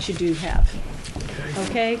questions that you do have.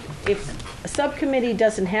 Okay? If a subcommittee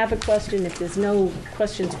doesn't have a question, if there's no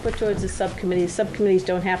questions put towards the subcommittees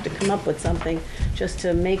don't have to come up with something just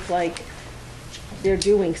to make like they're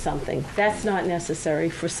doing something. That's not necessary.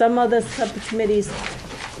 For some other subcommittees,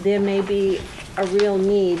 there may be a real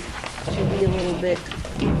need to be a little bit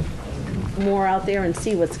more out there and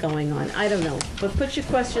see what's going on. I don't know. But put your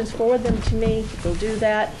questions, forward them to me. We'll do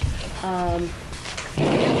that.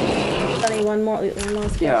 Sunny, one last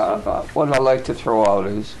question? Yeah, what I'd like to throw out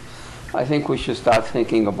is, I think we should start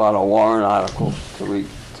thinking about a warrant article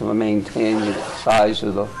to maintain the size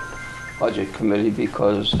of the budget committee,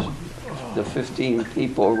 because the 15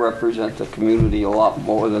 people represent the community a lot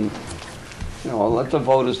more than, let the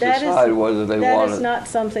voters decide whether they That want is it. not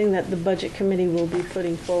something that the budget committee will be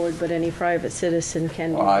putting forward, but any private citizen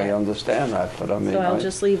can do Well, I that. understand that, but I mean, So I'll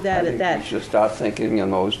just leave that at I that. think we should start thinking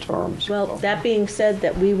in those terms. Well, that being said,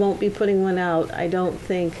 that we won't be putting one out, I don't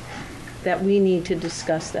think that we need to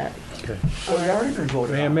discuss that. Okay. Well, it's already been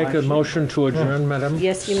voted May I on. make a motion to adjourn, madam?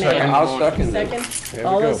 Yes, you may. I'll second it. Second? There we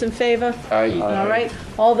All go. those in favor? Aye. All right.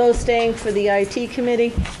 All those staying for the IT committee?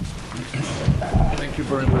 Thank you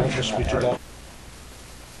very much. Just speak to that.